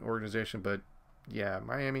pitching organization, but yeah,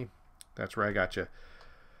 Miami, that's where I got you.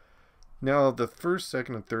 Now, the first,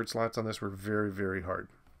 second, and third slots on this were very, very hard.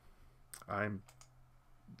 I'm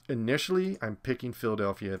picking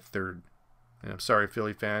Philadelphia at third. And I'm sorry,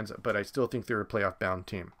 Philly fans, but I still think they're a playoff-bound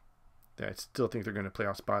team. I still think they're going to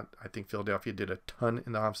playoff spot. I think Philadelphia did a ton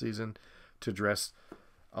in the offseason to address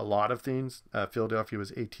a lot of things. Philadelphia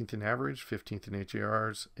was 18th in average, 15th in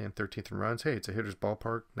HERs, and 13th in runs. Hey, it's a hitter's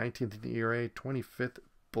ballpark. 19th in the ERA, 25th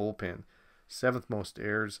bullpen, 7th most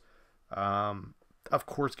errors. Of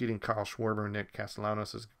course, getting Kyle Schwarber and Nick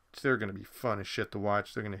Castellanos they're going to be fun as shit to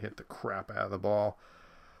watch. They're going to hit the crap out of the ball.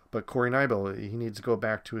 But Corey Knebel, he needs to go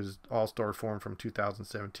back to his all-star form from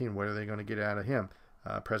 2017. What are they going to get out of him?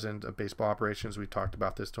 President of Baseball Operations, we talked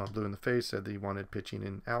about this till I'm blue in the face, said that he wanted pitching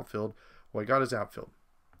in outfield. Well, he got his outfield.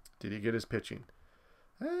 Did he get his pitching?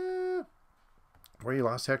 Well, he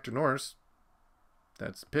lost Hector Norris.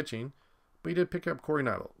 That's pitching. But he did pick up Corey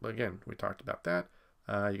Knebel. Again, we talked about that.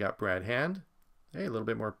 You got Brad Hand. Hey, a little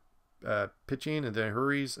bit more pitching. And then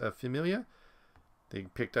Hurries Familia. They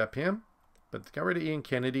picked up him. But they got rid of Ian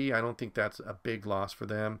Kennedy. I don't think that's a big loss for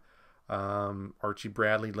them. Archie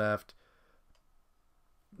Bradley left.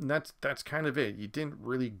 And that's kind of it. You didn't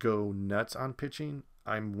really go nuts on pitching.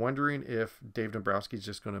 I'm wondering if Dave Dombrowski's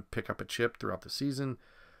just going to pick up a chip throughout the season.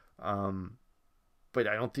 But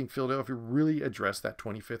I don't think Philadelphia really addressed that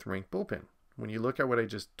 25th ranked bullpen. When you look at what I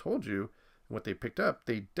just told you and what they picked up,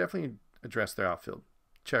 they definitely addressed their outfield.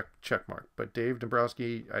 Check mark. But Dave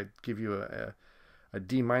Dombrowski, I'd give you a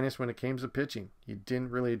D- when it came to pitching. You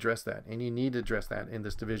didn't really address that. And you need to address that in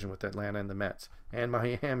this division with Atlanta and the Mets and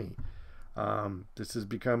Miami. This is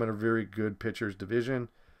becoming a very good pitchers division,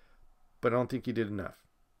 but I don't think he did enough.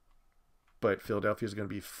 But Philadelphia is going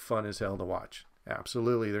to be fun as hell to watch.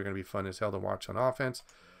 Absolutely, they're going to be fun as hell to watch on offense.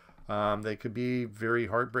 They could be very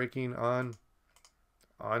heartbreaking on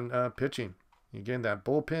pitching. Again, that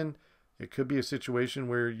bullpen, it could be a situation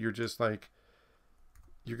where you're just like,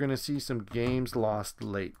 you're going to see some games lost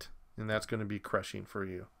late, and that's going to be crushing for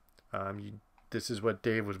you. This is what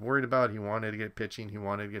Dave was worried about. He wanted to get pitching. He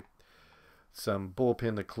wanted to get some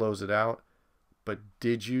bullpen to close it out. But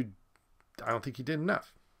I don't think he did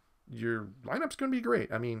enough. Your lineup's going to be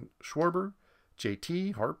great. I mean, Schwarber,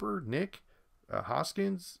 JT, Harper, Nick,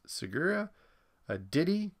 Hoskins, Segura,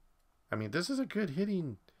 Diddy. I mean, this is a good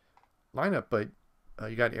hitting lineup, but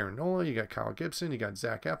you got Aaron Nola, you got Kyle Gibson, you got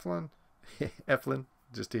Zach Eflin,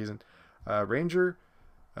 just teasing. Ranger,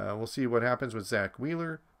 we'll see what happens with Zach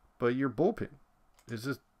Wheeler, but your bullpen, this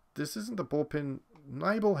isn't the bullpen.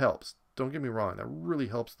 Knebel helps. Don't get me wrong, that really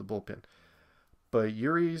helps the bullpen. But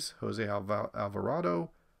Uri's, Jose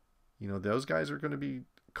Alvarado, those guys are going to be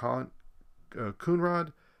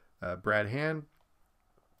Coonrod, Brad Hand.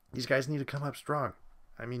 These guys need to come up strong.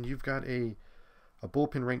 I mean, you've got a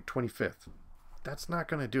bullpen ranked 25th. That's not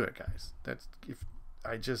going to do it, guys.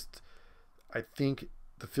 I think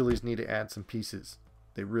the Phillies need to add some pieces.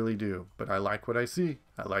 They really do. But I like what I see.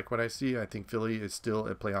 I think Philly is still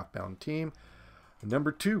a playoff-bound team.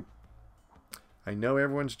 Number 2. I know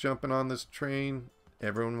everyone's jumping on this train.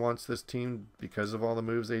 Everyone wants this team because of all the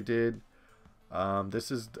moves they did. This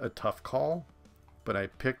is a tough call, but I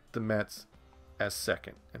picked the Mets as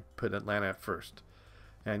second and put Atlanta at first.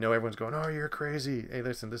 And I know everyone's going, oh, you're crazy. Hey,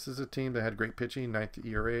 listen, this is a team that had great pitching, 9th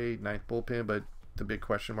ERA, 9th bullpen, but the big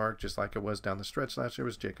question mark, just like it was down the stretch last year,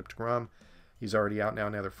 was Jacob deGrom. He's already out now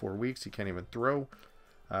another 4 weeks. He can't even throw.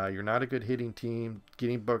 You're not a good hitting team.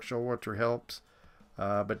 Getting Buck Showalter helps.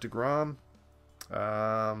 But deGrom,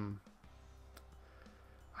 I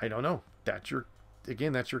don't know. That's your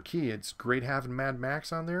key. It's great having Mad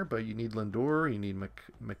Max on there, but you need Lindor, you need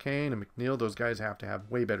McCain and McNeil. Those guys have to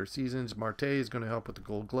have way better seasons. Marte is going to help with the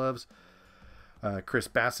Gold Gloves. Chris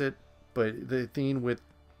Bassett. But the thing with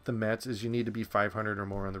the Mets is you need to be 500 or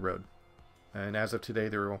more on the road. And as of today,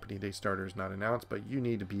 their opening day starter is not announced, but you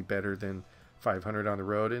need to be better than 500 on the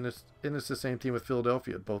road. And it's the same thing with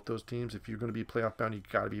Philadelphia. Both those teams, if you're going to be playoff bound, you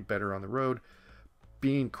got to be better on the road.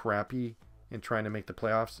 Being crappy and trying to make the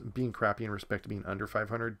playoffs, being crappy in respect to being under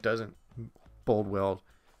 500 doesn't bode well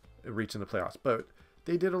reaching the playoffs. But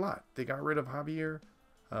they did a lot. They got rid of Javier,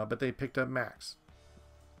 but they picked up Max.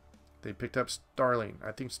 They picked up Starling.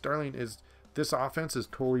 I think Starling this offense is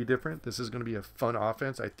totally different. This is going to be a fun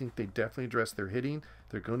offense. I think they definitely address their hitting.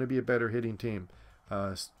 They're going to be a better hitting team.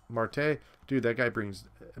 Marte, dude, that guy brings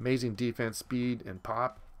amazing defense, speed, and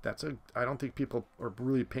pop. I don't think people are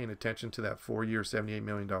really paying attention to that 4-year, $78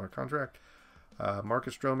 million contract.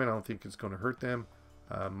 Marcus Stroman, I don't think it's going to hurt them.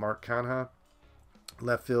 Mark Canha,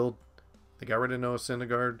 left field. They got rid of Noah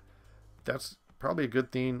Syndergaard. That's probably a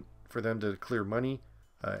good thing for them to clear money.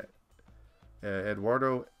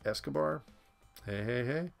 Eduardo Escobar,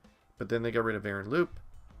 hey. But then they got rid of Aaron Loop,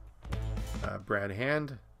 Brad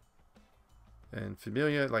Hand, and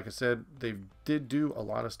Familia. Like I said, they did do a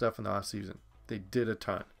lot of stuff in the offseason. They did a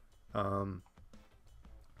ton.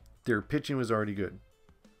 Their pitching was already good.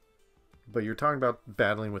 But you're talking about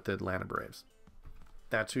battling with the Atlanta Braves.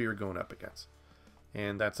 That's who you're going up against.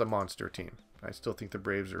 And that's a monster team. I still think the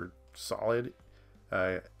Braves are solid.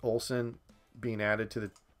 Olsen being added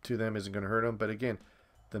to them isn't going to hurt them. But again,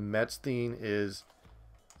 the Mets thing is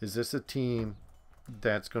this a team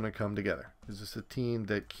that's going to come together? Is this a team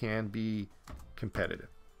that can be competitive?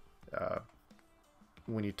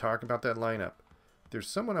 When you talk about that lineup, there's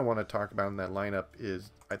someone I want to talk about in that lineup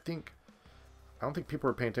I don't think people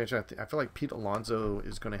are paying attention. I feel like Pete Alonso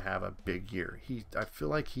is going to have a big year. I feel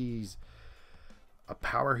like he's a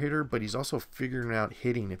power hitter, but he's also figuring out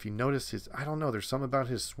hitting. If you notice I don't know, there's something about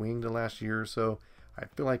his swing the last year or so. I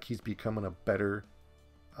feel like he's becoming a better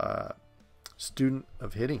student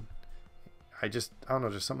of hitting. I don't know,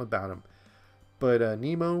 there's something about him. But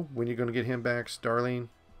Nemo, when you're going to get him back, Starling,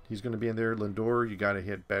 he's going to be in there. Lindor, you got to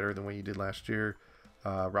hit better than what you did last year.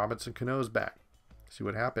 Robinson Cano's back. See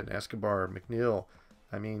what happened. Escobar, McNeil.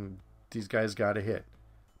 I mean, these guys got to hit.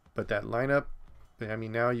 But that lineup, I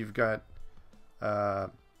mean, now you've got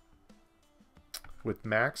with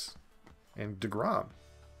Max and DeGrom.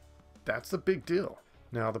 That's the big deal.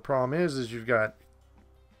 Now, the problem is you've got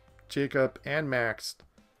Jacob and Max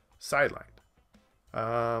sidelined.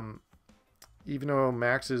 Even though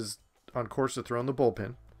Max is on course to throw in the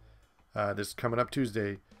bullpen, this coming up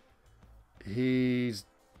Tuesday,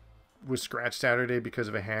 was scratched Saturday because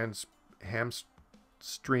of a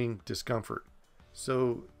hamstring discomfort.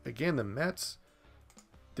 So again, the Mets,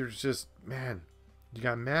 there's just, man, you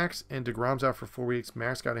got Max and DeGrom's out for 4 weeks.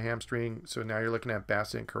 Max got a hamstring, so now you're looking at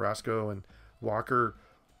Bassett and Carrasco and Walker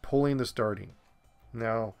pulling the starting.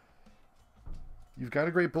 Now, you've got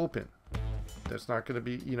a great bullpen. That's not going to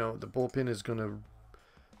be, the bullpen is going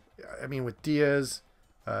to, with Diaz,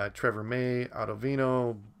 Trevor May,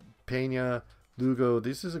 Ottavino, Pena, Lugo,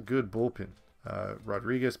 this is a good bullpen.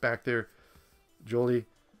 Rodriguez back there, Jolie.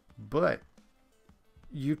 But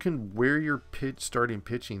you can wear your starting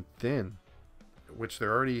pitching thin, which they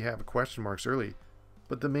already have question marks early.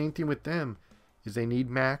 But the main thing with them is they need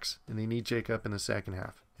Max and they need Jacob in the second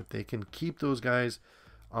half. If they can keep those guys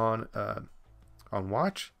on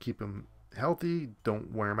watch, keep them healthy,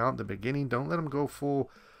 don't wear them out in the beginning, don't let them go full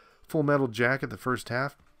metal jacket the first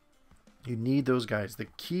half. You need those guys. The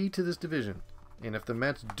key to this division, and if the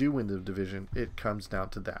Mets do win the division, it comes down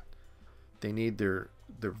to that. They need their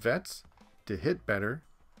vets to hit better,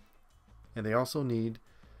 and they also need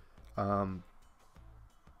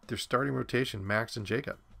their starting rotation, Max and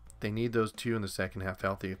Jacob. They need those two in the second half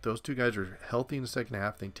healthy. If those two guys are healthy in the second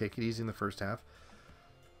half, they take it easy in the first half,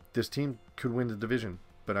 this team could win the division.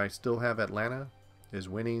 But I still have Atlanta is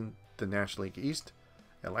winning the National League East.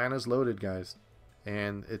 Atlanta's loaded, guys.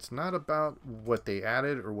 And it's not about what they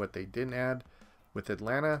added or what they didn't add. With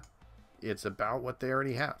Atlanta, it's about what they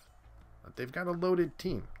already have. They've got a loaded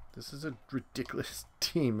team. This is a ridiculous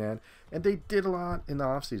team, man. And they did a lot in the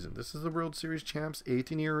offseason. This is the World Series champs.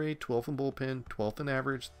 8th in ERA, 12th in bullpen, 12th in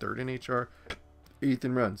average, 3rd in HR, 8th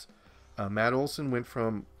in runs. Matt Olson went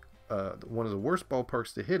from one of the worst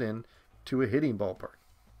ballparks to hit in to a hitting ballpark.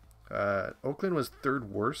 Oakland was 3rd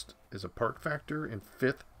worst as a park factor and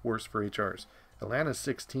 5th worst for HRs. Atlanta's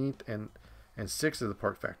 16th and 6th of the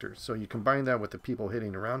park factor. So you combine that with the people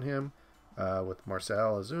hitting around him, with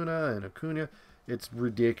Marcell Ozuna and Acuna, it's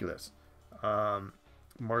ridiculous.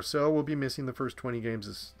 Marcell will be missing the first 20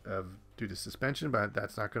 games due to suspension, but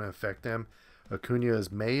that's not going to affect them. Acuna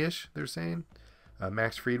is May-ish, they're saying.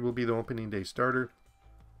 Max Fried will be the opening day starter.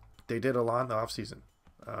 They did a lot in the offseason.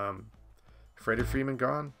 Freddie Freeman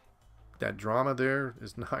gone. That drama there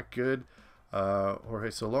is not good.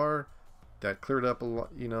 Jorge Soler, that cleared up a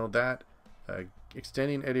lot.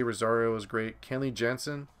 Extending Eddie Rosario is great. Kenley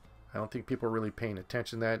Jensen, I don't think people are really paying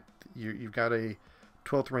attention to that. You've got a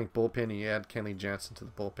 12th ranked bullpen, and you add Kenley Jensen to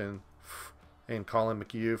the bullpen. And Colin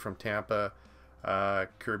McHugh from Tampa,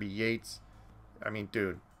 Kirby Yates.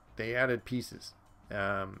 Dude, they added pieces.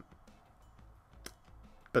 But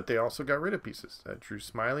they also got rid of pieces. Drew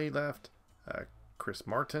Smiley left, Chris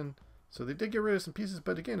Martin. So they did get rid of some pieces,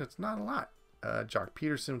 but again, it's not a lot. Jock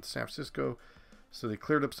Peterson with San Francisco. So they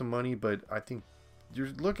cleared up some money, but I think you're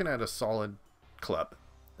looking at a solid club.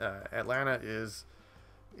 Atlanta is,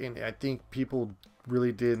 and I think people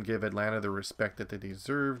really did give Atlanta the respect that they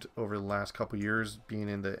deserved over the last couple years, being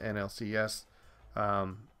in the NLCS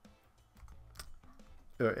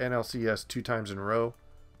 2 times in a row,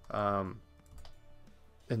 and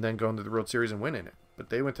then going to the World Series and winning it. But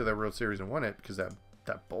they went to that World Series and won it because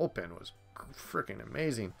that bullpen was freaking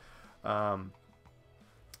amazing. But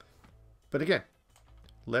again,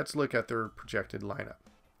 let's look at their projected lineup.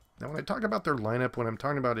 Now, when I talk about their lineup, what I'm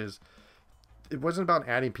talking about is it wasn't about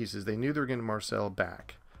adding pieces. They knew they were getting Marcel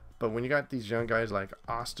back. But when you got these young guys like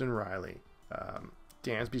Austin Riley,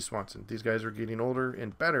 Dansby Swanson, these guys are getting older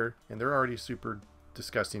and better, and they're already super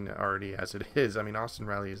disgusting already as it is. I mean, Austin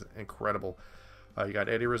Riley is incredible. You got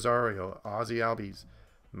Eddie Rosario, Ozzie Albies.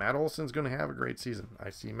 Matt Olson's going to have a great season. I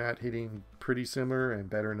see Matt hitting pretty similar and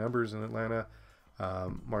better numbers in Atlanta.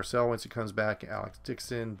 Marcel, once he comes back, Alex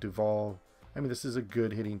Dixon, Duvall. I mean, this is a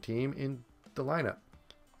good hitting team in the lineup.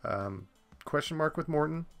 Question mark with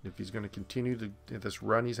Morton, if he's going to continue this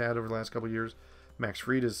run he's had over the last couple of years. Max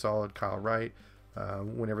Fried is solid. Kyle Wright,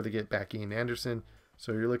 whenever they get back Ian Anderson.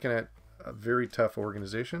 So you're looking at a very tough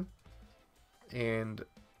organization. And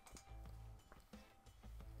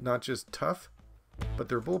not just tough, but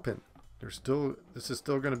their bullpen. This is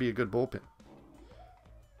still going to be a good bullpen.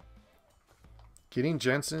 Getting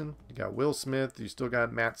Jensen, you got Will Smith, you still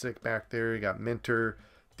got Matzik back there, you got Minter.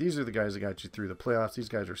 These are the guys that got you through the playoffs. These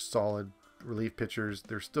guys are solid relief pitchers.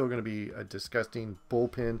 They're still going to be a disgusting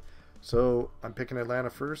bullpen. So I'm picking Atlanta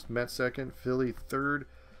first, Mets second, Philly third,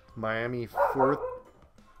 Miami fourth.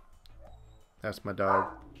 That's my dog.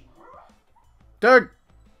 Doug!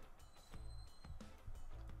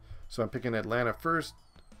 So I'm picking Atlanta first,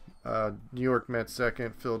 New York Mets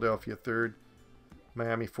second, Philadelphia third,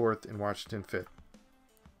 Miami fourth, and Washington fifth.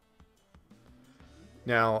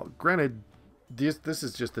 Now, granted, this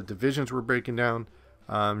is just the divisions we're breaking down.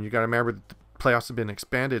 You got to remember that the playoffs have been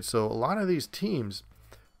expanded, so a lot of these teams,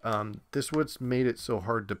 this what's made it so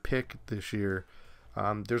hard to pick this year.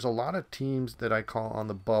 There's a lot of teams that I call on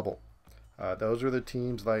the bubble. Those are the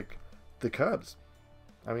teams like the Cubs.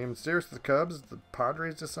 I mean, seriously, the Cubs, the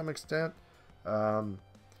Padres to some extent,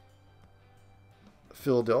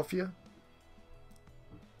 Philadelphia,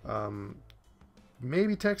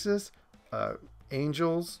 maybe Texas,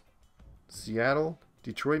 Angels, Seattle,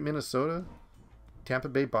 Detroit, Minnesota, Tampa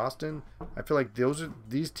Bay, Boston. I feel like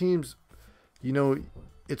these teams, you know,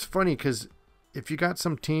 it's funny because if you got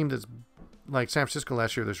some team that's like San Francisco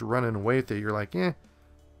last year that's running away with it, you're like,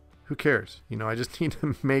 who cares? You know, I just need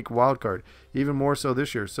to make wild card. Even more so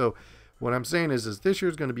this year. So what I'm saying is this year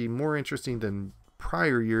is going to be more interesting than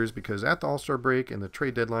prior years because at the All-Star break and the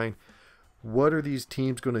trade deadline, what are these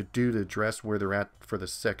teams going to do to address where they're at for the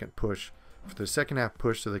second push, for the second half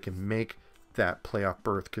push, so they can make that playoff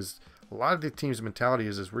berth? Because a lot of the team's mentality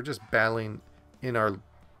is we're just battling in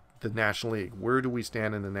the National League. Where do we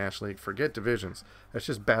stand in the National League? Forget divisions. Let's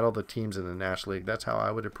just battle the teams in the National League. That's how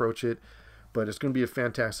I would approach it. But it's going to be a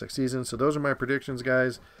fantastic season. So those are my predictions,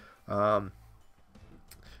 guys. Hopefully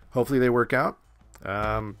they work out.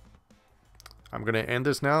 I'm going to end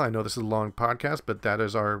this now. I know this is a long podcast, but that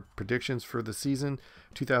is our predictions for the season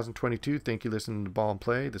 2022. Thank you for listening to Ball and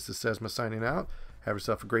Play. This is Sesma signing out. Have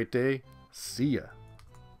yourself a great day. See ya.